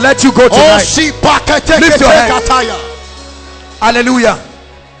devil must let you go tonight. Lift your hands. Hallelujah.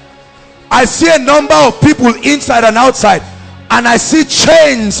 I see a number of people inside and outside, and I see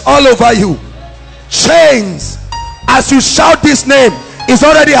chains all over you. Chains. As you shout this name, it's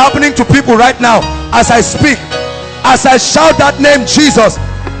already happening to people right now as I speak. As I shout that name Jesus,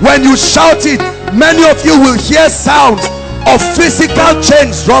 when you shout it, many of you will hear sounds of physical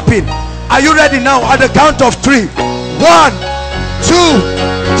chains dropping. Are you ready now? At the count of 3. 1, 2,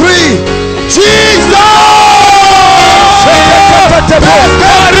 3. Jesus!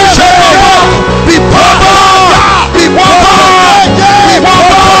 Be broken! Be broken! Be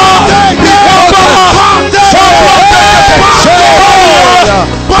broken! Be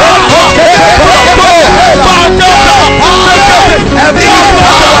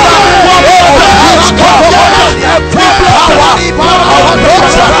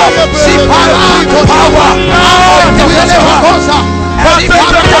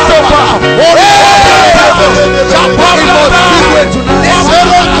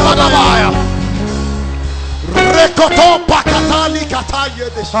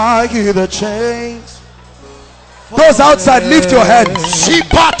I hear the chains Those outside, lift your hands. Just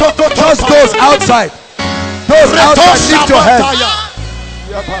those outside. Those outside, lift your hands.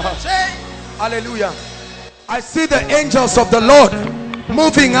 Hallelujah. I see the angels of the Lord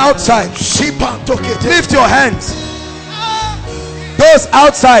moving outside. Lift your hands. Those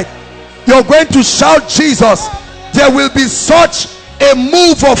outside, you're going to shout Jesus. There will be such a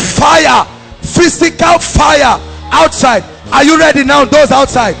move of fire, physical fire outside. Are you ready now? Those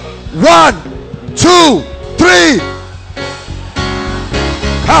outside. 1, 2, 3.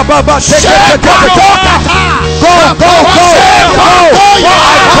 Go, go, go, go, go.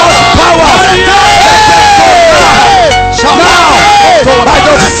 I cause power. Now, by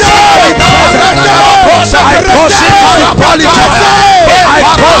the same presence, I cause principality. I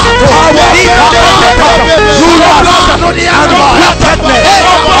cause power, rulers, and wickedness.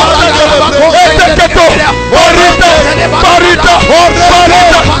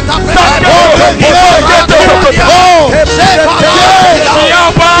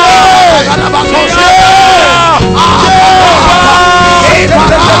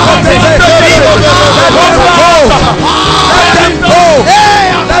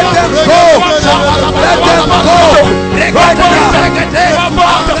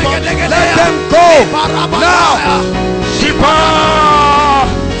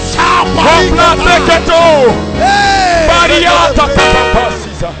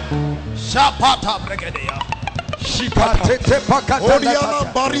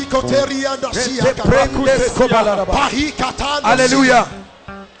 Hallelujah.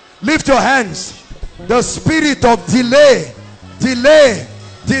 Lift your hands. The spirit of delay, delay,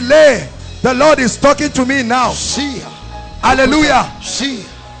 delay. The Lord is talking to me now. Hallelujah.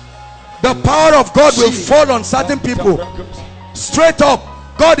 The power of God will fall on certain people. Straight up,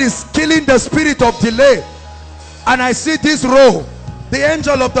 God is killing the spirit of delay. And I see this row. The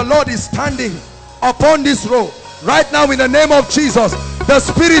angel of the Lord is standing upon this row. Right now, in the name of Jesus, the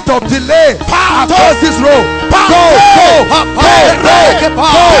spirit of delay across this row. Go, go, go, go, go,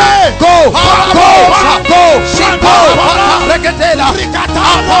 go, I cause delay.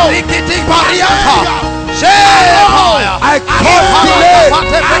 I cause delay.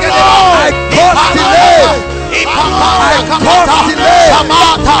 I cause delay.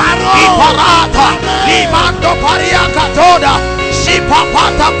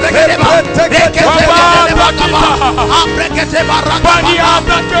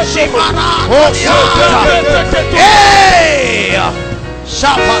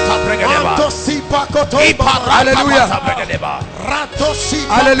 Hallelujah.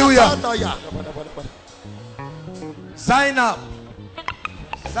 Hallelujah. Sign up.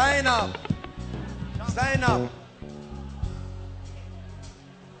 Sign up. Sign up.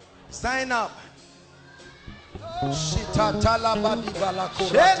 Sign up.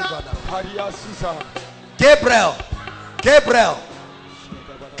 Gabriel. Gabriel.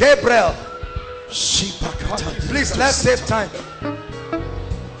 Gabriel. Please, let's save time.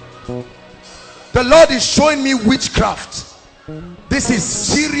 The Lord is showing me witchcraft. This is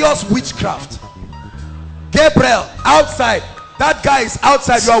serious witchcraft. Gabriel, outside. That guy is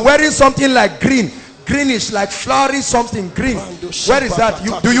outside. You are wearing something like green, greenish, like flowery something green. Where is that?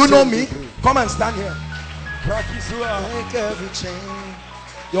 Do you know me? Come and stand here.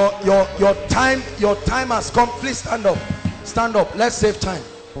 Your time has come. Please stand up. Stand up. Let's save time.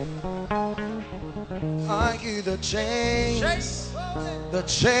 I hear the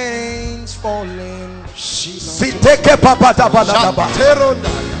chains falling.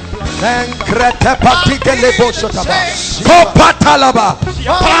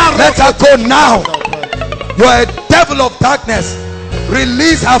 Let her go now. You are a devil of darkness.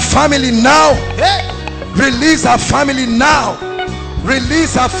 Release her family now. Release her family now.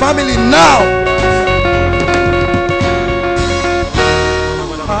 Release her family now.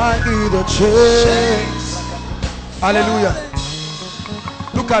 I hear the chains. Hallelujah.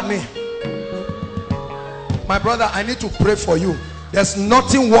 Look at me. My brother, I need to pray for you. There's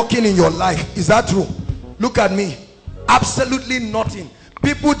nothing working in your life. Is that true? Look at me. Absolutely nothing.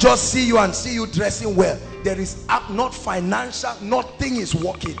 People just see you and see you dressing well. There is not financial, nothing is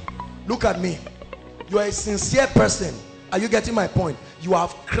working. Look at me. You are a sincere person. Are you getting my point? You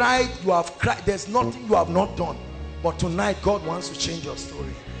have cried, you have cried. There's nothing you have not done. But tonight, God wants to change your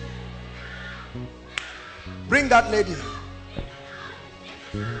story. Bring that lady.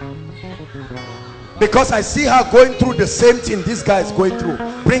 Because I see her going through the same thing this guy is going through.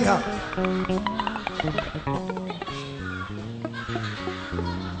 Bring her.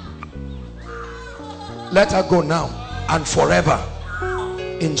 Let her go now and forever.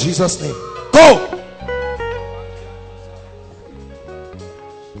 In Jesus' name. Go!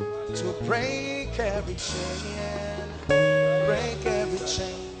 To break every chain. Break every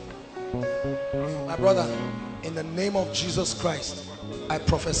chain. My brother, in the name of Jesus Christ, I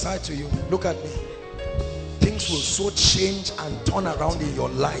prophesy to you. Look at me. Things will so change and turn around in your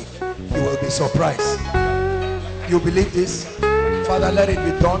life. You will be surprised. You believe this? Father, let it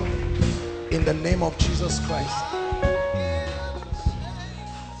be done in the name of Jesus Christ.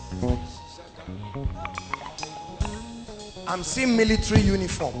 I'm seeing military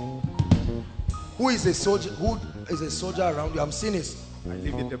uniform. Who is a soldier? Who is a soldier around you? I'm seeing it. I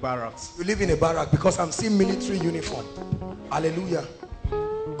live in the barracks. You live in a barrack because I'm seeing military uniform. Hallelujah.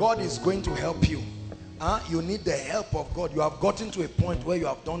 God is going to help you. You need the help of God. You have gotten to a point where you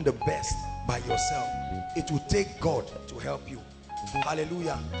have done the best by yourself. It will take God to help you.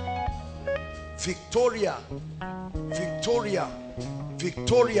 Hallelujah. Victoria. Victoria.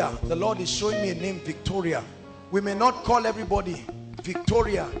 Victoria. The Lord is showing me a name, Victoria. We may not call everybody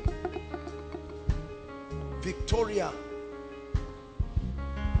Victoria. Victoria.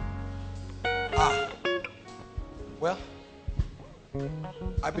 Well,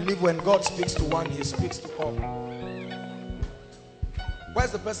 I believe when God speaks to one, he speaks to all.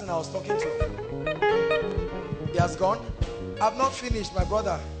 Where's the person I was talking to? He has gone. I've not finished, my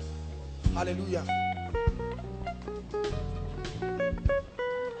brother. Hallelujah.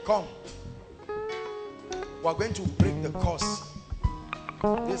 Come. We're going to break the curse.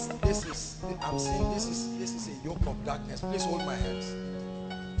 This is, I'm saying this is a yoke of darkness. Please hold my hands.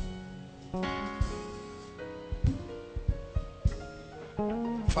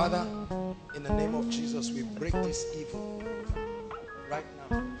 Father, in the name of Jesus, we break this evil right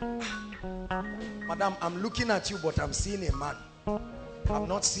now. Madam, I'm looking at you, but I'm seeing a man. I'm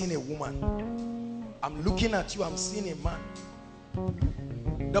not seeing a woman. I'm looking at you, I'm seeing a man.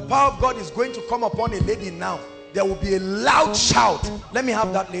 The power of God is going to come upon a lady now. There will be a loud shout. Let me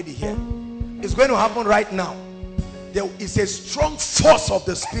have that lady here. It's going to happen right now. There is a strong force of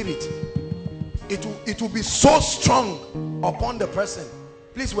the Spirit. It will be so strong upon the person.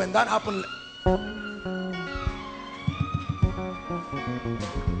 Please, when that happens,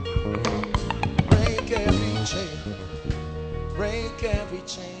 break every chain. Break every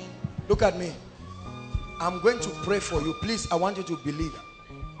chain. Look at me. I'm going to pray for you. Please, I want you to believe.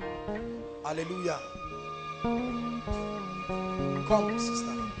 Hallelujah. Come,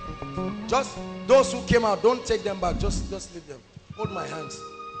 sister. Just those who came out, don't take them back. Just leave them. Hold my hands.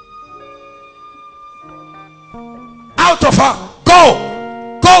 Out of her. Go.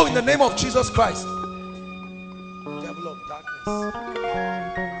 Go in the name of Jesus Christ. Devil of darkness.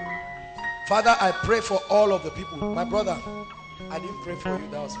 Father, I pray for all of the people. My brother, I didn't pray for you.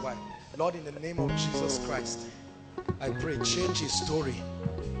 That was why. Lord, in the name of Jesus Christ, I pray, change his story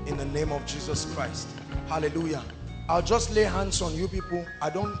in the name of Jesus Christ. Hallelujah. I'll just lay hands on you people.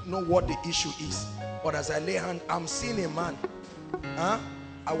 I don't know what the issue is, but as I lay hands, I'm seeing a man.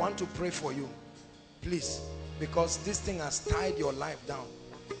 I want to pray for you, please, because this thing has tied your life down.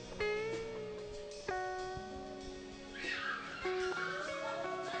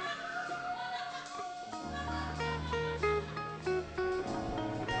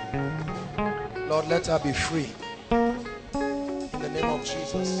 Lord, let her be free in the name of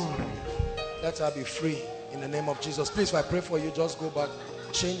Jesus. Let her be free in the name of Jesus. Please, if I pray for you, just go back,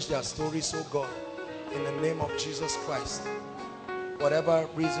 change their stories, oh God, in the name of Jesus Christ. Whatever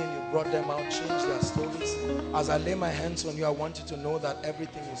reason you brought them out, change their stories. As I lay my hands on you, I want you to know that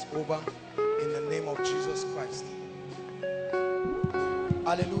everything is over in the name of Jesus Christ.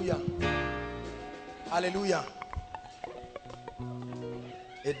 Hallelujah. Hallelujah.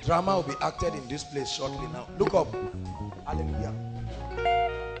 A drama will be acted in this place shortly now. Look up. Hallelujah.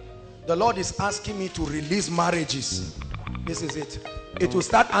 The Lord is asking me to release marriages. This is it. It will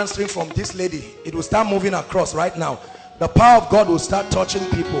start answering from this lady. It will start moving across right now. The power of God will start touching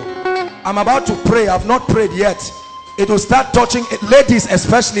people. I'm about to pray. I've not prayed yet. It will start touching ladies,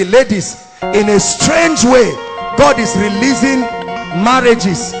 especially ladies, in a strange way. God is releasing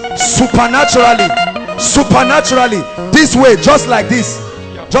marriages supernaturally. Supernaturally. This way, just like this.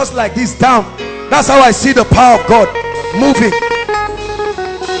 Just like this, down. That's how I see the power of God moving.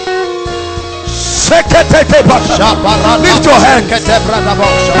 Lift your hand.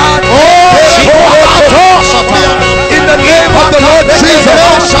 In the name of the Lord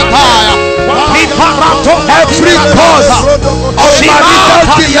Jesus, every cause of marital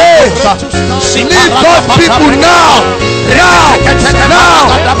delay, leave God's people now.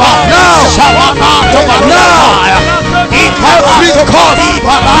 Every cause,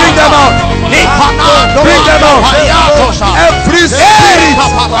 bring them out. Bring them out. Every spirit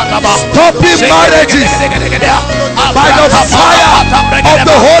stopping marriages by the fire of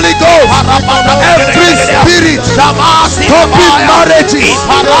the Holy Ghost. Every spirit stopping stopping marriages.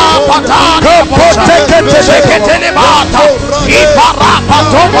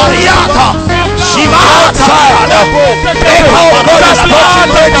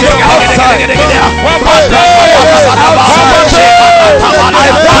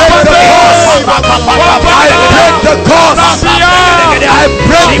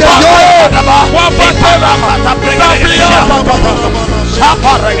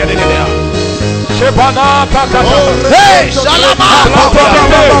 Hey,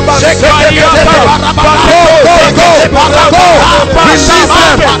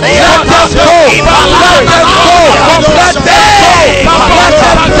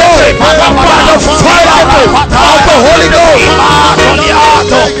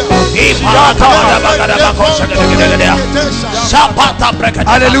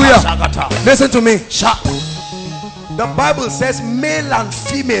 hallelujah. Listen to me. The Bible says male and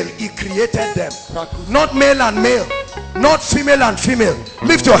female, he created them. Not male and male, not female and female.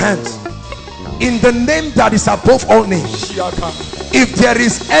 Lift your hands. In the name that is above all names, if there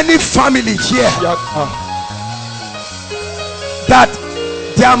is any family here that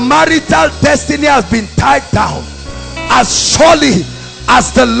their marital destiny has been tied down, as surely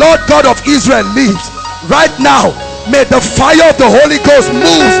as the Lord God of Israel lives, right now may the fire of the Holy Ghost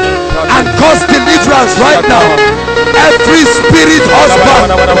move and cause deliverance right now. Every spirit husband,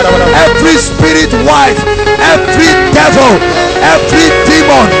 every spirit wife, every devil, every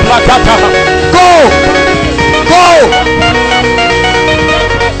demon, go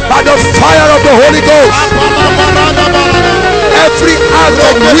by the fire of the Holy Ghost. Every act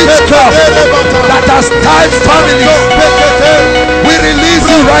of witchcraft that has tied families, we release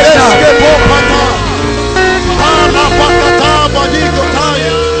you right now.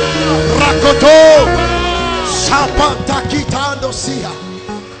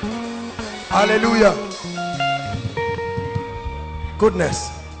 Hallelujah. Goodness.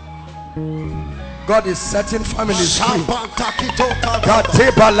 God is setting families free.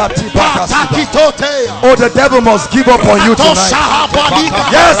 Oh, the devil must give up on you tonight.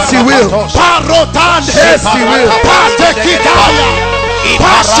 Yes, he will. Yes, he will.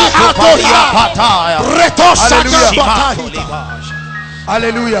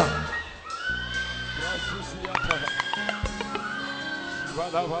 Hallelujah.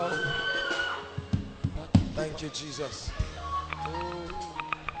 Hallelujah. Thank you, Jesus.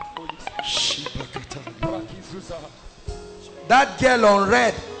 That girl on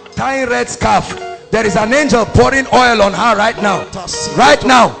red, tying red scarf, there is an angel pouring oil on her right now. Right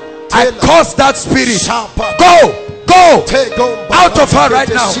now, I curse that spirit. Go out of her right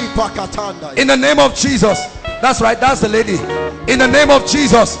now. In the name of Jesus. That's right, that's the lady. In the name of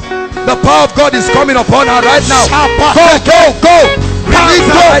Jesus, the power of God is coming upon her right now. Go. Release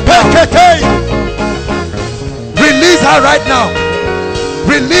her right now. Release her right now.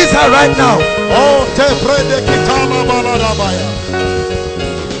 Release her right now. Oh, te prende kitama baladabaya.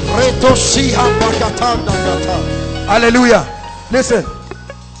 Reto siha bakatanda gata. Hallelujah. Listen.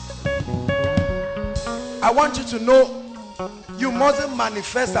 I want you to know, you mustn't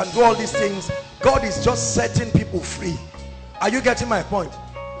manifest and do all these things. God is just setting people free. Are you getting my point?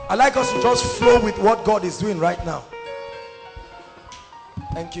 I like us to just flow with what God is doing right now.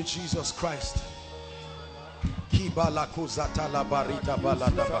 Thank you, Jesus Christ.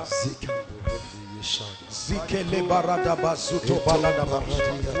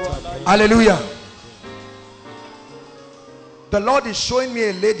 Hallelujah. The Lord is showing me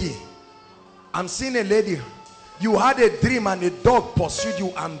a lady. I'm seeing a lady. You had a dream and a dog pursued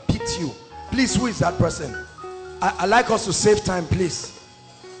you and beat you. Please, who is that person? I like us to save time, please.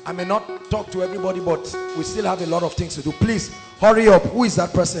 I may not talk to everybody, but we still have a lot of things to do. Please hurry up. Who is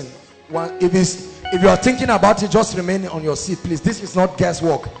that person? If you are thinking about it, just remain on your seat, please. This is not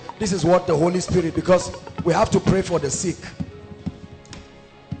guesswork. This is what the Holy Spirit, because we have to pray for the sick.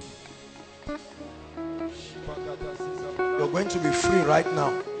 You're going to be free right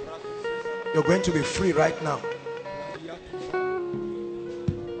now. You're going to be free right now.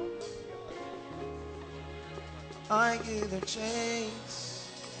 I give the chains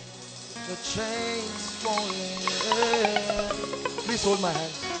falling. Please hold my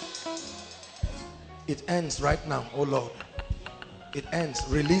hand. It ends right now, oh Lord. It ends.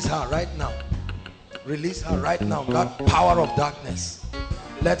 Release her right now. Release her right now. That power of darkness,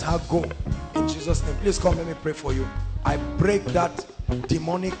 let her go in Jesus' name. Please come, let me pray for you. I break that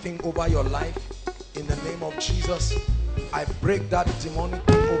demonic thing over your life in the name of Jesus. I break that demonic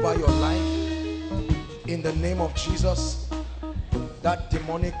thing over your life in the name of Jesus. That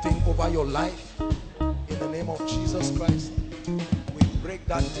demonic thing over your life in the name of Jesus Christ. We break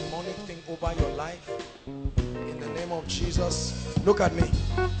that demonic thing over your life in the name name of Jesus. Look at me.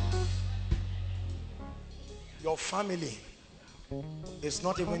 Your family is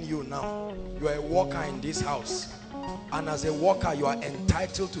not even you now. You are a worker in this house. And as a worker, you are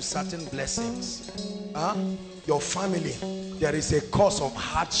entitled to certain blessings. Your family, there is a cause of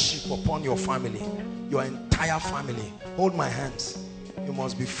hardship upon your family. Your entire family. Hold my hands. You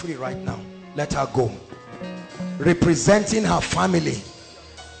must be free right now. Let her go. Representing her family,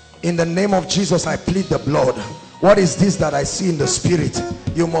 in the name of Jesus, I plead the blood. What is this that I see in the spirit?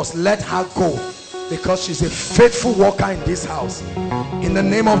 You must let her go, because she's a faithful worker in this house. In the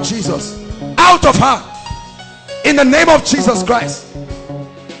name of Jesus, out of her, in the name of Jesus Christ.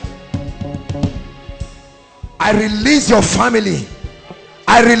 I release your family.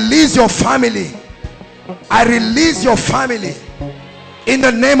 I release your family. I release your family in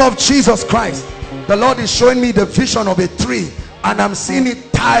the name of Jesus Christ. The Lord is showing me the vision of a tree, and I'm seeing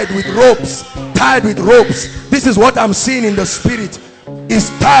it tied with ropes. Tied with ropes. This is what I'm seeing in the spirit. Is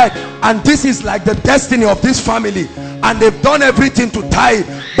tied, and this is like the destiny of this family, and they've done everything to tie it,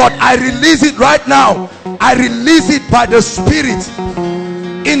 but I release it right now. I release it by the spirit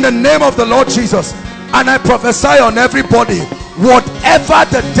in the name of the Lord Jesus. And I prophesy on everybody, whatever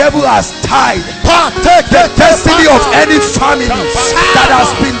the devil has tied, the destiny of any family that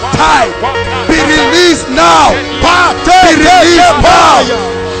has been tied, be released now. Be released now.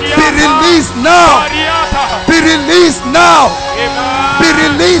 Be released now. Be released now. Be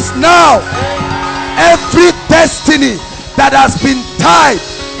released now. Every destiny that has been tied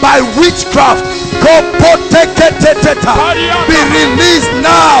by witchcraft, be released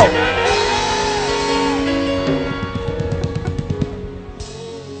now.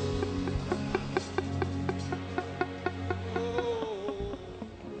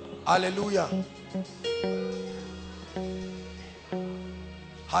 Hallelujah.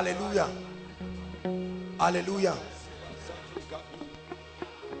 Hallelujah. Hallelujah.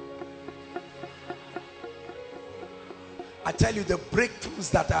 I tell you, the breakthroughs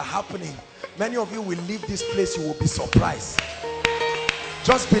that are happening, many of you will leave this place, you will be surprised.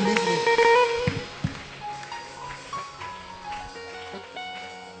 Just believe me.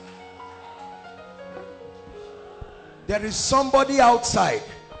 There is somebody outside,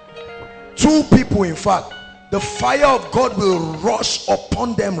 two people in fact. The fire of God will rush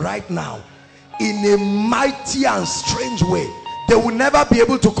upon them right now in a mighty and strange way. They will never be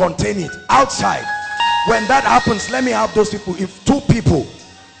able to contain it outside. When that happens, let me have those people. If two people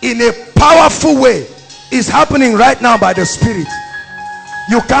in a powerful way is happening right now by the Spirit,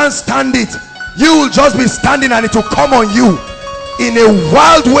 you can't stand it. You will just be standing and it will come on you in a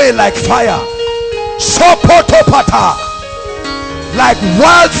wild way like fire. Shopotopata, like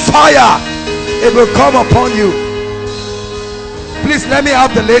wildfire, it will come upon you. Please let me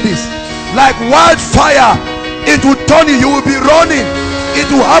have the ladies. Like wildfire, it will turn you. You will be running. It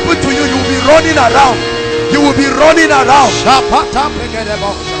will happen to you. You will be running around. You will be running around.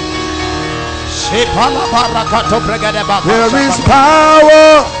 There is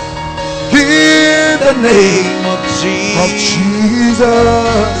power in the name of Jesus.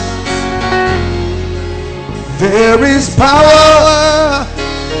 There is power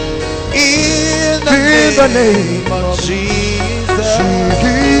in the name of Jesus.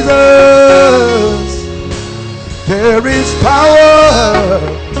 There is power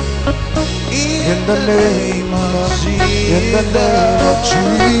in the name of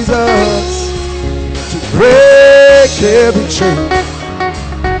Jesus. To break every chain,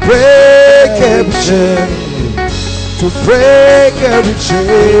 break every chain, to break every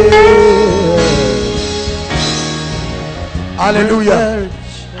chain. Hallelujah.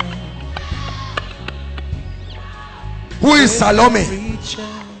 Who is Salome?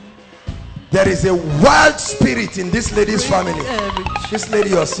 There is a wild spirit in this lady's family. This lady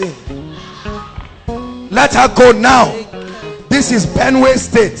you're seeing. Let her go now. This is Benue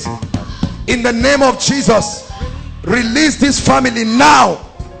State. In the name of Jesus, release this family now.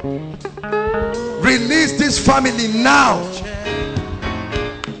 Release this family now.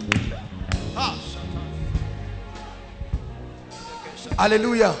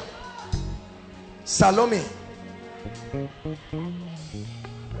 Hallelujah. Salome.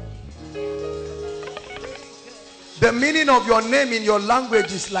 The meaning of your name in your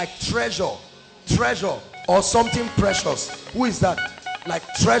language is like treasure. Treasure or something precious. Who is that? Like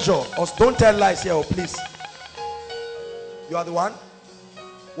treasure. Or don't tell lies here, oh, please. You are the one?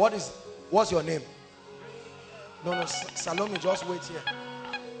 What's your name? No, Salome, just wait here.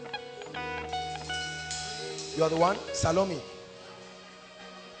 You are the one? Salome.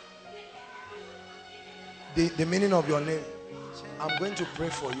 The meaning of your name. I'm going to pray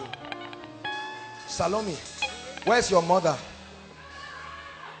for you. Salome, Where's your mother?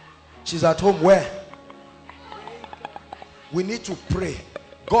 She's at home. Where? We need to pray.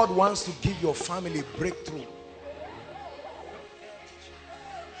 God wants to give your family breakthrough.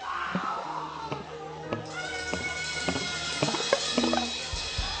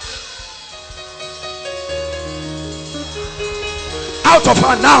 Out of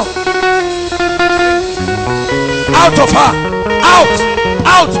her now. Out of her. Out.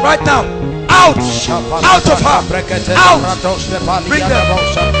 Out right now. Out. Out of her. Out. Bring them.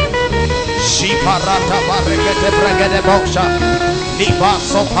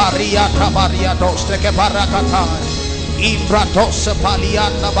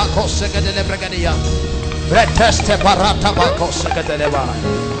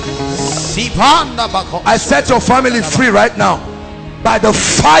 I set your family free right now by the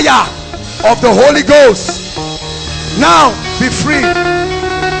fire of the Holy Ghost. Now be free.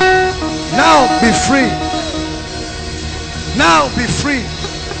 Now be free. Now be free.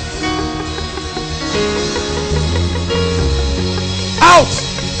 Out.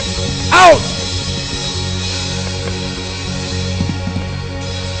 Out.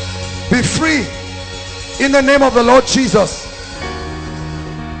 Be free in the name of the Lord Jesus.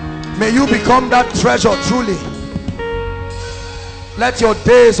 May you become that treasure truly. Let your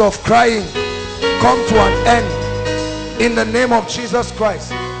days of crying come to an end in the name of Jesus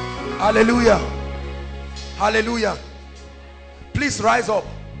Christ. Hallelujah. Hallelujah. Please rise up.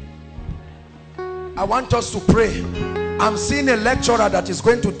 I want us to pray. I'm seeing a lecturer that is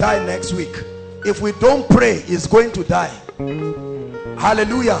going to die next week. If we don't pray, he's going to die.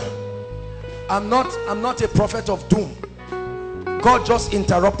 Hallelujah. I'm not a prophet of doom. God just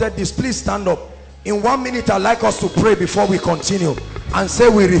interrupted this. Please stand up. In 1 minute, I'd like us to pray before we continue and say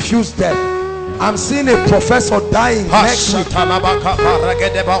we refuse death. I'm seeing a professor dying next week. Lord,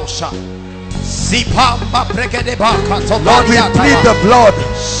 we plead the blood.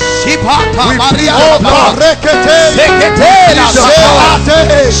 We plead the blood.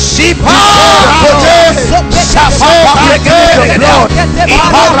 We plead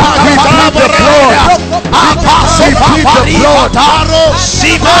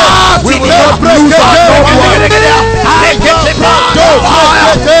we will not lose our loved ones.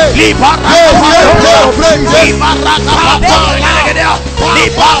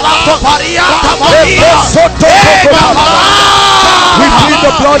 We plead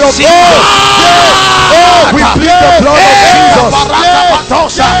the blood of Jesus. We plead the blood of Jesus.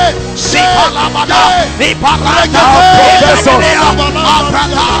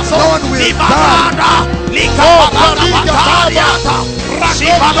 None will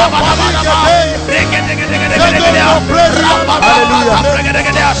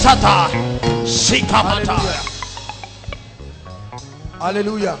Hallelujah.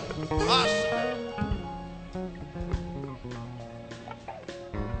 Hallelujah.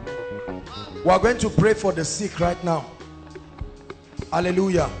 We are going to pray for the sick right now.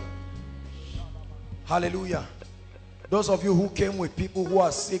 Hallelujah. Hallelujah. Those of you who came with people who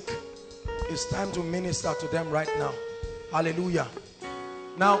are sick, it's time to minister to them right now. Hallelujah.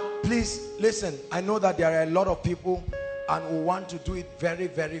 Now, please listen. I know that there are a lot of people and we want to do it very,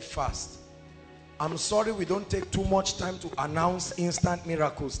 very fast. I'm sorry we don't take too much time to announce instant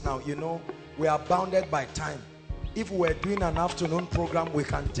miracles. Now, you know, we are bounded by time. If we're doing an afternoon program, we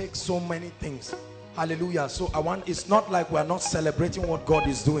can take so many things. Hallelujah. So it's not like we're not celebrating what God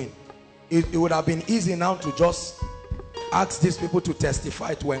is doing. It would have been easy now to just ask these people to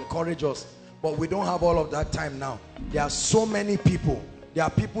testify, to encourage us. But we don't have all of that time now. There are so many people. There are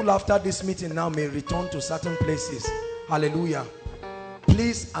people after this meeting now may return to certain places. Hallelujah.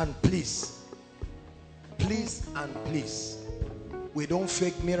 Please and please. Please and please. We don't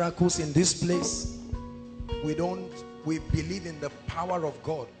fake miracles in this place. We believe in the power of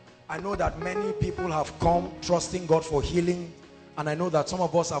God. I know that many people have come trusting God for healing. And I know that some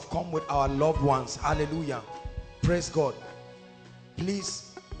of us have come with our loved ones. Hallelujah. Praise God.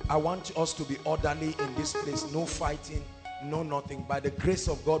 Please, I want us to be orderly in this place. No fighting, no nothing. By the grace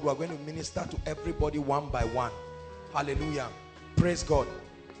of God, we are going to minister to everybody one by one. Hallelujah. Praise God.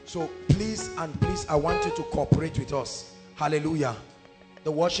 So please and please, I want you to cooperate with us. Hallelujah.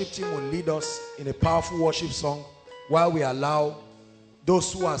 The worship team will lead us in a powerful worship song while we allow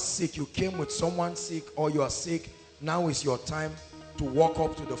those who are sick. You came with someone sick or you are sick. Now is your time to walk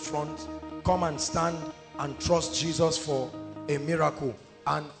up to the front. Come and stand and trust Jesus for a miracle.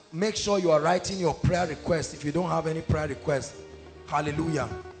 And make sure you are writing your prayer request if you don't have any prayer request. Hallelujah.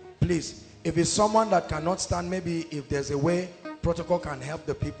 Please, if it's someone that cannot stand, maybe if there's a way protocol can help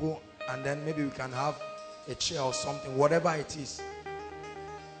the people, and then maybe we can have a chair or something, whatever it is.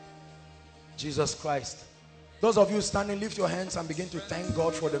 Jesus Christ. Those of you standing, lift your hands and begin to thank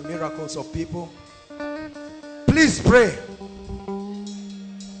God for the miracles of people. Please pray.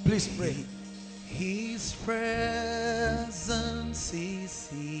 Please pray. His presence is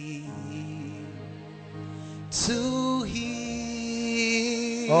here to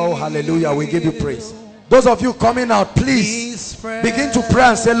heal. Oh, hallelujah. We give you praise. Those of you coming out, please begin to pray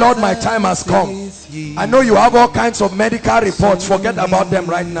and say, Lord, my time has come. I know you have all kinds of medical reports. Forget about them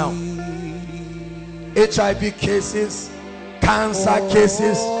right now. HIV cases, cancer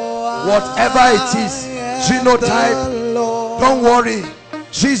cases, whatever it is, genotype. Don't worry.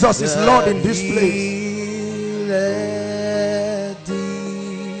 Jesus is Lord in this place.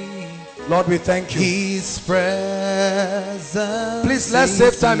 Lord, we thank you. His presence. Please, let's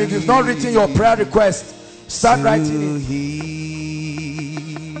save time. If you've not written your prayer request, start writing it.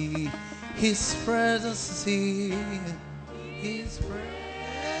 His presence is here. His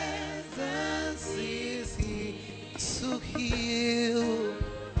presence is here to heal.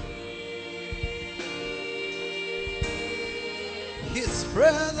 His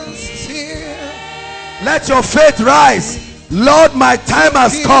presence is here. Let your faith rise. Lord, my time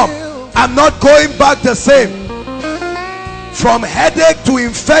has come. I'm not going back the same. From headache to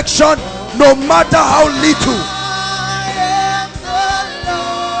infection, no matter how little.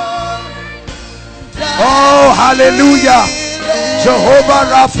 Oh, hallelujah. Jehovah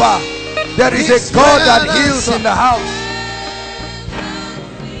Rapha. There is a God that heals in the house.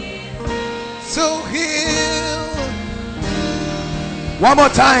 To heal. One more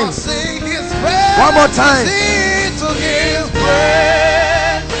time. One more time.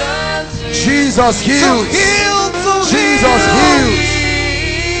 Jesus heals. Jesus heals.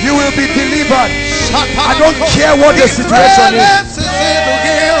 You will be delivered. I don't care what the situation is.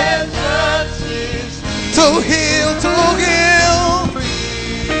 To heal, to heal.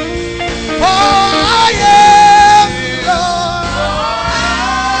 Oh, I am Lord.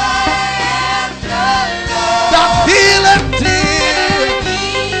 The healing dear.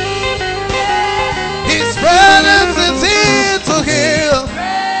 His presence is here to heal.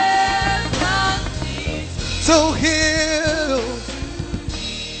 To heal.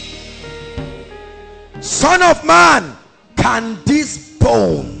 Son of man, can these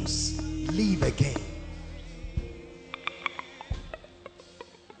bones live again?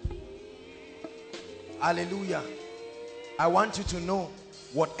 Hallelujah. I want you to know,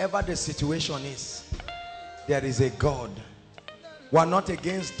 whatever the situation is, there is a God. We are not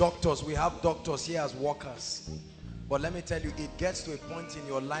against doctors. We have doctors here as workers. But let me tell you, it gets to a point in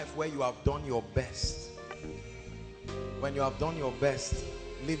your life where you have done your best. When you have done your best,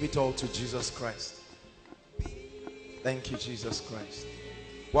 leave it all to Jesus Christ. Thank you, Jesus Christ.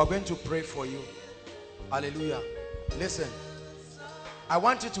 We are going to pray for you. Hallelujah. Listen. I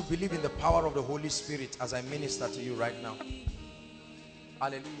want you to believe in the power of the Holy Spirit as I minister to you right now.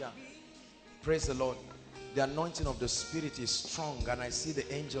 Hallelujah. Praise the Lord. The anointing of the Spirit is strong, and I see the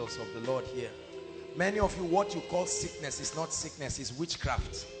angels of the Lord here. Many of you, what you call sickness is not sickness, it's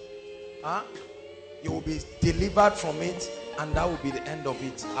witchcraft. Huh? You will be delivered from it, and that will be the end of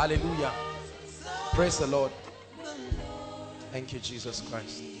it. Hallelujah. Praise the Lord. Thank you, Jesus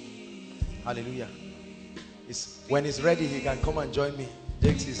Christ. Hallelujah. When he's ready, he can come and join me.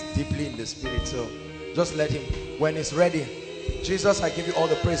 Jakes is deeply in the spirit, so just let him. When he's ready, Jesus, I give you all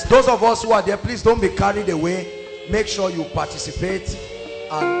the praise. Those of us who are there, please don't be carried away. Make sure you participate,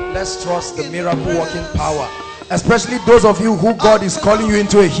 and let's trust the miracle working power. Especially those of you who God is calling you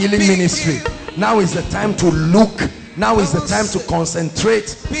into a healing ministry. Now is the time to look. Now is the time to concentrate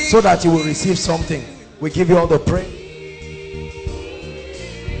so that you will receive something. We give you all the praise.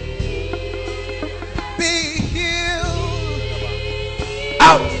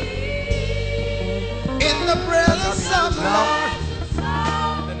 Out. In the presence of the Lord.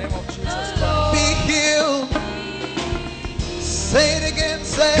 In the name of Jesus Christ. Be healed. Say it again.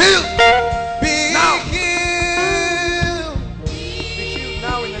 Say healed. Be now. Healed. Be healed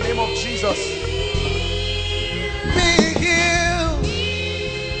now in the name of Jesus. Be healed.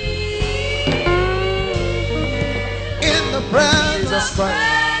 In the presence of Jesus Christ.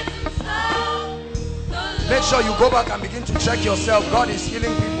 Make sure you go back and begin to check yourself. God is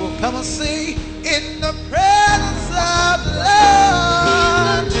healing people. Come and see. In the presence of the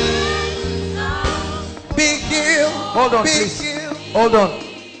Lord. Be healed. Hold on, please. Healed. Hold on.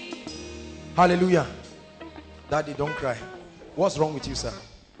 Hallelujah. Daddy, don't cry. What's wrong with you, sir?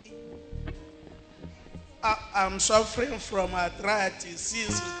 I'm suffering from arthritis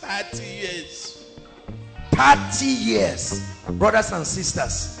since 30 years. 30 years. Brothers and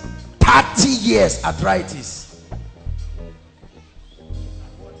sisters. 30 years arthritis.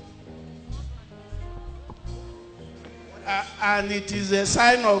 And it is a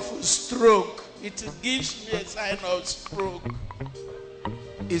sign of stroke. It gives me a sign of stroke.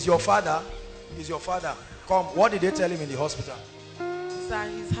 Is your father? Is your father? Come. What did they tell him in the hospital? Sir,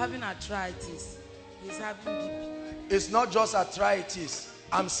 he's having arthritis. He's having BP. It's not just arthritis.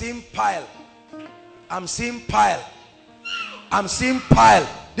 I'm seeing pile. I'm seeing pile. I'm seeing pile.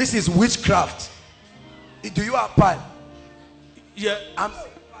 This is witchcraft. Do you have pile? Yeah.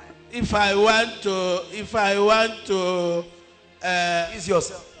 If I want to Ease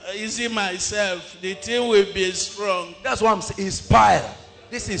yourself. easy myself, the thing will be strong. That's what I'm saying. It's pile.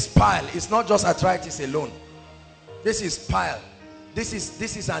 This is pile. It's not just arthritis alone. This is pile. This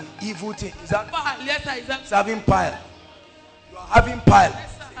is an evil thing. Is that? Yes, sir. It's having pile. You are having pile.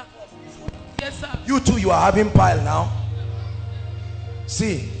 Yes, sir. Yes, sir. You too, you are having pile now.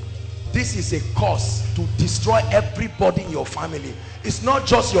 See, this is a cause to destroy everybody in your family. It's not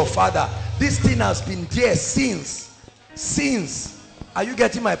just your father. This thing has been there since. Are you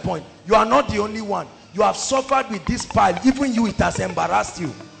getting my point? You are not the only one. You have suffered with this pile. Even you, it has embarrassed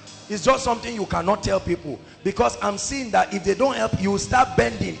you. It's just something you cannot tell people. Because I'm seeing that if they don't help, you will start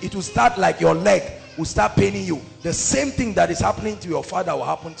bending. It will start like your leg will start paining you. The same thing that is happening to your father will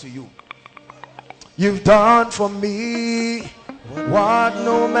happen to you. You've done for me what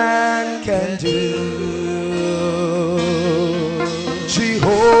no man can do.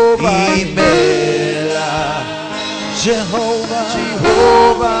 Jehovah, Jehovah,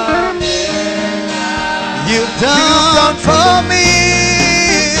 You've done for me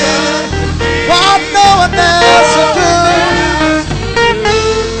what no one else will do.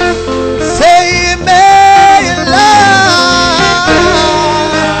 Say Amen,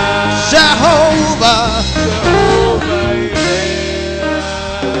 Jehovah.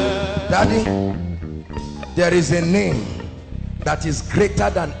 Daddy, there is a name that is greater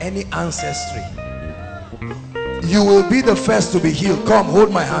than any ancestry. You will be the first to be healed. Come,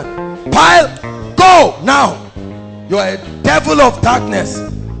 hold my hand. Pile, go now. You are a devil of darkness.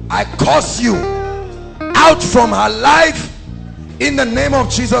 I curse you out from her life in the name of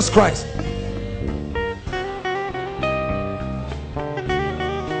Jesus Christ.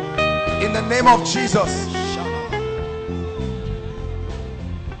 In the name of Jesus.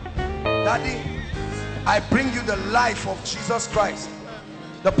 Daddy, I bring you the life of Jesus Christ.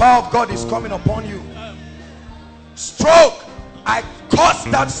 The power of God is coming upon you. Stroke, I curse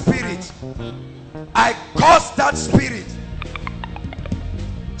that spirit. I curse that spirit.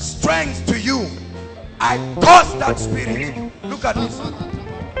 Strength to you, I curse that spirit. Look at this.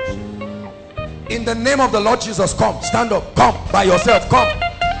 In the name of the Lord Jesus, come, stand up, come by yourself, come,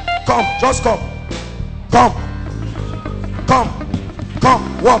 just come, come,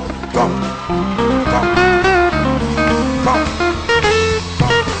 walk, come.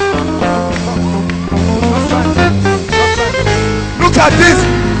 Look at this,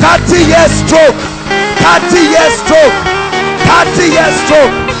 30 years stroke, 30 years stroke, 30 years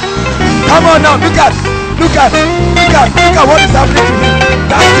stroke. Come on now, look at what is happening to him.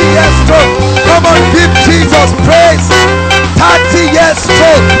 30 years stroke. Come on, give Jesus praise. 30 years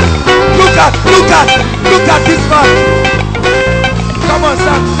stroke. Look at this man. Come on,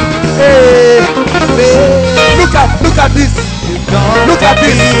 son. Hey. Look at this. Look at this. Look at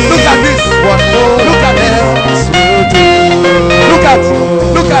this. Look at this. Look at this.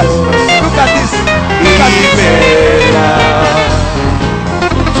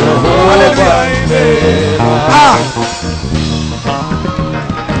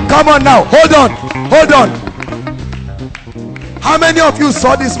 Come on now, hold on. How many of you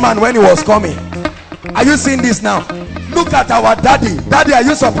saw this man when he was coming? Are you seeing this now? Look at our daddy. Daddy, are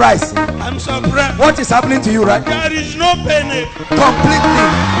you surprised? I'm surprised. What is happening to you, right? There is no pain. Completely.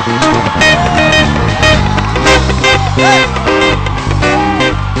 Hey.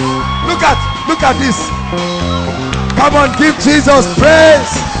 Look at this. Come on, give Jesus praise.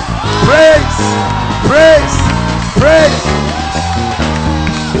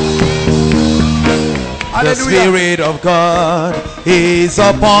 The Spirit of God is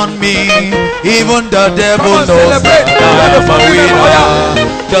upon me. Even the devil knows that I am a winner.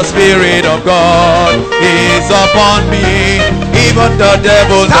 The Spirit of God is upon me. Even the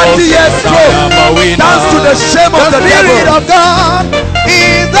devil knows that I am a winner. Dance to the shame of the devil. The Spirit of God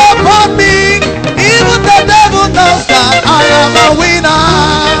is upon me. Even the devil knows that I am a winner.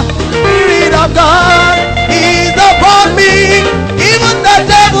 The Spirit of God is upon me. Even the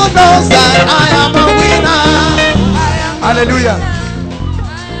devil knows that I am a winner. Hallelujah.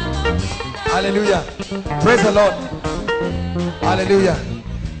 Hallelujah. Praise the Lord. Hallelujah.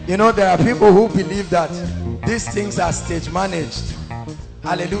 You know, there are people who believe that these things are stage managed.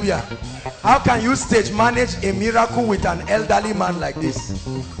 Hallelujah. How can you stage manage a miracle with an elderly man like this?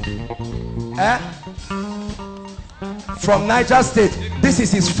 From Niger State. This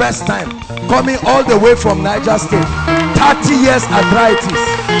is his first time coming all the way from Niger State. 30 years arthritis.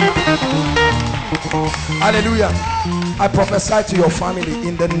 Hallelujah. I prophesy to your family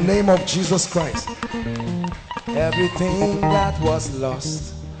in the name of Jesus Christ. Everything that was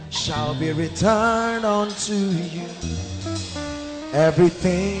lost shall be returned unto you.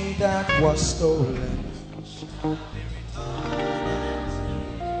 Everything that was stolen.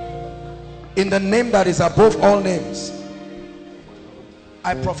 In the name that is above all names,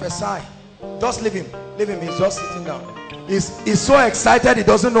 I prophesy. Just leave him. Leave him. He's just sitting down. He's so excited he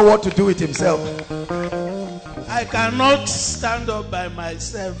doesn't know what to do with himself. I cannot stand up by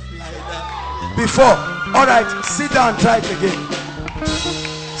myself like that. Before. Alright, sit down, try it again.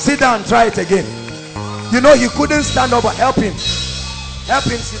 Sit down, try it again. You know he couldn't stand up, but help him. Help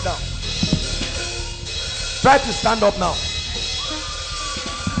him sit down. Try to stand up now.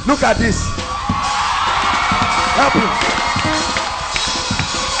 Look at this. Help him.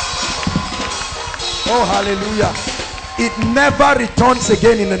 Oh, hallelujah. It never returns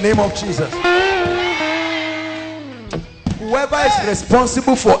again in the name of Jesus. Whoever is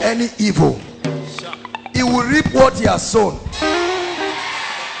responsible for any evil, he will reap what he has sown.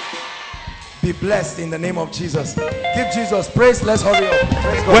 Be blessed in the name of Jesus. Give Jesus praise. Let's hurry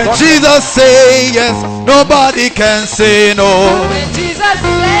up. When Jesus says yes, nobody can say no. When Jesus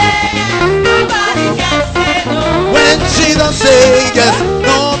says nobody can say no. When Jesus says yes,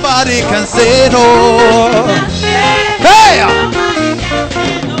 nobody can say no. Hey!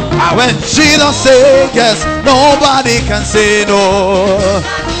 When Jesus says yes, nobody can say no.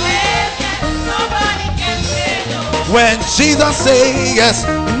 When Jesus says yes,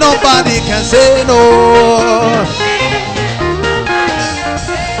 nobody can say no.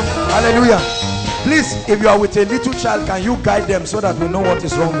 Hallelujah. Please, if you are with a little child, can you guide them so that we know what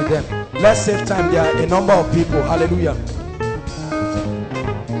is wrong with them? Let's save time. There are a number of people. Hallelujah.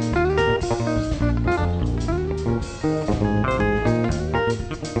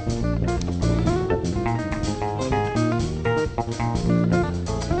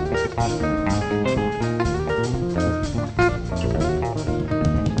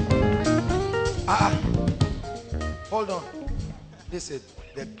 Hold on. Listen,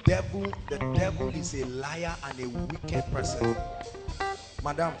 the devil is a liar and a wicked person.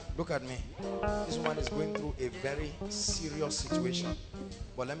 Madam, look at me. This woman is going through a very serious situation.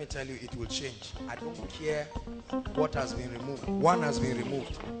 But let me tell you, it will change. I don't care what has been removed. One has been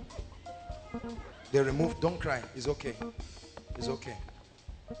removed. They removed, don't cry. It's okay. It's okay.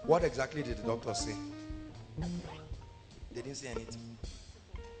 What exactly did the doctor say? They didn't say anything.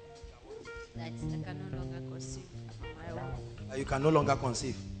 That I can no longer conceive on my own. You can no longer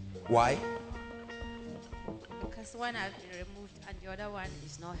conceive. Why? Because one has been removed and the other one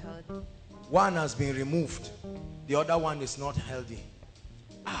is not healthy. One has been removed. The other one is not healthy.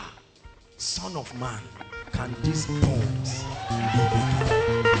 Ah, Son of Man, can these bones?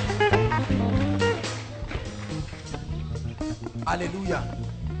 Hallelujah.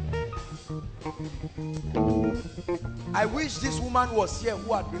 I wish this woman was here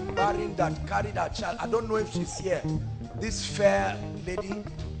who had been barren, that carried her child. I don't know if she's here. This fair lady,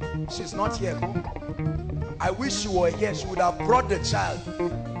 she's not here. I wish she were here. She would have brought the child.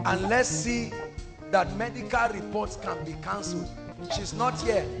 And let's see that medical reports can be cancelled. She's not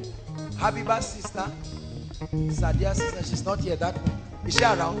here. Habiba's sister, Sadia's sister, she's not here. That is she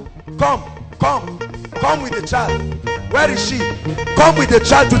around? Come with the child. Where is she? Come with the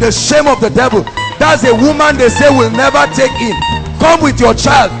child, to the shame of the devil. That's a woman they say will never take in. Come with your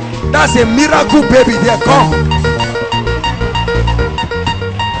child. That's a miracle baby there. Come.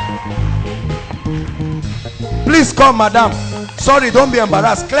 Please come, madam. Sorry, don't be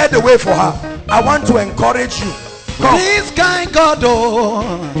embarrassed. Clear the way for her. I want to encourage you. Come. This kind God, oh,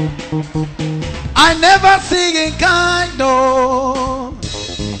 I never see in kind, oh.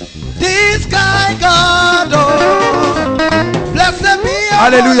 This kind God, oh, blessed be your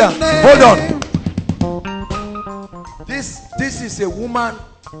hallelujah. name. Hold on. This is a woman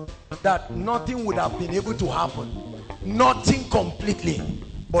that nothing would have been able to happen. Nothing completely.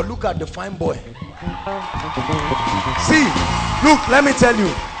 But look at the fine boy. See, look, let me tell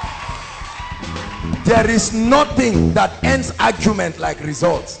you. There is nothing that ends argument like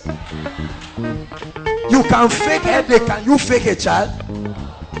results. You can fake headache. Can you fake a child?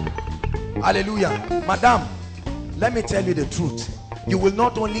 Hallelujah. Madam, let me tell you the truth. You will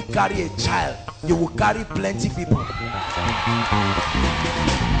not only carry a child, you will carry plenty people.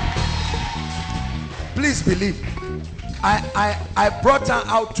 Please believe. I brought her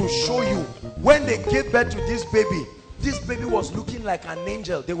out to show you when they gave birth to this baby was looking like an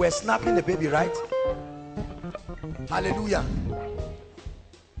angel. They were snapping the baby, right? Hallelujah.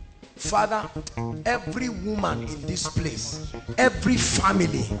 Father, every woman in this place, every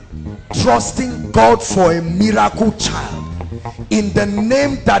family trusting God for a miracle child, in the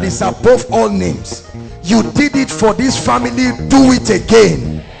name that is above all names, you did it for this family, do it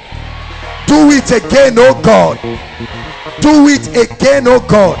again. Do it again, oh God. Do it again, oh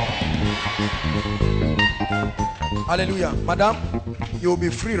God. Hallelujah. Madam, you will be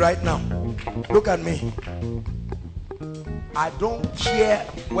free right now. Look at me. I don't care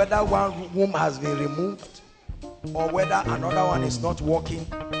whether one womb has been removed or whether another one is not working.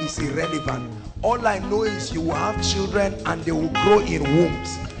 It's irrelevant. All I know is you will have children and they will grow in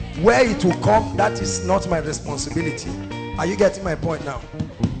wombs. Where it will come, that is not my responsibility. Are you getting my point now?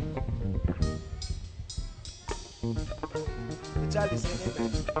 The child is saying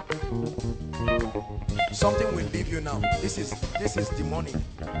amen. Something will leave you now. This is demonic.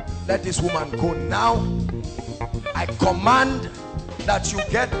 Let this woman go now. I command that you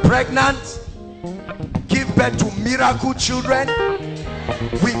get pregnant, give birth to miracle children.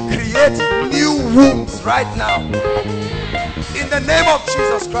 We create new wombs right now in the name of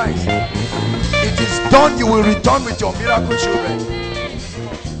Jesus Christ. It is done. You will return with your miracle children.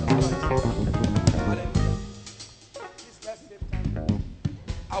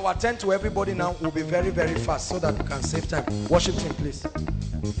 I'll attend to everybody now. We'll be very, very fast so that we can save time. Worship team, please.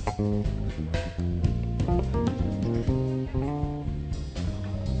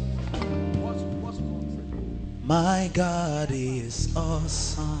 My God is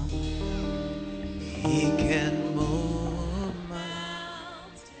awesome. He can move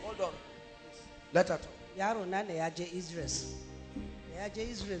mountains. Hold on. Let her talk. Yaro na da ya je Israel. Da ya je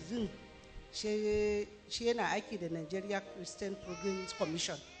Israel din shi yana aiki da Nigeria Christian Programs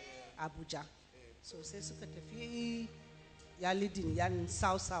Commission Abuja. So sai suka tafi ya leading yan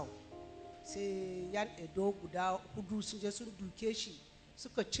South. Sai yan Edo guda hudu sun je sun duke shi.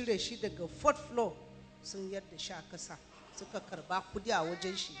 Suka cire shi daga 4th floor. Sun yadda sha kasa suka karba kudi a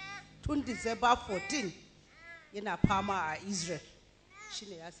wajen shi tun December 14 yana fama a Israel.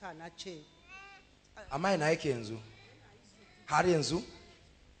 Shine yasa na ce amma ina yake yanzu? Har yanzu?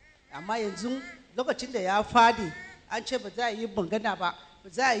 Amma yanzu lokacin da ya fadi an ce ba za a yi magana ba, ba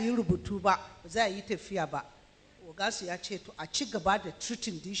za a yi rubutu ba, ba za a yi tafiya ba. Ogasu ya ce to a ci gaba da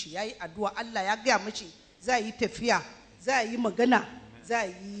treating din shi, yayi addu'a Allah ya gaya mishi za a yi tafiya, za a yi magana, za a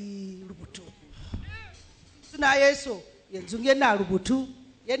yi rubutu. Suna Yesu yanzu yana rubutu,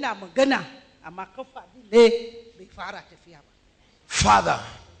 yana magana, amma kafa din ne bai fara tafiya ba. Father,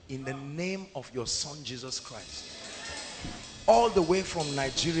 in the name of your Son Jesus Christ, all the way from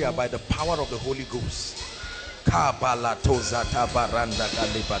Nigeria by the power of the Holy Ghost, Kabalatozata baranda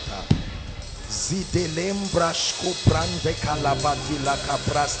kalibata zidelembra brande kalabati la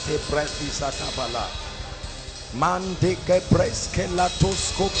kapraste satabala mande kepreske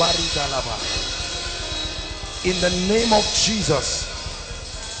latosko baridalaba. In the name of Jesus.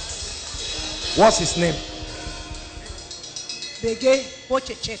 What's his name? Bege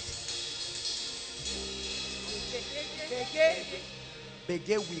Pochechet.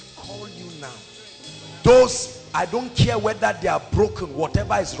 Bege, we call you now. Those, I don't care whether they are broken,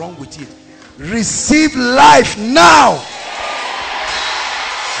 whatever is wrong with it, receive life now.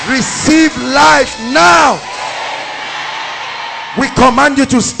 Receive life now. We command you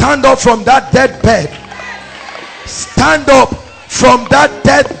to stand up from that dead bed. Stand up from that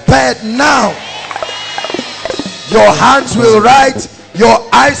dead bed now. Your hands will write, your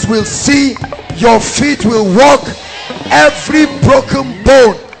eyes will see, your feet will walk. Every broken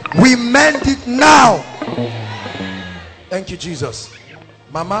bone, we mend it now. Thank you, Jesus.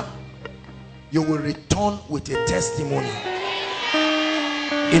 Mama, you will return with a testimony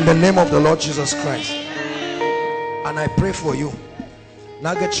in the name of the Lord Jesus Christ. And I pray for you.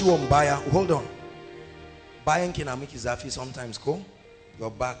 Hold on. Bayan kina miki zafi sometimes ko your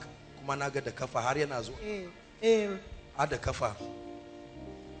back kuma naga da kafa har yana zo ada kafa.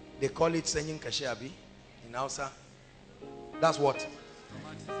 They call it sanyin kashe abi in Hausa. That's what?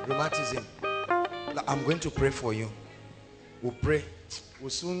 Rheumatism. I'm going to pray for you. We'll pray.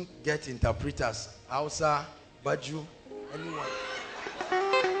 We'll soon get interpreters. Hausa, Baju, anyone.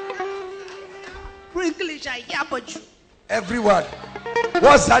 English, I hear Baju. Everyone.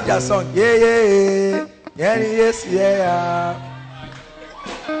 What's that your song? Yeah, yeah, yeah. Yeah, yes, yeah.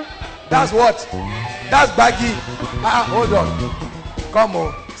 That's what? That's baggy. Hold on. Come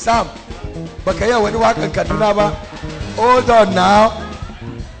on. Sam. Bakaya when you walk in Kaduna. Hold on now.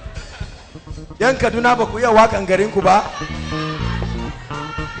 Yan Kaduna ba ku iya wakan garin ku ba?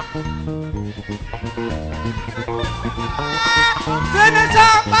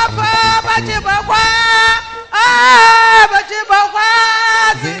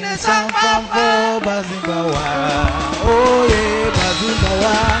 Oh yeah,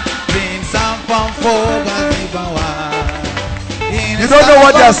 Bazibawa. Sing some fun for Bazibawa. You don't know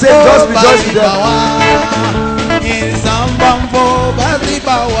what they are saying, just rejoice with them. In some fun for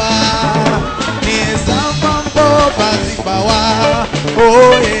Bazibawa. In some fun for Bazibawa.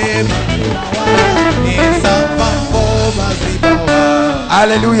 Oh yeah, Bazibawa. In some fun for Bazibawa.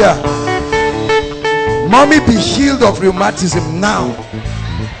 Hallelujah. Mommy, be healed of rheumatism now.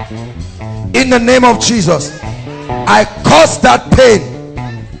 In the name of Jesus. I cause that pain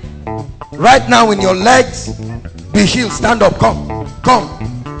right now in your legs. Be healed. Stand up. Come.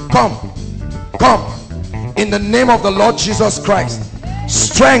 In the name of the Lord Jesus Christ.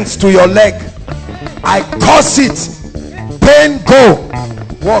 Strength to your leg. I cause it. Pain, go.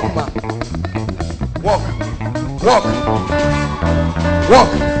 Walk, man. Walk.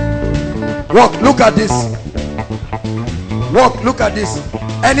 Look at this. Walk. Look at this.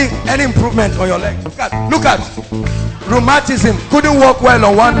 Any improvement on your leg? Look at rheumatism. Couldn't walk well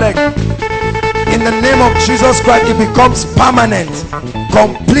on one leg. In the name of Jesus Christ, it becomes permanent,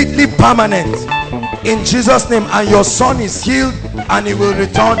 completely permanent. In Jesus' name, and your son is healed and he will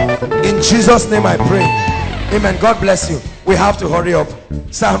return. In Jesus' name I pray. Amen. God bless you. We have to hurry up.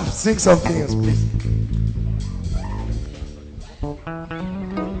 Sam, sing something else, please.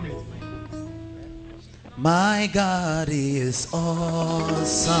 My God is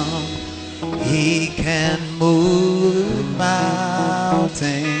awesome. He can move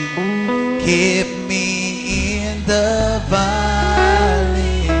mountains. Keep me in the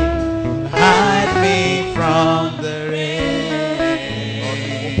valley. Hide me from the rain.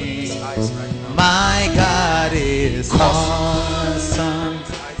 My God is awesome.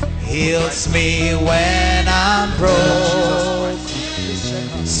 Heals me when I'm broke.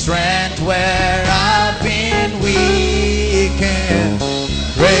 Strength where I've been weakened.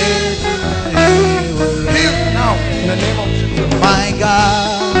 Heal now in the name of Jesus. My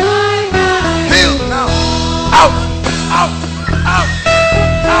God. Heal now. Out.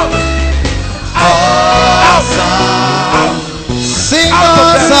 Awesome. Sing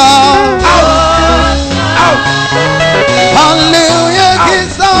awesome. Out. Hallelujah.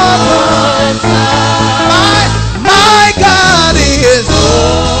 He's awesome. My God is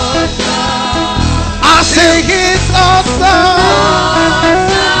awesome. I say he's awesome.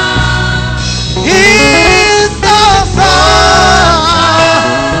 He's awesome.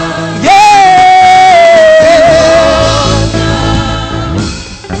 Yeah.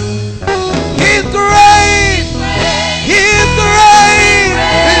 He's great. He's great.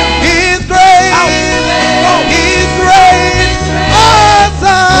 He's great. He's great.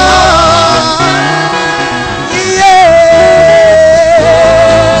 Awesome. Yeah.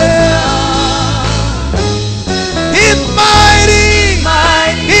 He's mighty.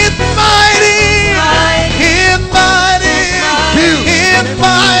 He's mighty. He's mighty. He's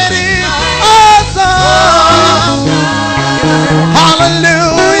mighty. Awesome.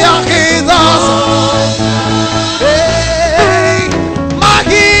 Hallelujah. He's awesome. Hey. My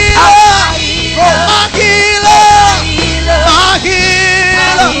healer. My healer. My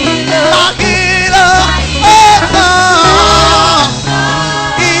healer. My healer. Awesome.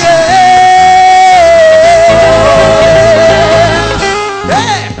 Yeah.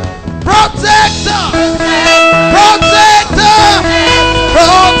 Hey. Protector.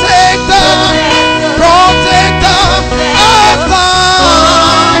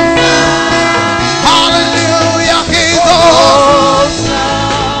 Awesome. Hallelujah. He's awesome.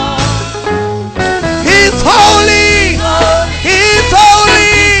 He's holy. He's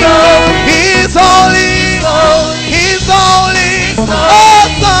holy. He's holy. He's holy.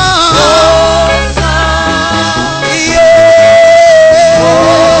 Awesome. Yeah.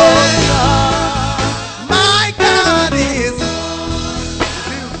 My God is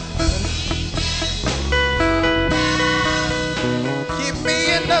keep me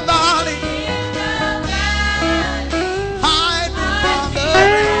in the valley. Hide me from the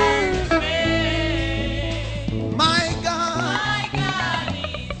rain. My God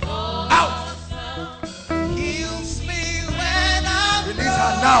out. Heals me when I'm Release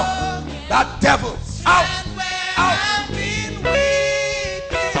her now. That devil. Out. I've been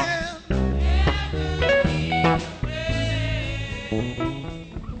weakened.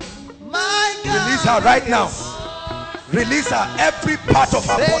 My God Release her right now. Release her every part of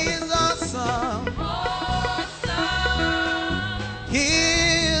her body. is awesome. He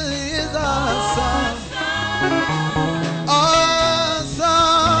is awesome.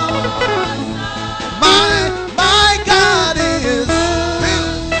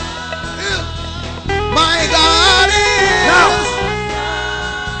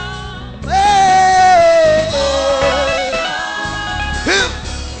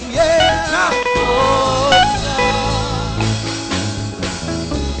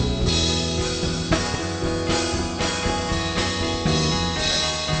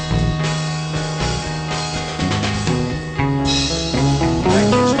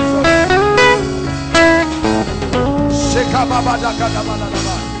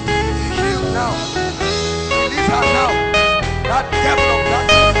 Heal now. Release her now. That devil of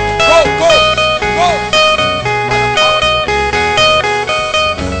darkness. Go, go, go.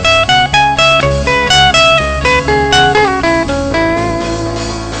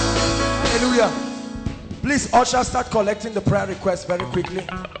 Hallelujah. Please, usher, start collecting the prayer requests very quickly.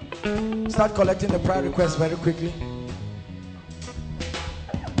 Start collecting the prayer requests very quickly.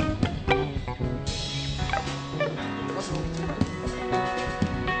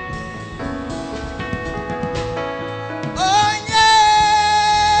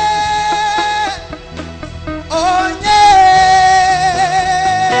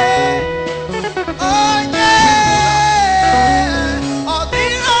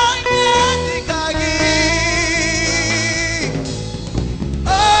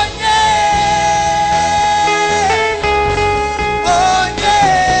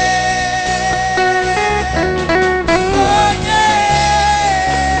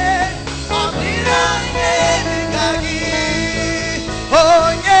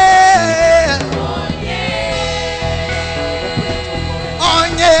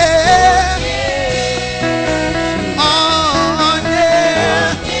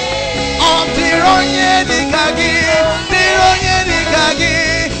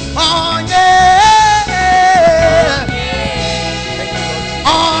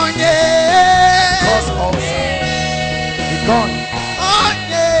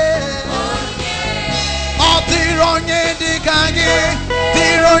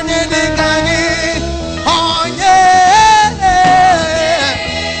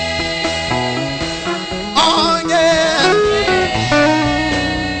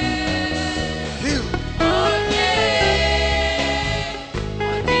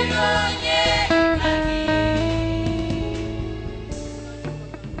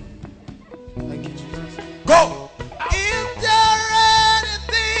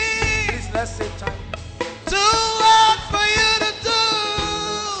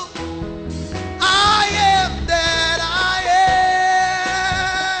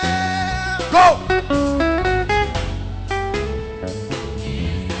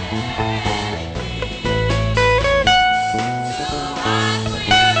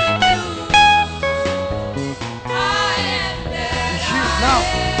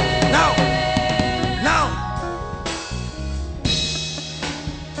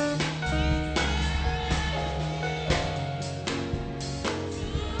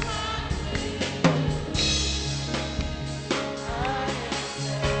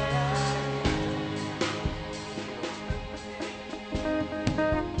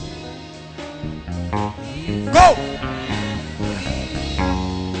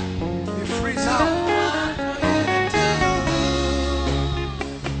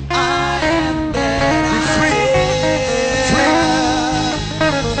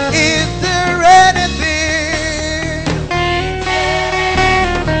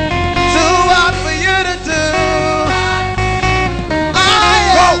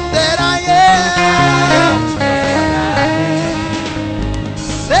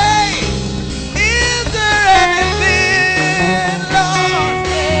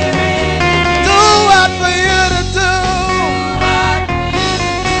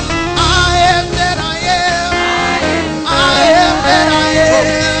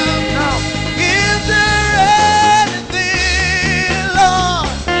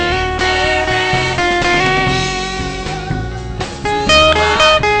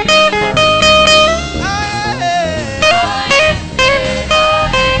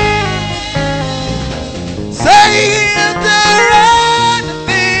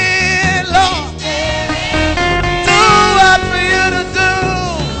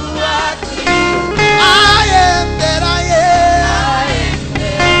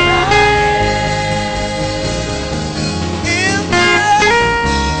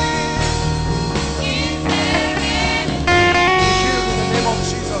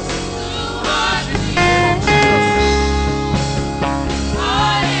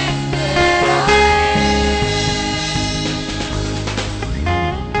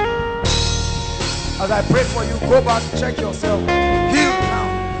 I pray for you, go back, check yourself. Heal now.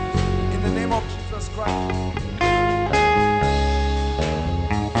 In the name of Jesus Christ.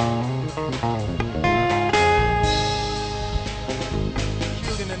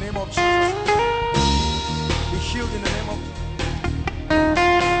 Healed in the name of Jesus. Be healed in the name of Jesus.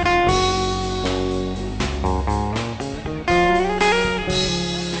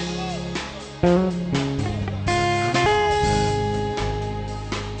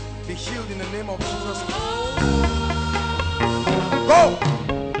 Be healed in the name of Jesus. Go!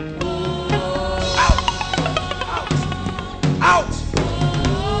 Out! Out!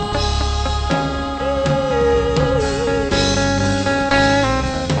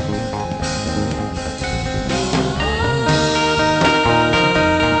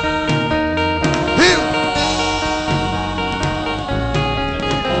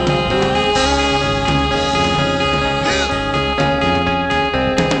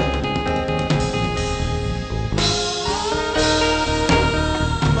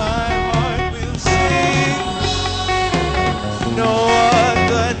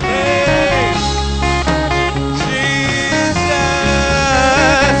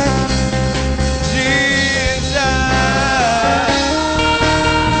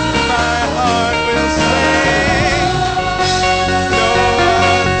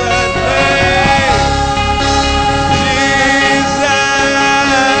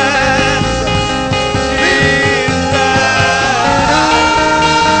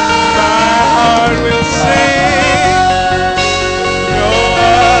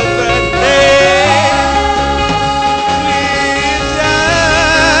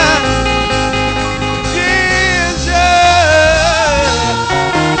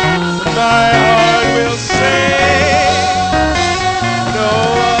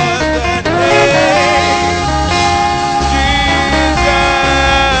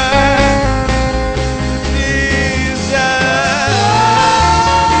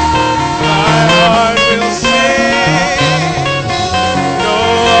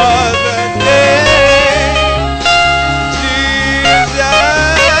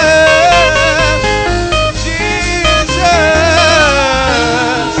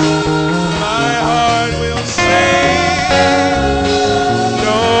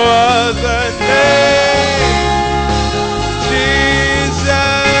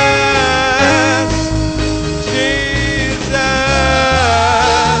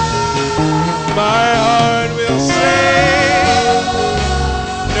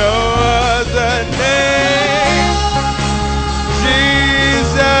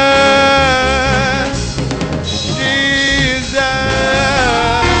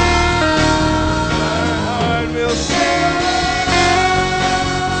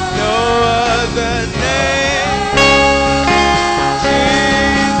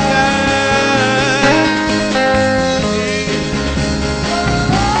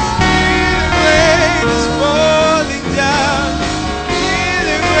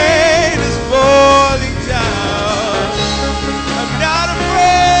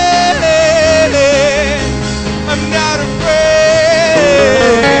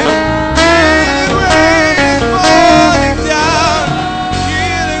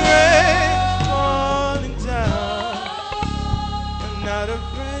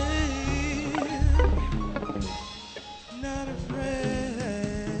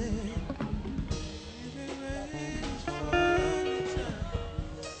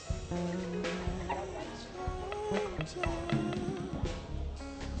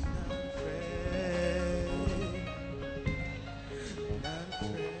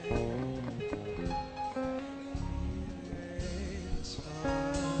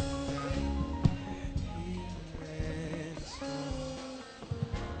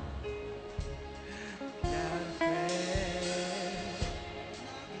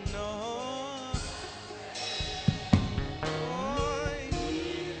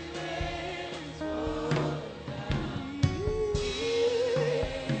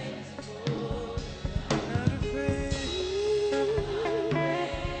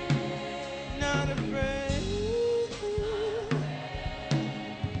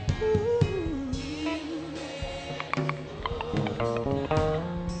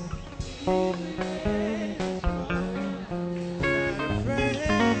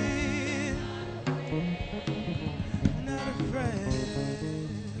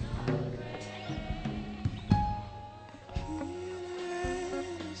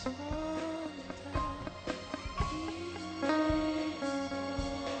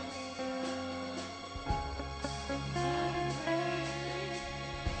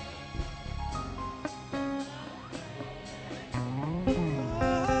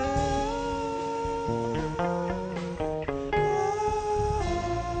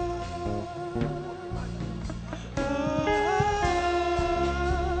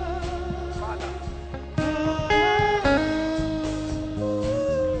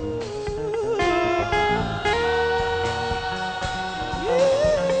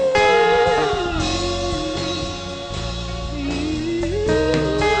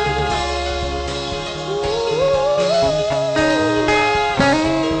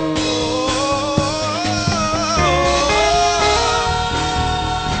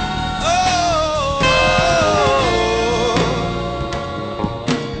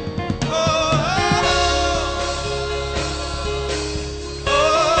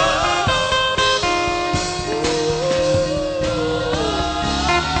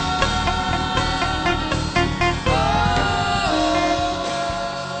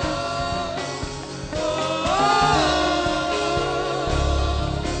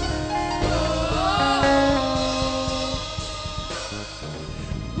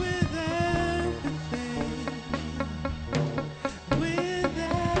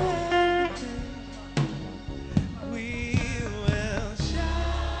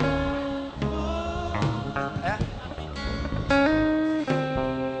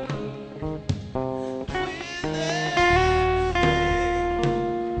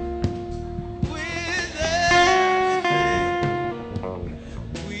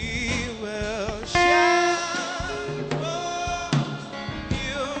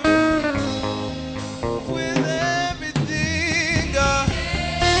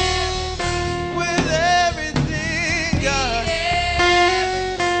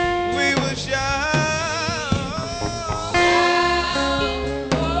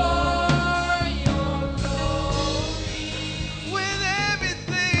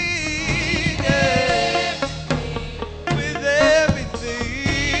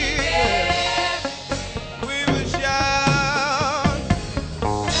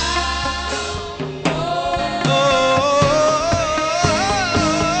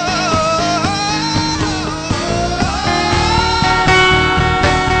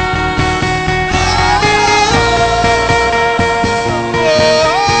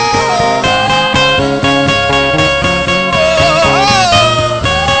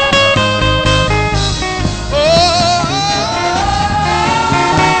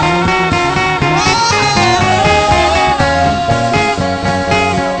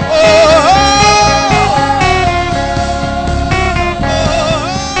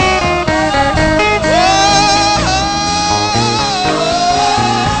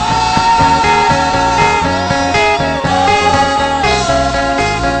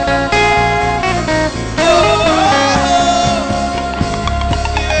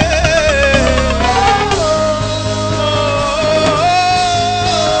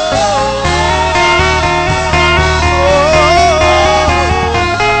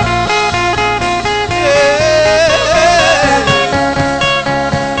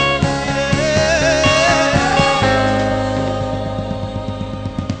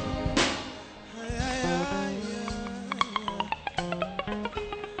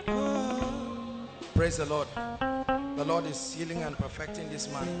 Praise the Lord. The Lord is healing and perfecting this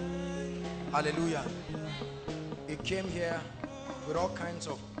man. Hallelujah. He came here with all kinds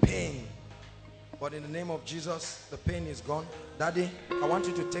of pain, but in the name of Jesus, the pain is gone. Daddy, I want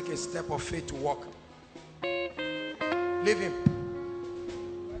you to take a step of faith to walk. Leave him.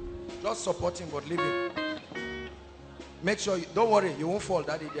 Just support him, but leave him. Make sure you, don't worry, you won't fall.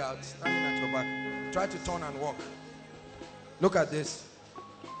 Daddy, they are standing at your back. Try to turn and walk. Look at this.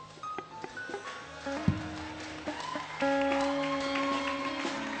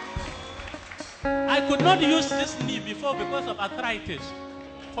 I could not use this knee before because of arthritis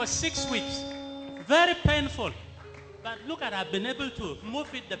for 6 weeks. Very painful. But look at, I've been able to move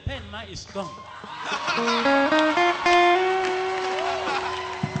it. The pain now is gone.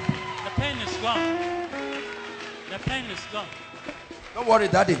 The pain is gone. The pain is gone. Don't worry,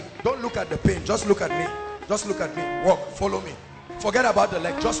 Daddy. Don't look at the pain. Just look at me. Just look at me. Walk. Follow me. Forget about the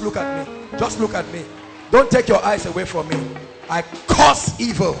leg. Just look at me. Just look at me. Don't take your eyes away from me. I curse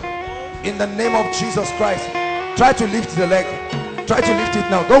evil in the name of Jesus Christ. Try to lift the leg. Try to lift it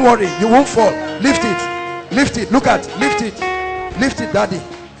now. Don't worry. You won't fall. Lift it. Lift it. Look at. Lift it. Lift it, Daddy.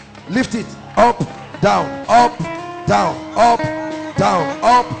 Lift it. Up, down, up, down, up, down,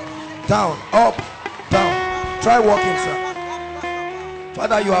 up, down, up, down. Try walking, sir.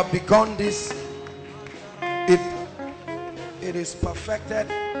 Father, you have begun this. It is perfected.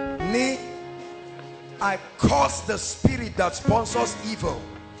 Knee, I curse the spirit that sponsors evil,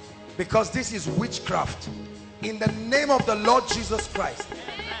 because this is witchcraft. In the name of the Lord Jesus Christ,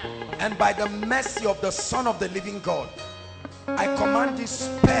 and by the mercy of the Son of the living God, I command this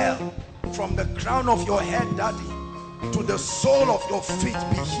spell from the crown of your head, Daddy, to the sole of your feet,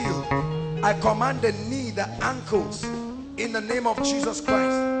 be healed. I command the knee, the ankles, in the name of Jesus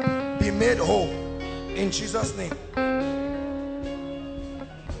Christ, be made whole. In Jesus' name.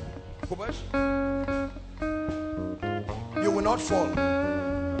 You will not fall.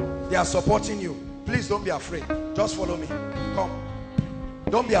 They are supporting you. Please don't be afraid. Just follow me. Come.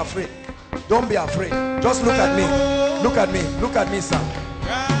 Don't be afraid. Don't be afraid. Just look at me. Look at me. Look at me, sir.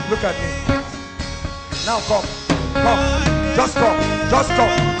 Look at me. Now come. Come. Just come. Just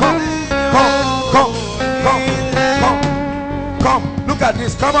come. Come. Come. Come. Come. Come. Come. Look at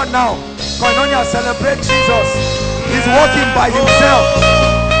this. Come on now. Koinonia, celebrate Jesus. He's walking by himself.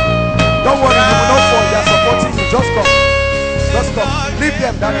 Don't worry, you will not fall. They are supporting you. Just come. Just come. Leave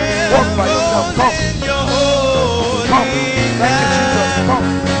them that walk by yourself. Come. Come. Thank you, Jesus. Come.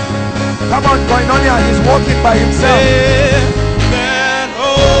 Come on, Koinonia. He's walking by himself.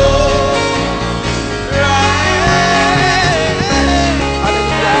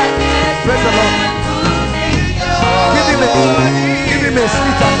 Praise the Lord. Give him a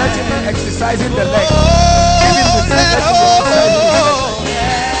seat and let him be exercising the leg. Give him the seat, let him be exercising the leg.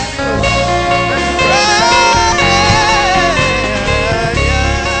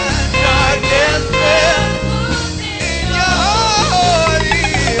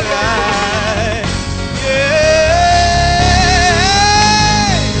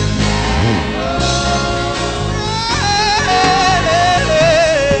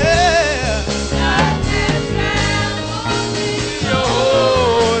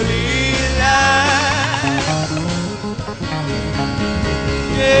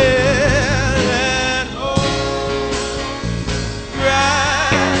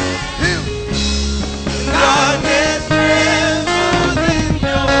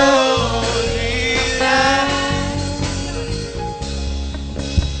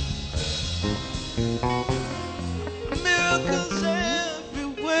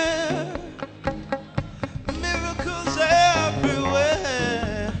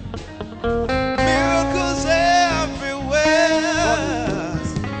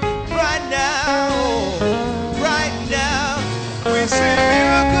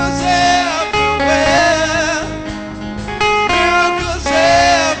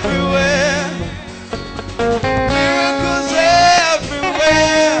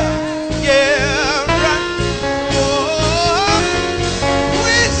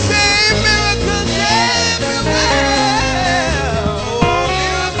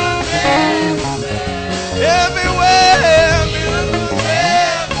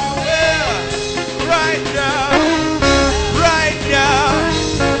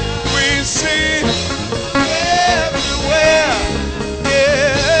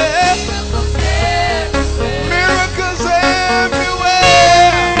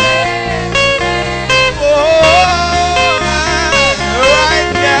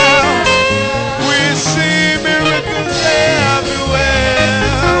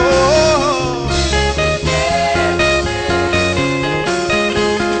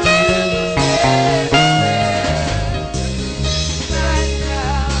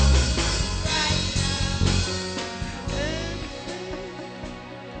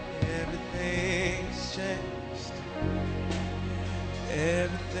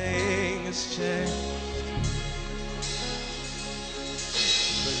 Everything has changed.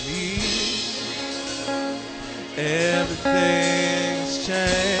 Believe everything's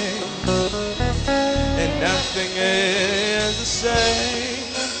changed, and nothing is the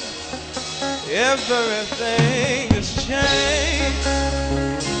same. Everything has changed.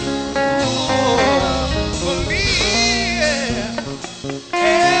 Oh, believe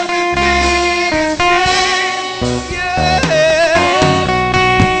everything is changed. Yeah.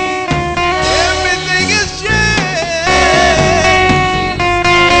 Everything is changed.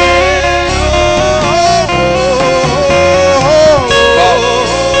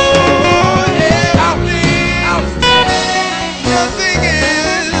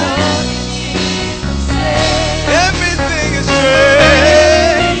 Everything is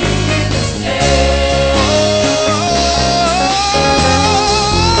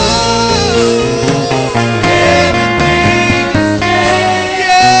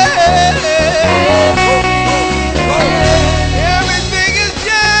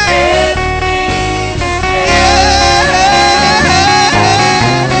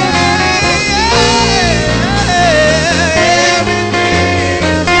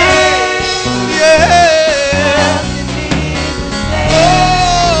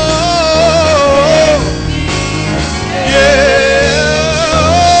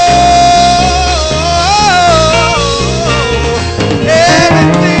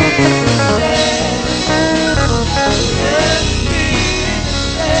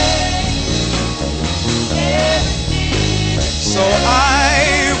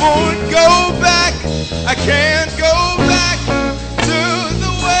I can't go back to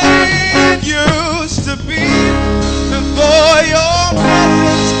the way it used to be before your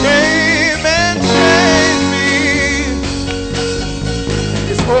presence came and changed me.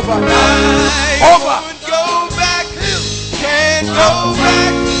 It's over now. I won't go back, can't go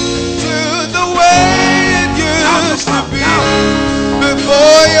back to the way it used to be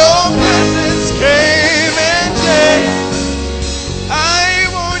before your presence came and changed. I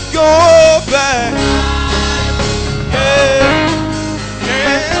won't go back.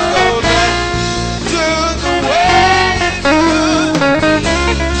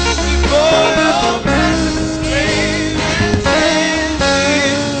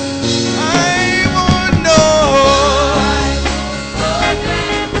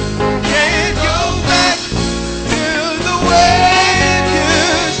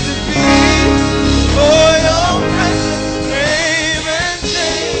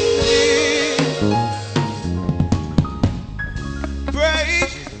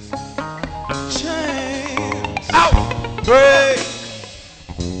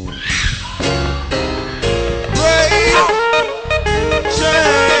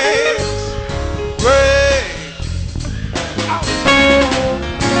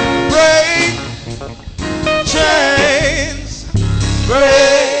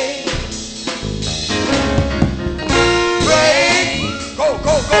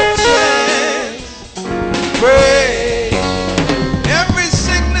 Every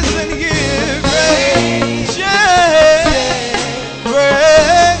sickness in here, break chains.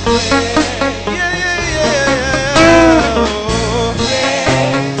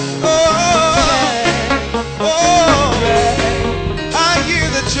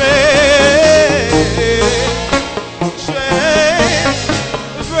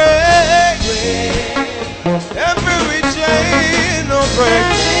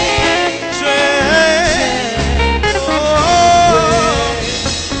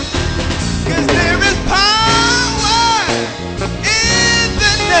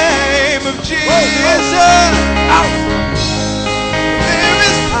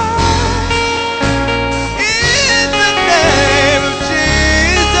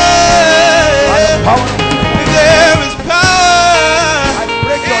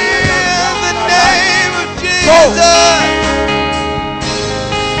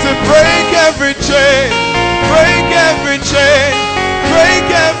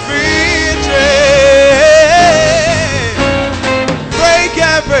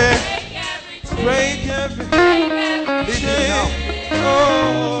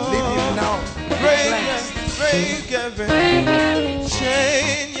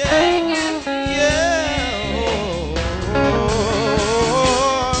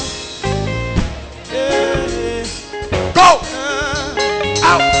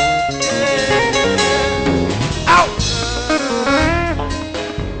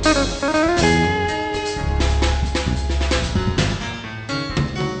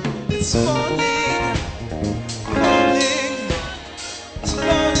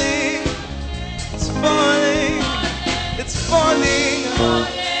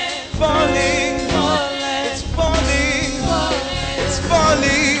 falling, it's falling, it's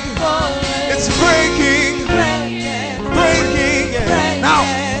falling, it's breaking, breaking. Now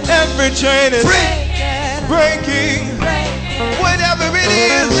every chain is breaking. Whatever it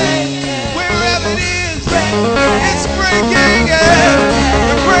is, wherever it is, it's breaking,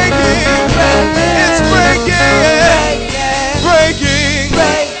 breaking, it's breaking, breaking,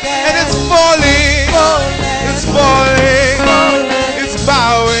 and it's falling, it's falling, it's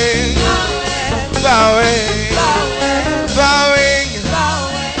bowing, bowing, bowing,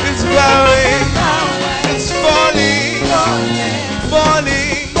 it's bowing, it's falling,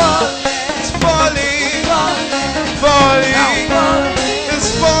 falling, it's falling, falling, it's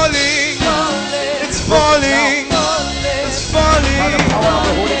falling, it's falling, it's falling,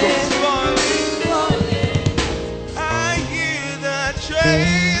 it's falling. I hear the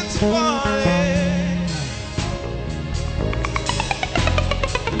chains falling.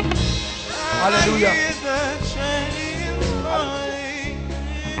 Hallelujah.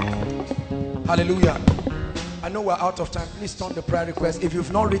 Hallelujah. I know we're out of time. Please turn the prayer request. If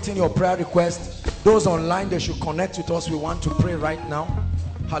you've not written your prayer request, those online, they should connect with us. We want to pray right now.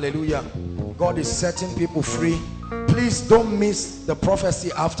 Hallelujah. God is setting people free. Please don't miss the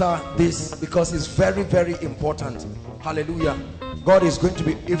prophecy after this, because it's very, very important. Hallelujah. God is going to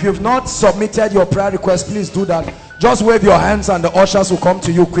be, if you've not submitted your prayer request, please do that. Just wave your hands and the ushers will come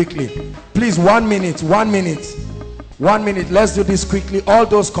to you quickly. Please, 1 minute, 1 minute, 1 minute. Let's do this quickly. All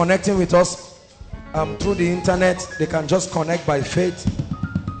those connecting with us through the internet, they can just connect by faith.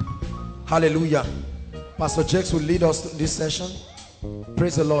 Hallelujah. Pastor Jakes will lead us in this session.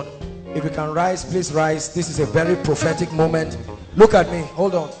 Praise the Lord. If you can rise, please rise. This is a very prophetic moment. Look at me.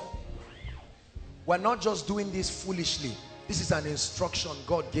 Hold on. We're not just doing this foolishly. This is an instruction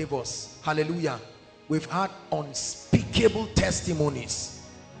God gave us. Hallelujah. We've had unspeakable testimonies.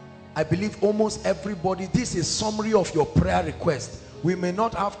 I believe almost everybody, this is a summary of your prayer request. We may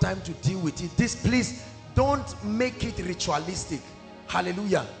not have time to deal with it. This, please don't make it ritualistic.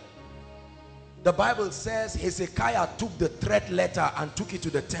 Hallelujah. The Bible says Hezekiah took the threat letter and took it to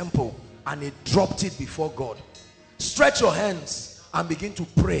the temple and he dropped it before God. Stretch your hands and begin to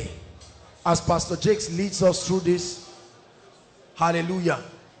pray as Pastor Jakes leads us through this. Hallelujah.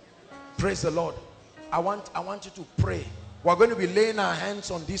 Praise the Lord. I want you to pray. We're going to be laying our hands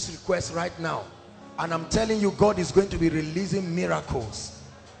on this request right now. And I'm telling you, God is going to be releasing miracles.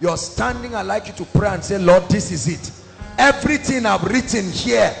 You're standing, I'd like you to pray and say, Lord, this is it. Everything I've written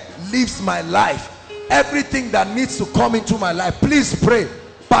here lives my life. Everything that needs to come into my life, please pray.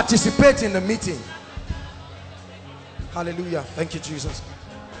 Participate in the meeting. Hallelujah. Thank you, Jesus.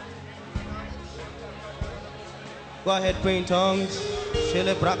 Go ahead, pray in tongues.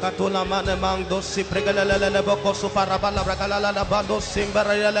 Shele brakatola manemang dosi pregalele boko suparabala bragalala bando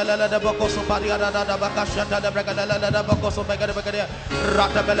simbarele boko supariada da bakashata da bragalele boko supagade bagade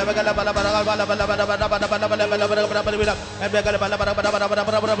rata bela bagala bala bala bala bala bala bala bala bala bala bala bala bala ebegale bala bala bala bala bala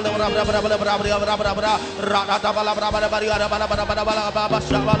bala bala rata bala bala bala bala bala bala bala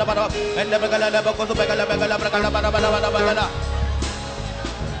bala bala bala ende bagale boko supagale bagala bragala bala bala bala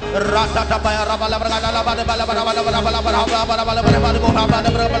Rata tapaya rabala bragala bala bala bala bala bala bala bala bala bala bala bala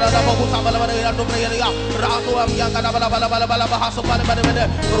bala bala bala boku sabala bala ratu priya ratu am yang kana bala bala bala bala bahasu bala bala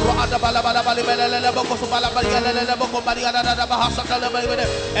bala rata bala bala bala bala boku subala bala bala boku bala ada bahasa bala bala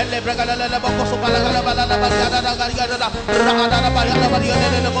elle bragala boku subala bala bala bala ada gariga ada rata bala bala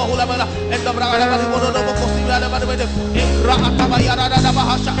boku bala endo bragala bala boku sibala bala bala rata baya ada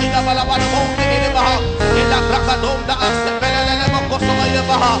bahasa ila bala bala boku ini bah ila brakadom da asbela boku soya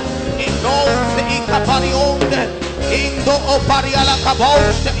bah Indo se ikaparione Indo opariala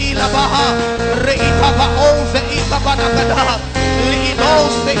kabos ila baha reita baon se ikabanagada lido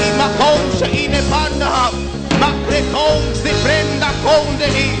se imakon se inepanda makreton se prenda konde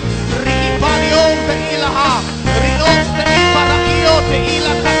riparion se ilaha rios se iparaio se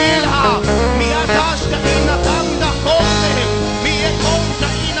ila kanila miadash se inatanda konde miekon se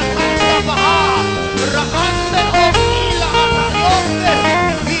inatanda baha rakande o ila atayonde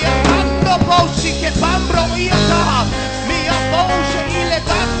Bosi che pambro iata mia voce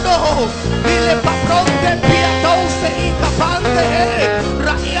ilegando mille papronte piatose incapante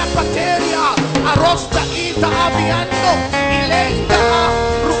raia pateria arrosta ita aviando ilenda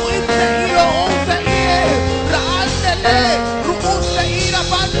ruinte ilo onte ie raandele ruunte ira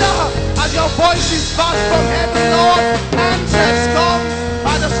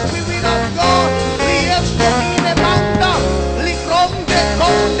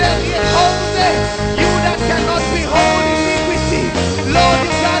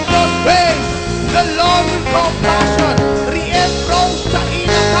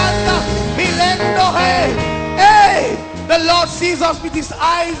Lord sees us with his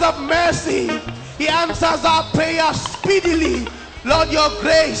eyes of mercy. He answers our prayers speedily. Lord, your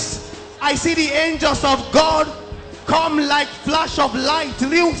grace, I see the angels of God come like flash of light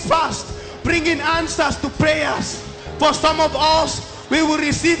real fast, bringing answers to prayers. For some of us, we will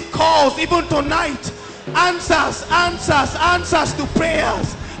receive calls even tonight. Answers to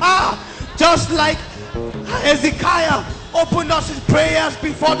prayers. Just like Hezekiah opened us his prayers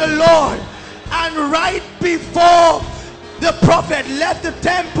before the Lord, and right before the prophet left the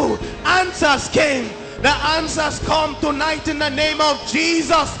temple, answers came. The answers come tonight in the name of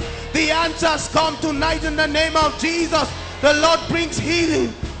Jesus. The answers come tonight in the name of Jesus. The Lord brings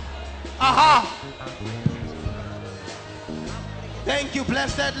healing. Thank you,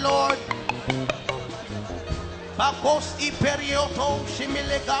 blessed Lord.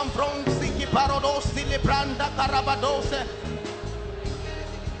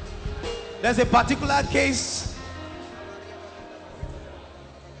 There's a particular case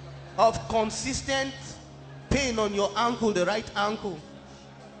of consistent pain on your ankle, the right ankle.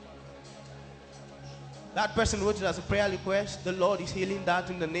 That person wrote it as a prayer request. The Lord is healing that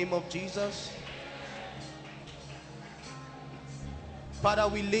in the name of Jesus. Father,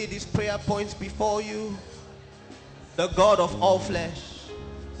 we lay these prayer points before you. The God of all flesh,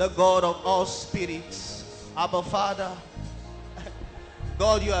 the God of all spirits. Abba, Father,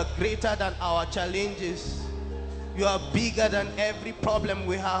 God, you are greater than our challenges. You are bigger than every problem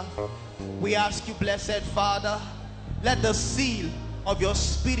we have. We ask you, blessed Father, let the seal of your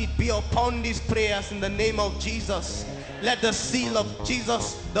spirit be upon these prayers in the name of Jesus. Let the seal of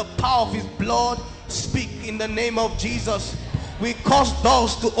Jesus, the power of his blood, speak in the name of Jesus. We cause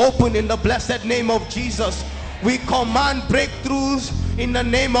doors to open in the blessed name of Jesus. We command breakthroughs in the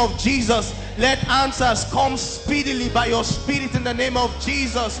name of Jesus. Let answers come speedily by your spirit in the name of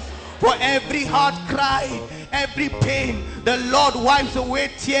Jesus. For every heart cry, every pain, the Lord wipes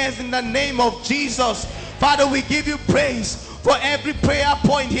away tears in the name of Jesus. Father, we give you praise. For every prayer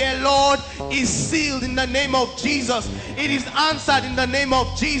point here, Lord, is sealed in the name of Jesus. It is answered in the name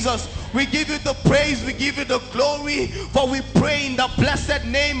of Jesus. We give you the praise, we give you the glory, for we pray in the blessed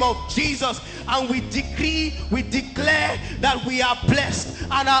name of Jesus, and we decree, we declare that we are blessed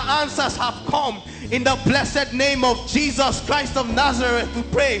and our answers have come. In the blessed name of Jesus Christ of Nazareth, we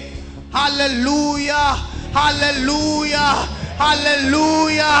pray. Hallelujah, hallelujah,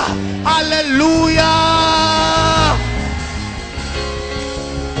 hallelujah, hallelujah.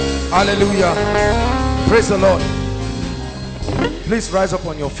 Hallelujah. Praise the Lord. Please rise up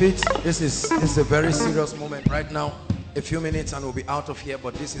on your feet. This is a very serious moment right now. A few minutes and we'll be out of here,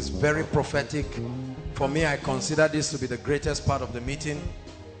 but this is very prophetic. For me, I consider this to be the greatest part of the meeting,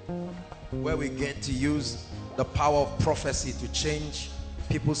 where we get to use the power of prophecy to change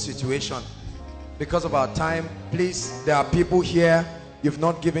people's situation. Because of our time, please, there are people here, you've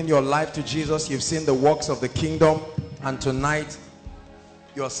not given your life to Jesus, you've seen the works of the kingdom, and tonight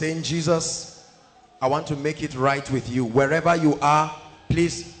you're saying, Jesus, I want to make it right with you. Wherever you are,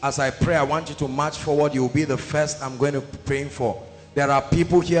 please, as I pray, I want you to march forward. You'll be the first I'm going to be praying for. There are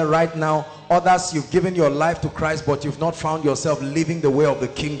people here right now, others, you've given your life to Christ, but you've not found yourself living the way of the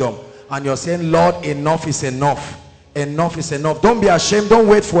kingdom. And you're saying, Lord, enough is enough. Enough is enough. Don't be ashamed. Don't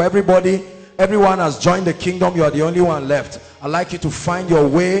wait for everybody. Everyone has joined the kingdom. You are the only one left. I'd like you to find your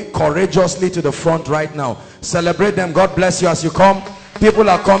way courageously to the front right now. Celebrate them. God bless you as you come. People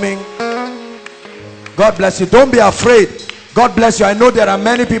are coming. God bless you. Don't be afraid. God bless you. I know there are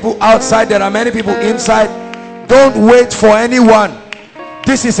many people outside. There are many people inside. Don't wait for anyone.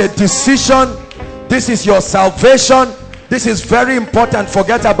 This is a decision. This is your salvation. This is very important.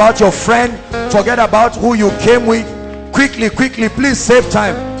 Forget about your friend. Forget about who you came with. Quickly, quickly, please save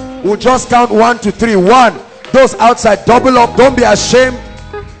time. We'll just count 1 to 3. 1. Those outside, double up. Don't be ashamed.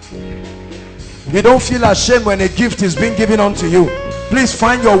 You don't feel ashamed when a gift is being given unto you. Please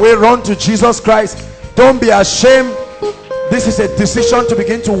find your way. Run to Jesus Christ. Don't be ashamed. This is a decision to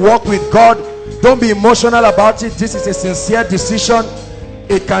begin to walk with God. Don't be emotional about it. This is a sincere decision.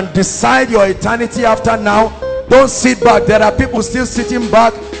 It can decide your eternity after now. Don't sit back. There are people still sitting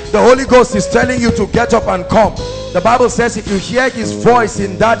back. The Holy Ghost is telling you to get up and come. The Bible says if you hear his voice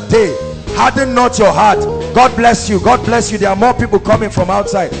in that day, harden not your heart. God bless you. God bless you. There are more people coming from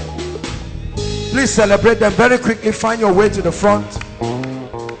outside. Please celebrate them very quickly. Find your way to the front.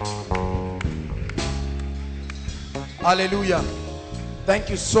 Hallelujah. Thank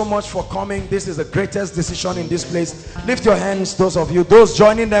you so much for coming. This is the greatest decision in this place. Lift your hands, those of you. Those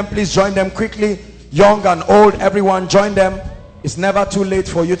joining them, please join them quickly. Young and old, everyone join them. It's never too late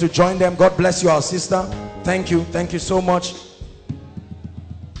for you to join them. God bless you, our sister. Thank you. Thank you so much.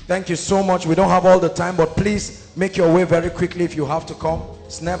 Thank you so much. We don't have all the time, but please Make your way very quickly if you have to come.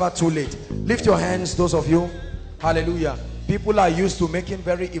 It's never too late. Lift your hands, those of you. Hallelujah. People are used to making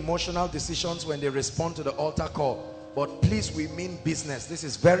very emotional decisions when they respond to the altar call. But please, we mean business. This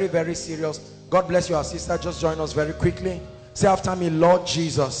is very, very serious. God bless you, our sister. Just join us very quickly. Say after me, Lord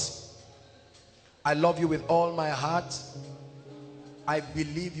Jesus, I love you with all my heart. I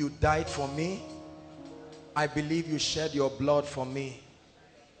believe you died for me. I believe you shed your blood for me.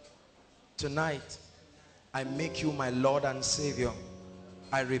 Tonight, I make you my Lord and Savior.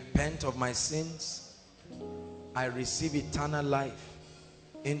 I repent of my sins. I receive eternal life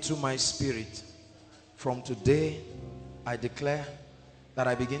into my spirit. From today, I declare that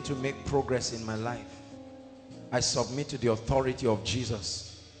I begin to make progress in my life. I submit to the authority of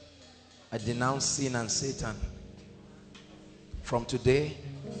Jesus. I denounce sin and Satan. From today,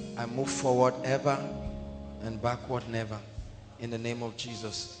 I move forward ever and backward never. In the name of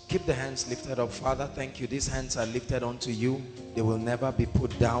Jesus. Keep the hands lifted up. Father, thank you. These hands are lifted unto you. They will never be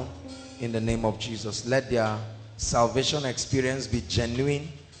put down. In the name of Jesus. Let their salvation experience be genuine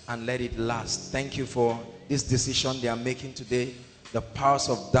and let it last. Thank you for this decision they are making today. The powers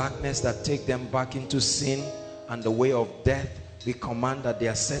of darkness that take them back into sin and the way of death, we command that they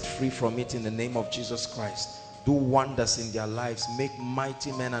are set free from it in the name of Jesus Christ. Do wonders in their lives. Make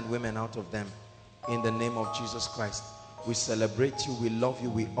mighty men and women out of them in the name of Jesus Christ. We celebrate you, we love you,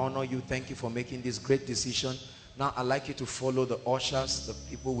 we honor you. Thank you for making this great decision. Now I'd like you to follow the ushers, the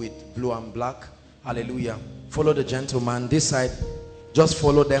people with blue and black. Hallelujah. Follow the gentleman this side. Just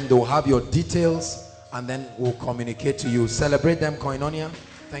follow them. They will have your details and then we'll communicate to you. Celebrate them, Koinonia.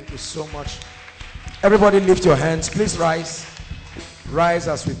 Thank you so much. Everybody lift your hands. Please rise. Rise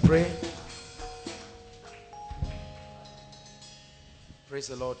as we pray. Praise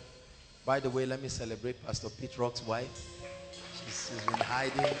the Lord. By the way, let me celebrate Pastor Pete Rock's wife. She's been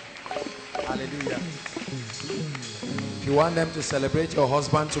hiding. Hallelujah. If you want them to celebrate your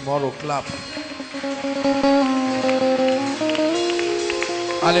husband tomorrow, clap.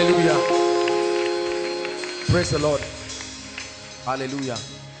 Hallelujah. Praise the Lord. Hallelujah.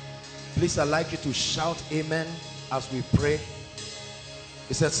 Please, I'd like you to shout amen as we pray.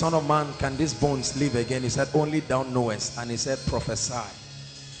 He said, Son of man, can these bones live again? He said, only thou knowest. And he said, prophesy.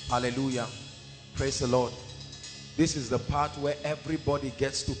 Hallelujah. Praise the Lord. This is the part where everybody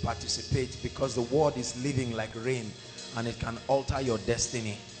gets to participate because the word is living like rain and it can alter your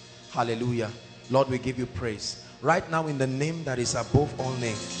destiny. Hallelujah. Lord, we give you praise. Right now, in the name that is above all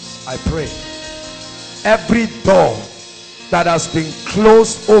names, I pray every door that has been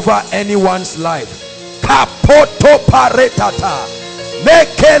closed over anyone's life, kapoto paretata,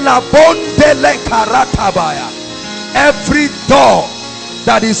 mekela bondele karatabaya, every door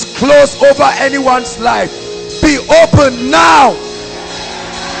that is closed over anyone's life, be open now.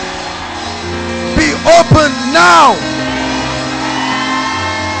 Be open now.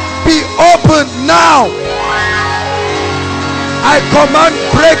 Be open now. I command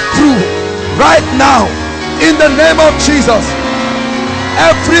breakthrough right now in the name of Jesus.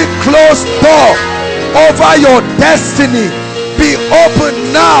 Every closed door over your destiny, be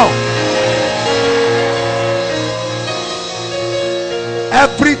open now.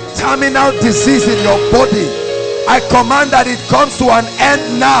 Every terminal disease in your body, I command that it comes to an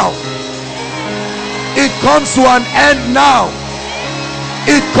end now. It comes to an end now.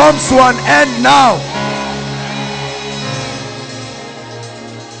 It comes to an end now.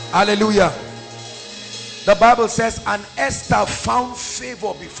 Hallelujah. The Bible says, and Esther found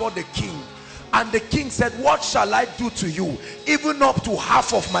favor before the king. And the king said, what shall I do to you? Even up to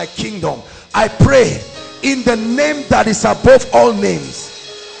half of my kingdom. I pray in the name that is above all names,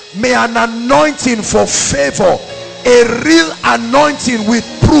 may an anointing for favor, a real anointing with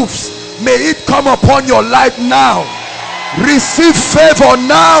proofs, may it come upon your life now. Receive favor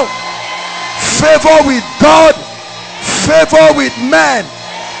now. Favor with God, favor with man.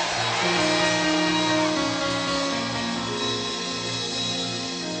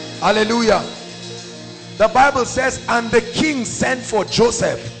 Hallelujah. The Bible says, and the king sent for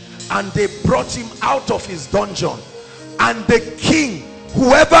Joseph, and they brought him out of his dungeon. And the king,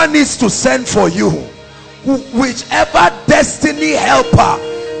 whoever needs to send for you, whichever destiny helper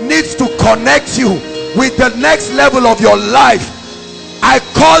needs to connect you with the next level of your life, I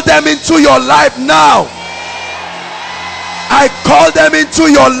call them into your life now. I call them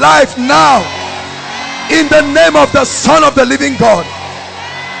into your life now in the name of the Son of the living God.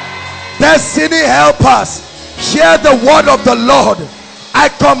 Destiny helpers, hear the word of the Lord. I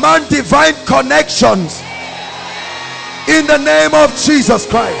command divine connections in the name of Jesus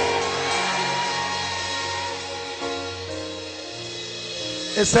Christ.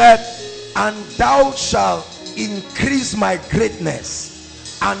 It said, and thou shalt increase my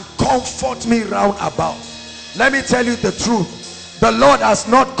greatness and comfort me round about. Let me tell you the truth. The Lord has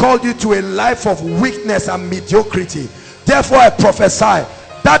not called you to a life of weakness and mediocrity. Therefore I prophesy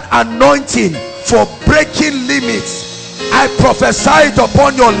that anointing for breaking limits, I prophesy it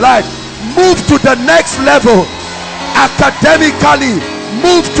upon your life. Move to the next level. Academically,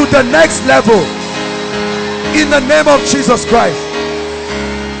 move to the next level in the name of Jesus Christ.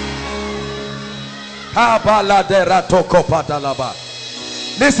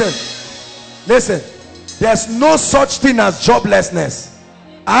 Listen, there's no such thing as joblessness.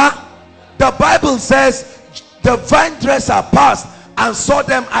 The Bible says the vine dresser passed and saw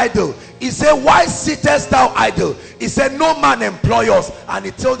them idle. He said, why sittest thou idle? He said, no man employ us. And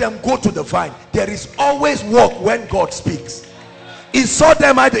he told them, go to the vine. There is always work when God speaks. He saw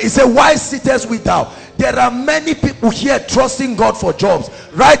them idle. He said, why sittest we thou? There are many people here trusting God for jobs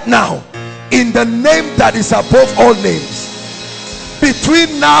right now, in the name that is above all names.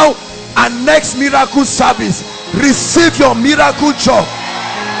 Between now and next miracle service, receive your miracle job.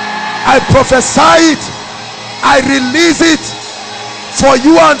 I prophesy it, I release it for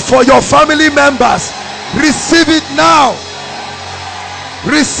you and for your family members. Receive it now.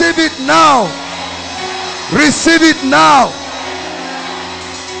 Receive it now. Receive it now.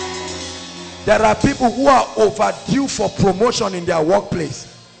 There are people who are overdue for promotion in their workplace.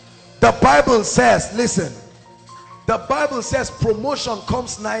 The Bible says, listen, the Bible says promotion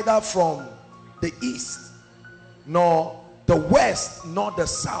comes neither from the east, nor the west, nor the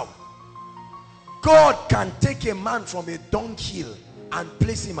south. God can take a man from a dunghill and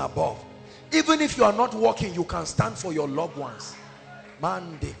place him above. Even if you are not working, you can stand for your loved ones. I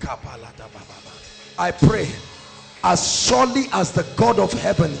pray, as surely as the God of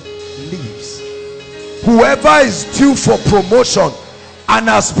heaven lives, whoever is due for promotion and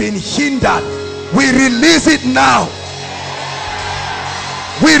has been hindered, we release it now.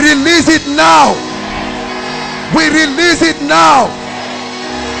 We release it now. We release it now.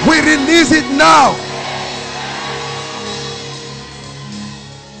 We release it now.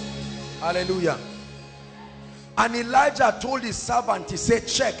 Hallelujah. And Elijah told his servant, he said,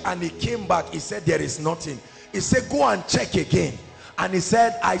 check. And he came back, he said, there is nothing. He said, go and check again. And he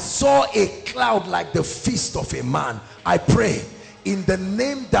said, I saw a cloud like the fist of a man. I pray in the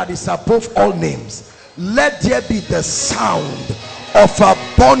name that is above all names, let there be the sound of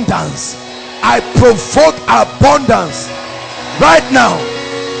abundance. I provoke abundance right now.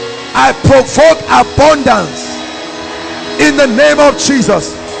 I provoke abundance in the name of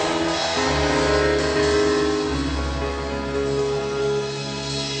Jesus.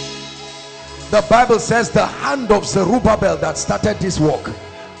 The Bible says the hand of Zerubbabel that started this work,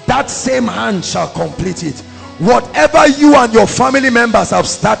 that same hand shall complete it. Whatever you and your family members have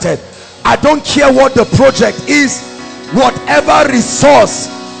started, I don't care what the project is, whatever resource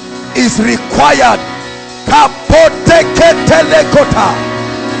is required,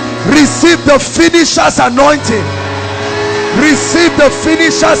 receive the finisher's anointing. Receive the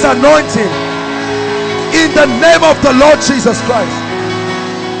finisher's anointing in the name of the Lord Jesus Christ.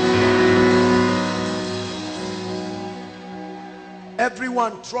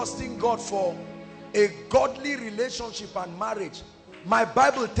 Everyone trusting God for a godly relationship and marriage. My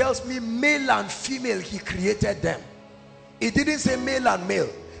Bible tells me male and female he created them. It didn't say male and male.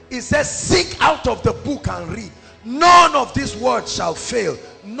 It says seek out of the book and read. None of these words shall fail.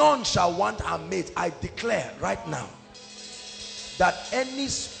 None shall want a mate. I declare right now that any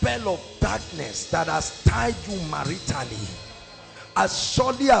spell of darkness that has tied you maritally, as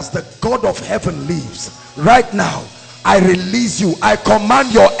surely as the God of heaven lives, right now I release you. I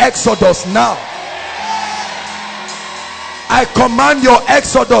command your exodus now. I command your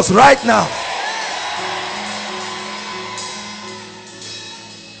exodus right now.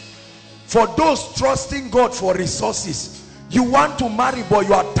 For those trusting God for resources, you want to marry but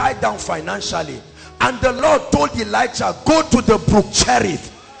you are tied down financially, and the Lord told Elijah, go to the brook Cherith,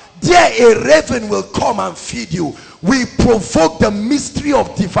 there a raven will come and feed you. We provoke the mystery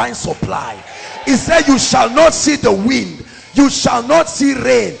of divine supply. He said, you shall not see the wind, you shall not see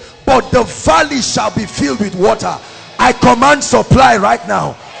rain, but the valley shall be filled with water. I command supply right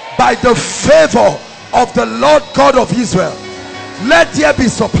now by the favor of the Lord God of Israel. Let there be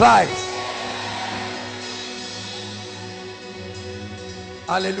supplies.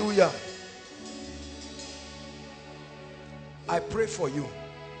 Hallelujah. I pray for you.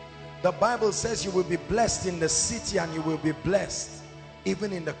 The Bible says you will be blessed in the city and you will be blessed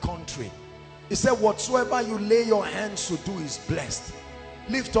even in the country. He said whatsoever you lay your hands to do is blessed.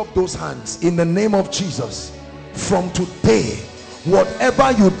 Lift up those hands in the name of Jesus. From today,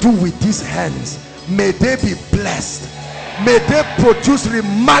 whatever you do with these hands, may they be blessed. May they produce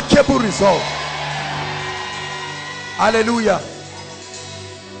remarkable results. Hallelujah.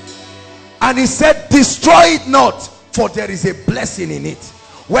 And he said, destroy it not, for there is a blessing in it.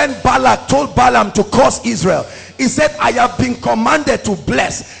 When Balak told Balaam to curse Israel, he said, I have been commanded to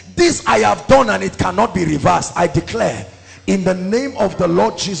bless. This I have done, and it cannot be reversed. I declare, in the name of the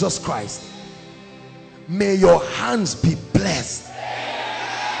Lord Jesus Christ, may your hands be blessed.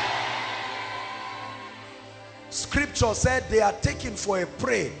 Scripture said they are taken for a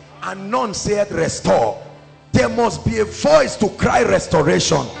prey, and none said restore. There must be a voice to cry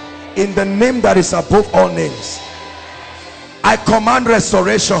restoration in the name that is above all names. I command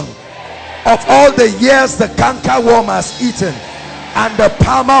restoration of all the years the cankerworm has eaten and the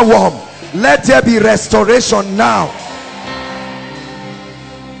palmer worm. Let there be restoration now.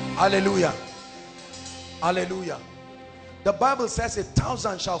 Hallelujah. Hallelujah. The Bible says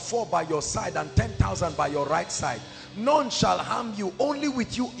 1,000 shall fall by your side and 10,000 by your right side. None shall harm you. Only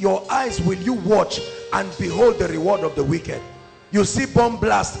with your eyes will you watch and behold the reward of the wicked. You see bomb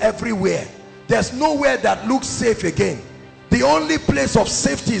blasts everywhere. There's nowhere that looks safe again. The only place of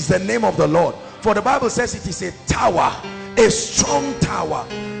safety is the name of the Lord. For the Bible says it is a tower, a strong tower.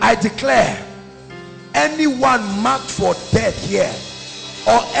 I declare, anyone marked for death here,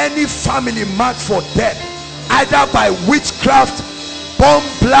 or any family marked for death, either by witchcraft, bomb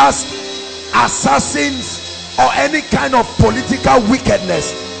blast, assassins, or any kind of political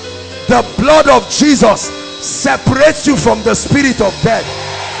wickedness, the blood of Jesus separates you from the spirit of death.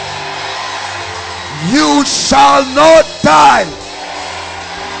 You shall not die.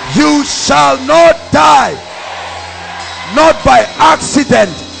 You shall not die. Not by accident,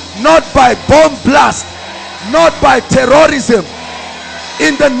 not by bomb blast, not by terrorism.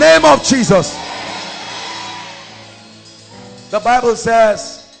 In the name of Jesus. The Bible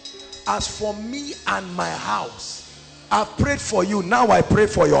says, as for me and my house, I prayed for you, now I pray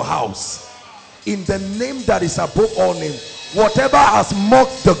for your house. In the name that is above all names. Whatever has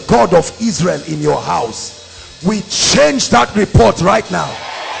mocked the God of Israel in your house, we change that report right now.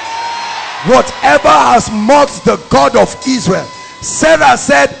 Whatever has mocked the God of Israel, Sarah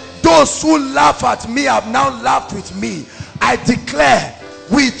said, those who laugh at me have now laughed with me. I declare,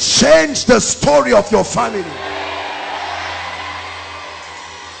 we change the story of your family.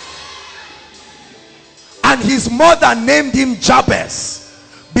 And his mother named him Jabez,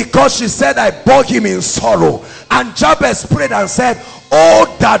 because she said, I bore him in sorrow. And Jabez prayed and said,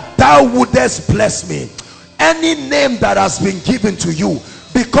 oh, that thou wouldest bless me. Any name that has been given to you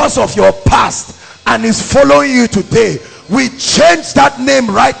because of your past and is following you today, we change that name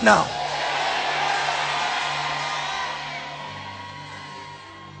right now.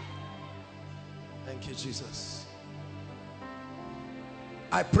 Thank you, Jesus.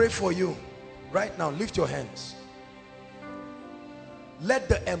 I pray for you right now. Lift your hands. Let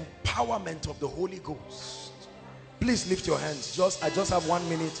the empowerment of the Holy Ghost, please lift your hands. I just have 1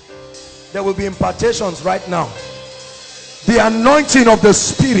 minute. There will be impartations right now. The anointing of the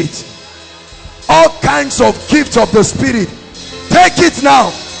Spirit, all kinds of gifts of the Spirit. Take it now.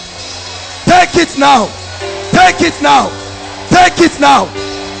 Take it now. Take it now. Take it now.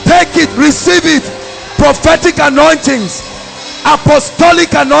 Take it. Receive it. Prophetic anointings,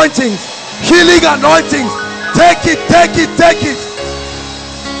 apostolic anointings, healing anointings. Take it. Take it. Take it.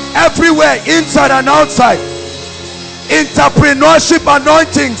 Everywhere, inside and outside. Entrepreneurship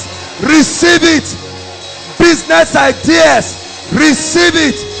anointings, receive it. Business ideas, receive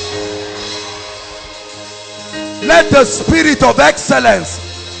it. Let the spirit of excellence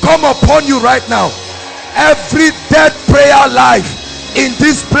come upon you right now. Every dead prayer life in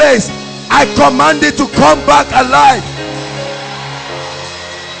this place, I command it to come back alive.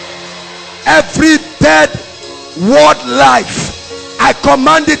 Every dead word life, I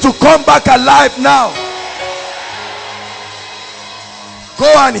command it to come back alive now.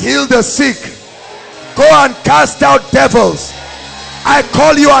 Go and heal the sick. Go and cast out devils. I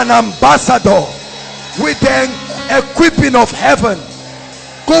call you an ambassador with the equipping of heaven.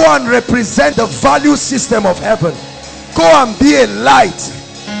 Go and represent the value system of heaven. Go and be a light.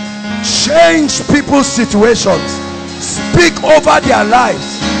 Change people's situations. Speak over their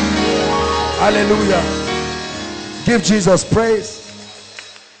lives. Hallelujah. Give Jesus praise.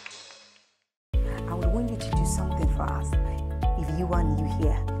 I would want you to do something for us. If you are new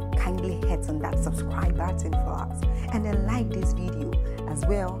here, kindly hit on that subscribe button for us, and then like this video as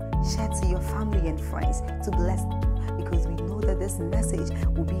well. Share to your family and friends to bless them, because we know that this message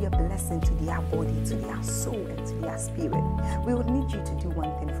will be a blessing to their body, to their soul, and to their spirit. We would need you to do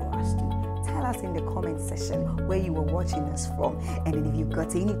one thing for us too. tell us in the comment section where you were watching us from. And then if you've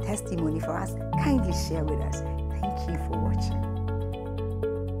got any testimony for us, kindly share with us. Thank you for watching.